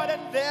 Lord,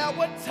 and there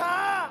were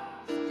times,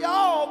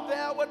 y'all,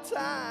 there were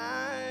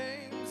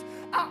times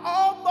I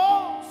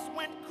almost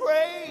went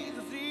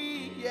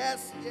crazy.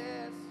 Yes,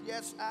 yes,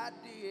 yes, I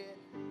did.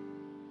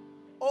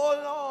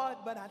 Oh Lord,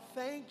 but I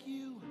thank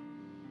you.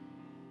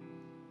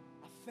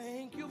 I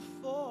thank you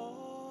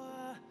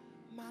for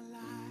my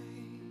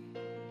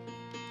life.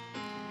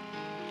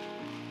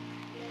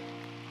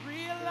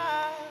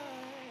 Realize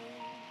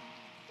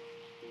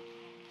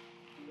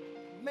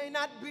may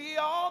not be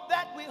all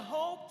that we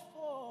hoped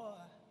for,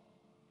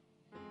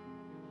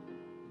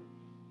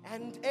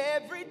 and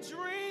every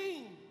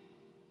dream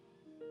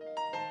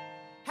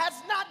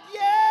has not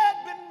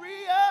yet been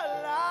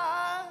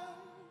realized.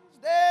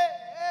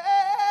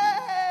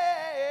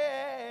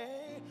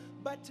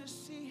 But to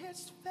see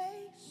his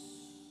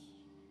face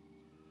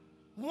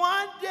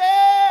one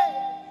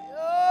day,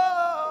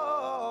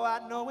 oh, I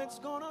know it's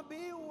gonna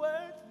be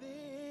worth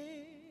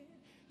it.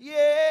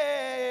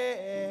 Yeah.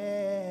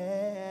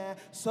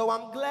 So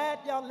I'm glad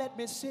y'all let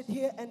me sit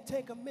here and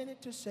take a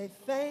minute to say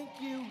thank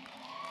you.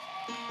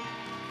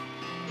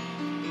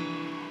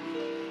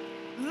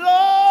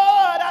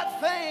 Lord, I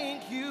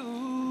thank you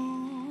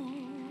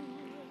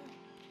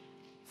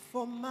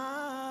for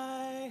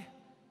my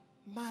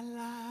life.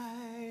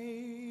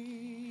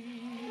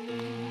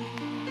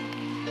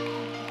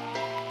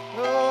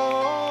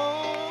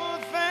 Oh,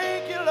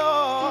 thank you,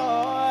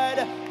 Lord,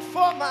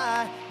 for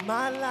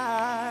my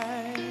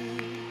life.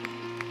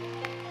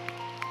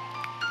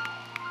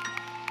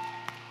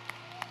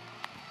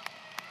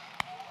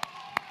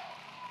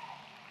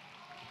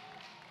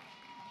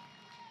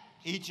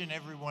 Each and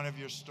every one of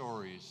your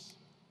stories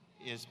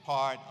is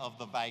part of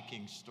the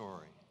Viking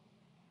story.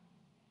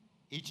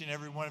 Each and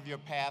every one of your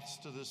paths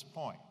to this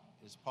point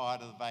is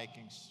part of the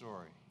Viking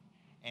story.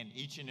 And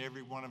each and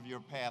every one of your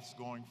paths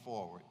going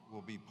forward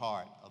will be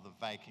part of the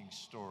Viking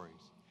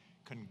stories.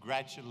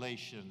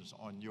 Congratulations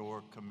on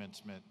your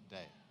commencement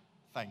day.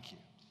 Thank you.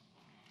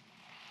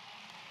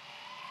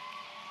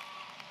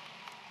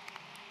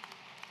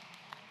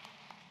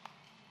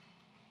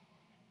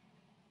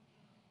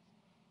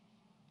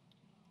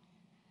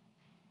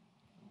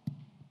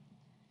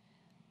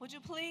 Would you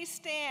please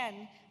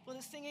stand for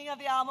the singing of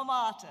the alma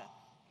mater?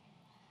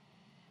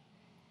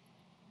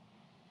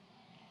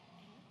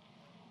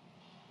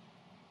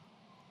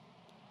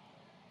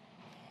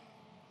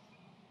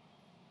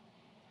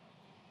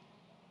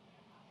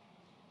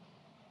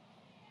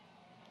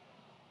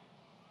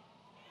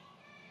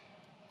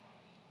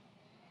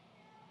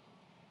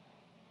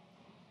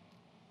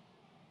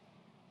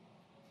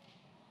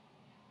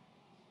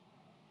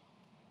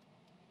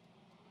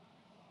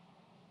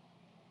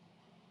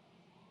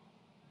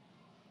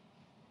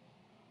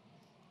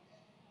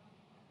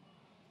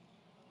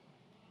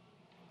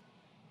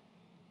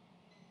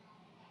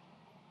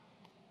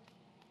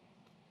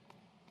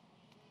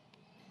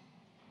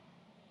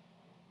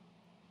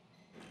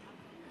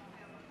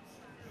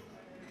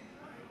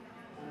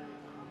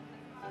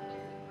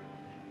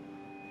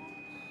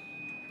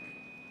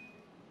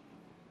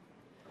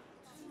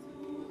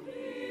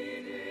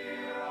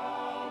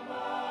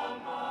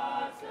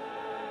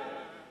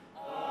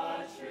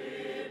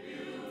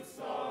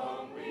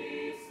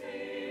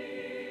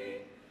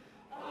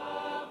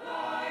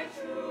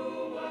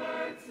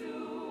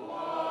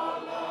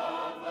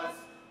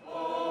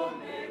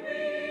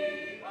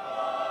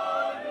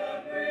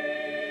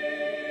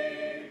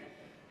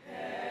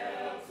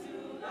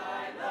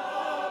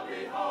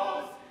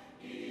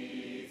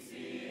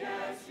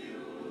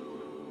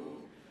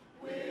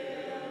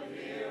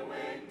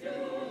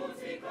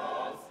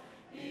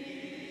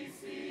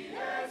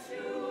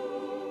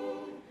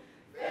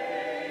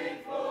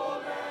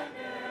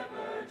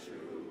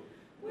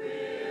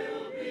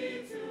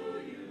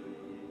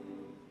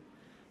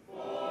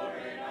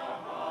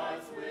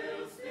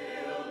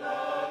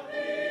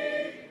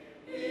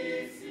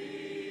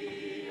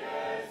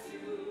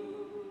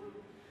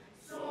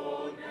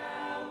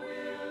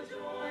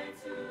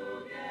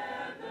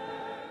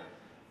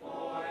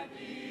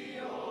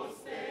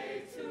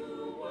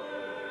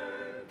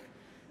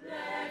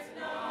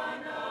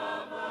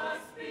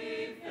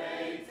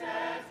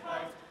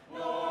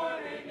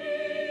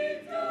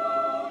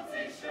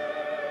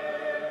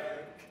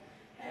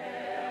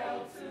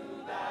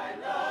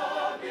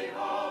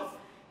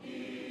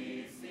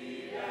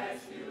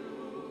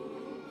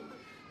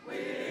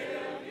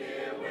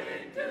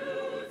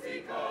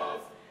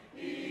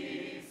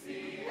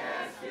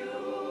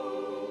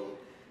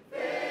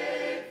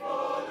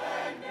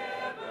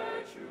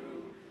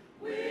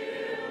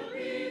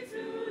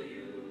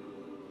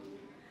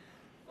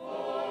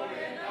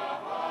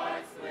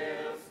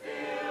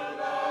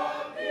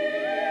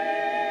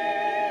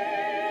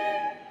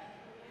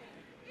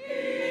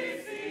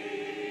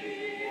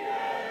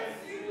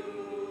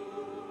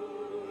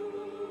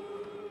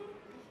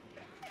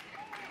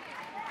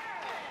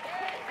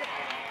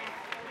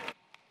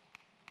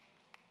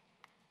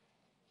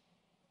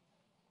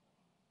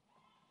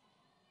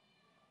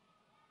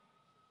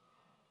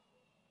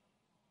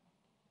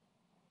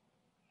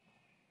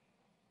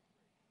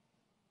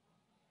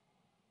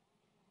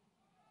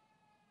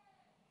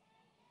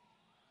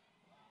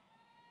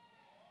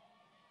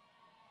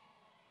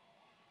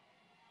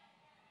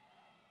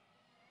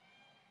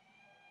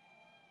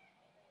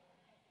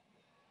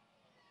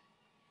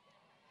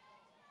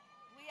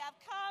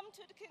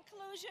 come to the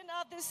conclusion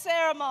of this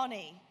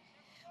ceremony.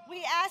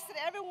 We ask that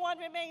everyone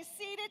remain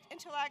seated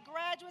until our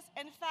graduates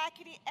and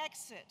faculty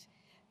exit.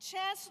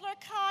 Chancellor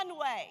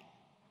Conway,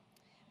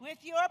 with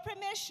your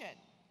permission,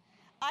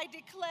 I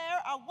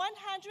declare our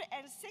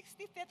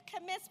 165th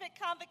Commencement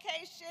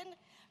Convocation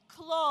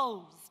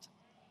closed.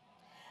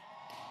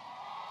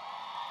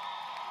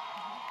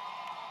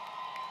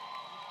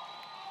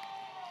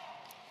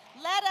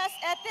 Let us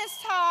at this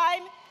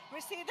time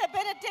receive the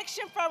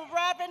benediction from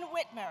Reverend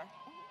Whitmer.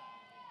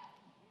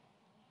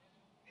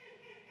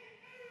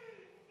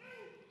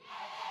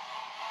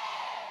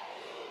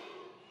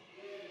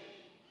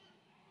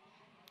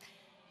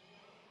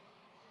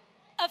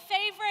 A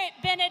favorite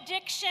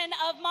benediction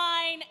of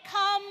mine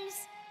comes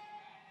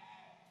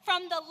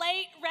from the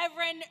late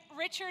Reverend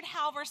Richard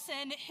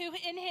Halverson, who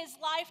in his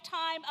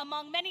lifetime,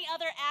 among many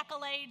other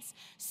accolades,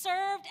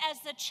 served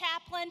as the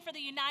chaplain for the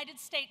United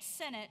States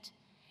Senate.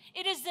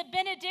 It is the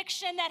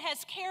benediction that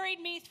has carried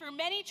me through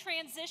many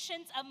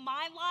transitions of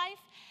my life,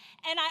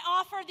 and I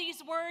offer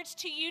these words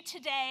to you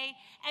today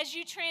as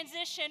you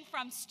transition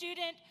from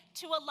student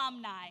to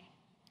alumni.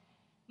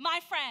 My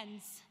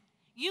friends,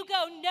 you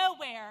go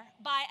nowhere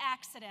by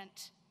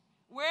accident.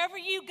 Wherever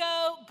you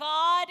go,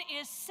 God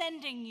is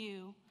sending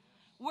you.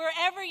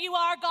 Wherever you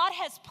are, God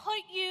has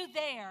put you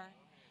there.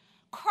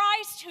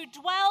 Christ who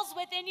dwells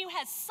within you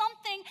has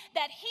something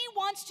that he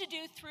wants to do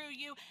through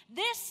you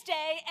this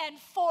day and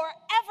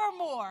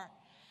forevermore.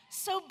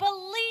 So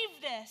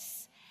believe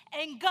this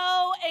and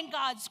go in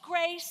God's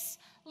grace,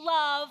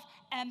 love,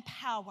 and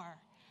power.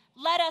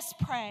 Let us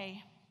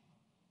pray.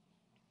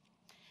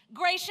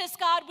 Gracious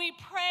God, we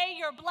pray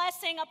your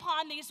blessing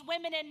upon these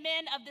women and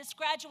men of this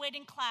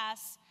graduating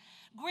class.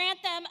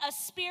 Grant them a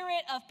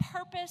spirit of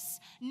purpose,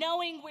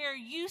 knowing where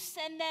you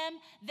send them,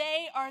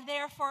 they are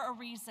there for a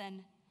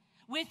reason.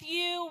 With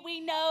you, we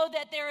know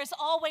that there is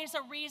always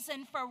a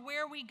reason for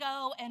where we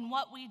go and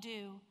what we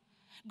do.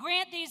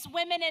 Grant these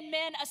women and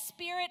men a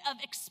spirit of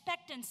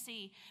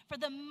expectancy for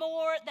the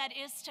more that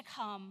is to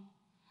come.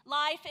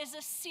 Life is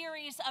a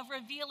series of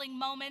revealing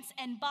moments,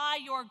 and by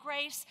your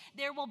grace,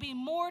 there will be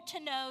more to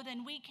know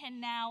than we can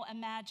now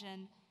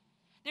imagine.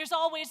 There's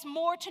always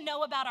more to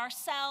know about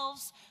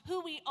ourselves,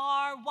 who we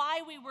are,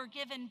 why we were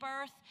given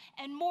birth,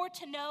 and more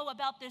to know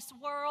about this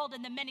world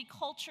and the many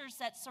cultures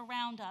that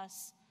surround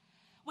us.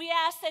 We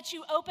ask that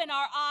you open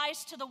our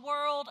eyes to the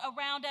world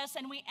around us,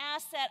 and we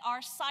ask that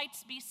our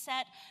sights be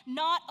set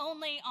not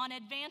only on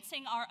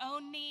advancing our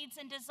own needs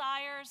and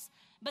desires,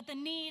 but the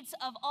needs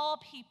of all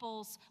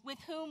peoples with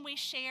whom we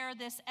share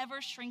this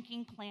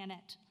ever-shrinking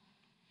planet.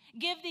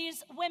 Give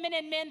these women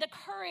and men the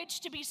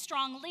courage to be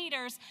strong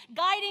leaders,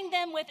 guiding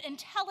them with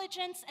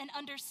intelligence and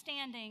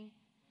understanding.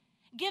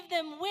 Give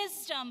them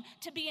wisdom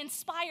to be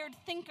inspired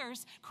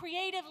thinkers,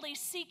 creatively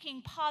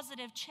seeking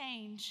positive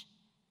change.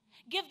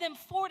 Give them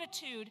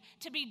fortitude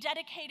to be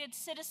dedicated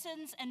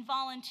citizens and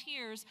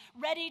volunteers,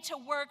 ready to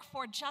work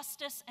for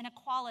justice and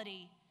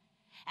equality.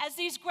 As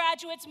these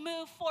graduates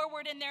move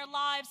forward in their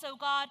lives, oh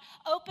God,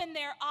 open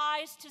their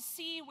eyes to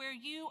see where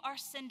you are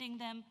sending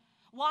them,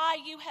 why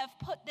you have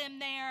put them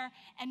there,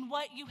 and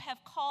what you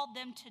have called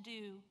them to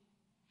do.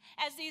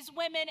 As these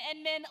women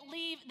and men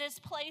leave this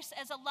place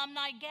as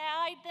alumni,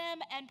 guide them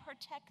and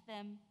protect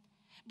them.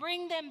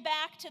 Bring them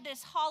back to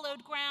this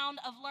hallowed ground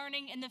of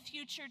learning in the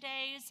future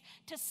days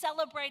to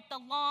celebrate the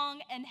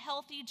long and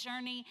healthy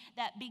journey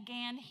that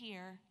began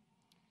here.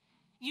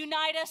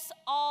 Unite us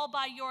all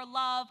by your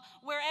love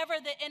wherever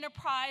the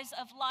enterprise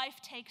of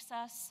life takes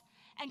us,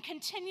 and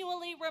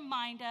continually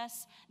remind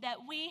us that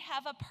we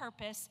have a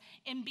purpose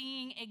in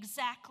being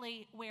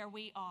exactly where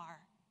we are.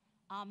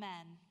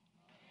 Amen.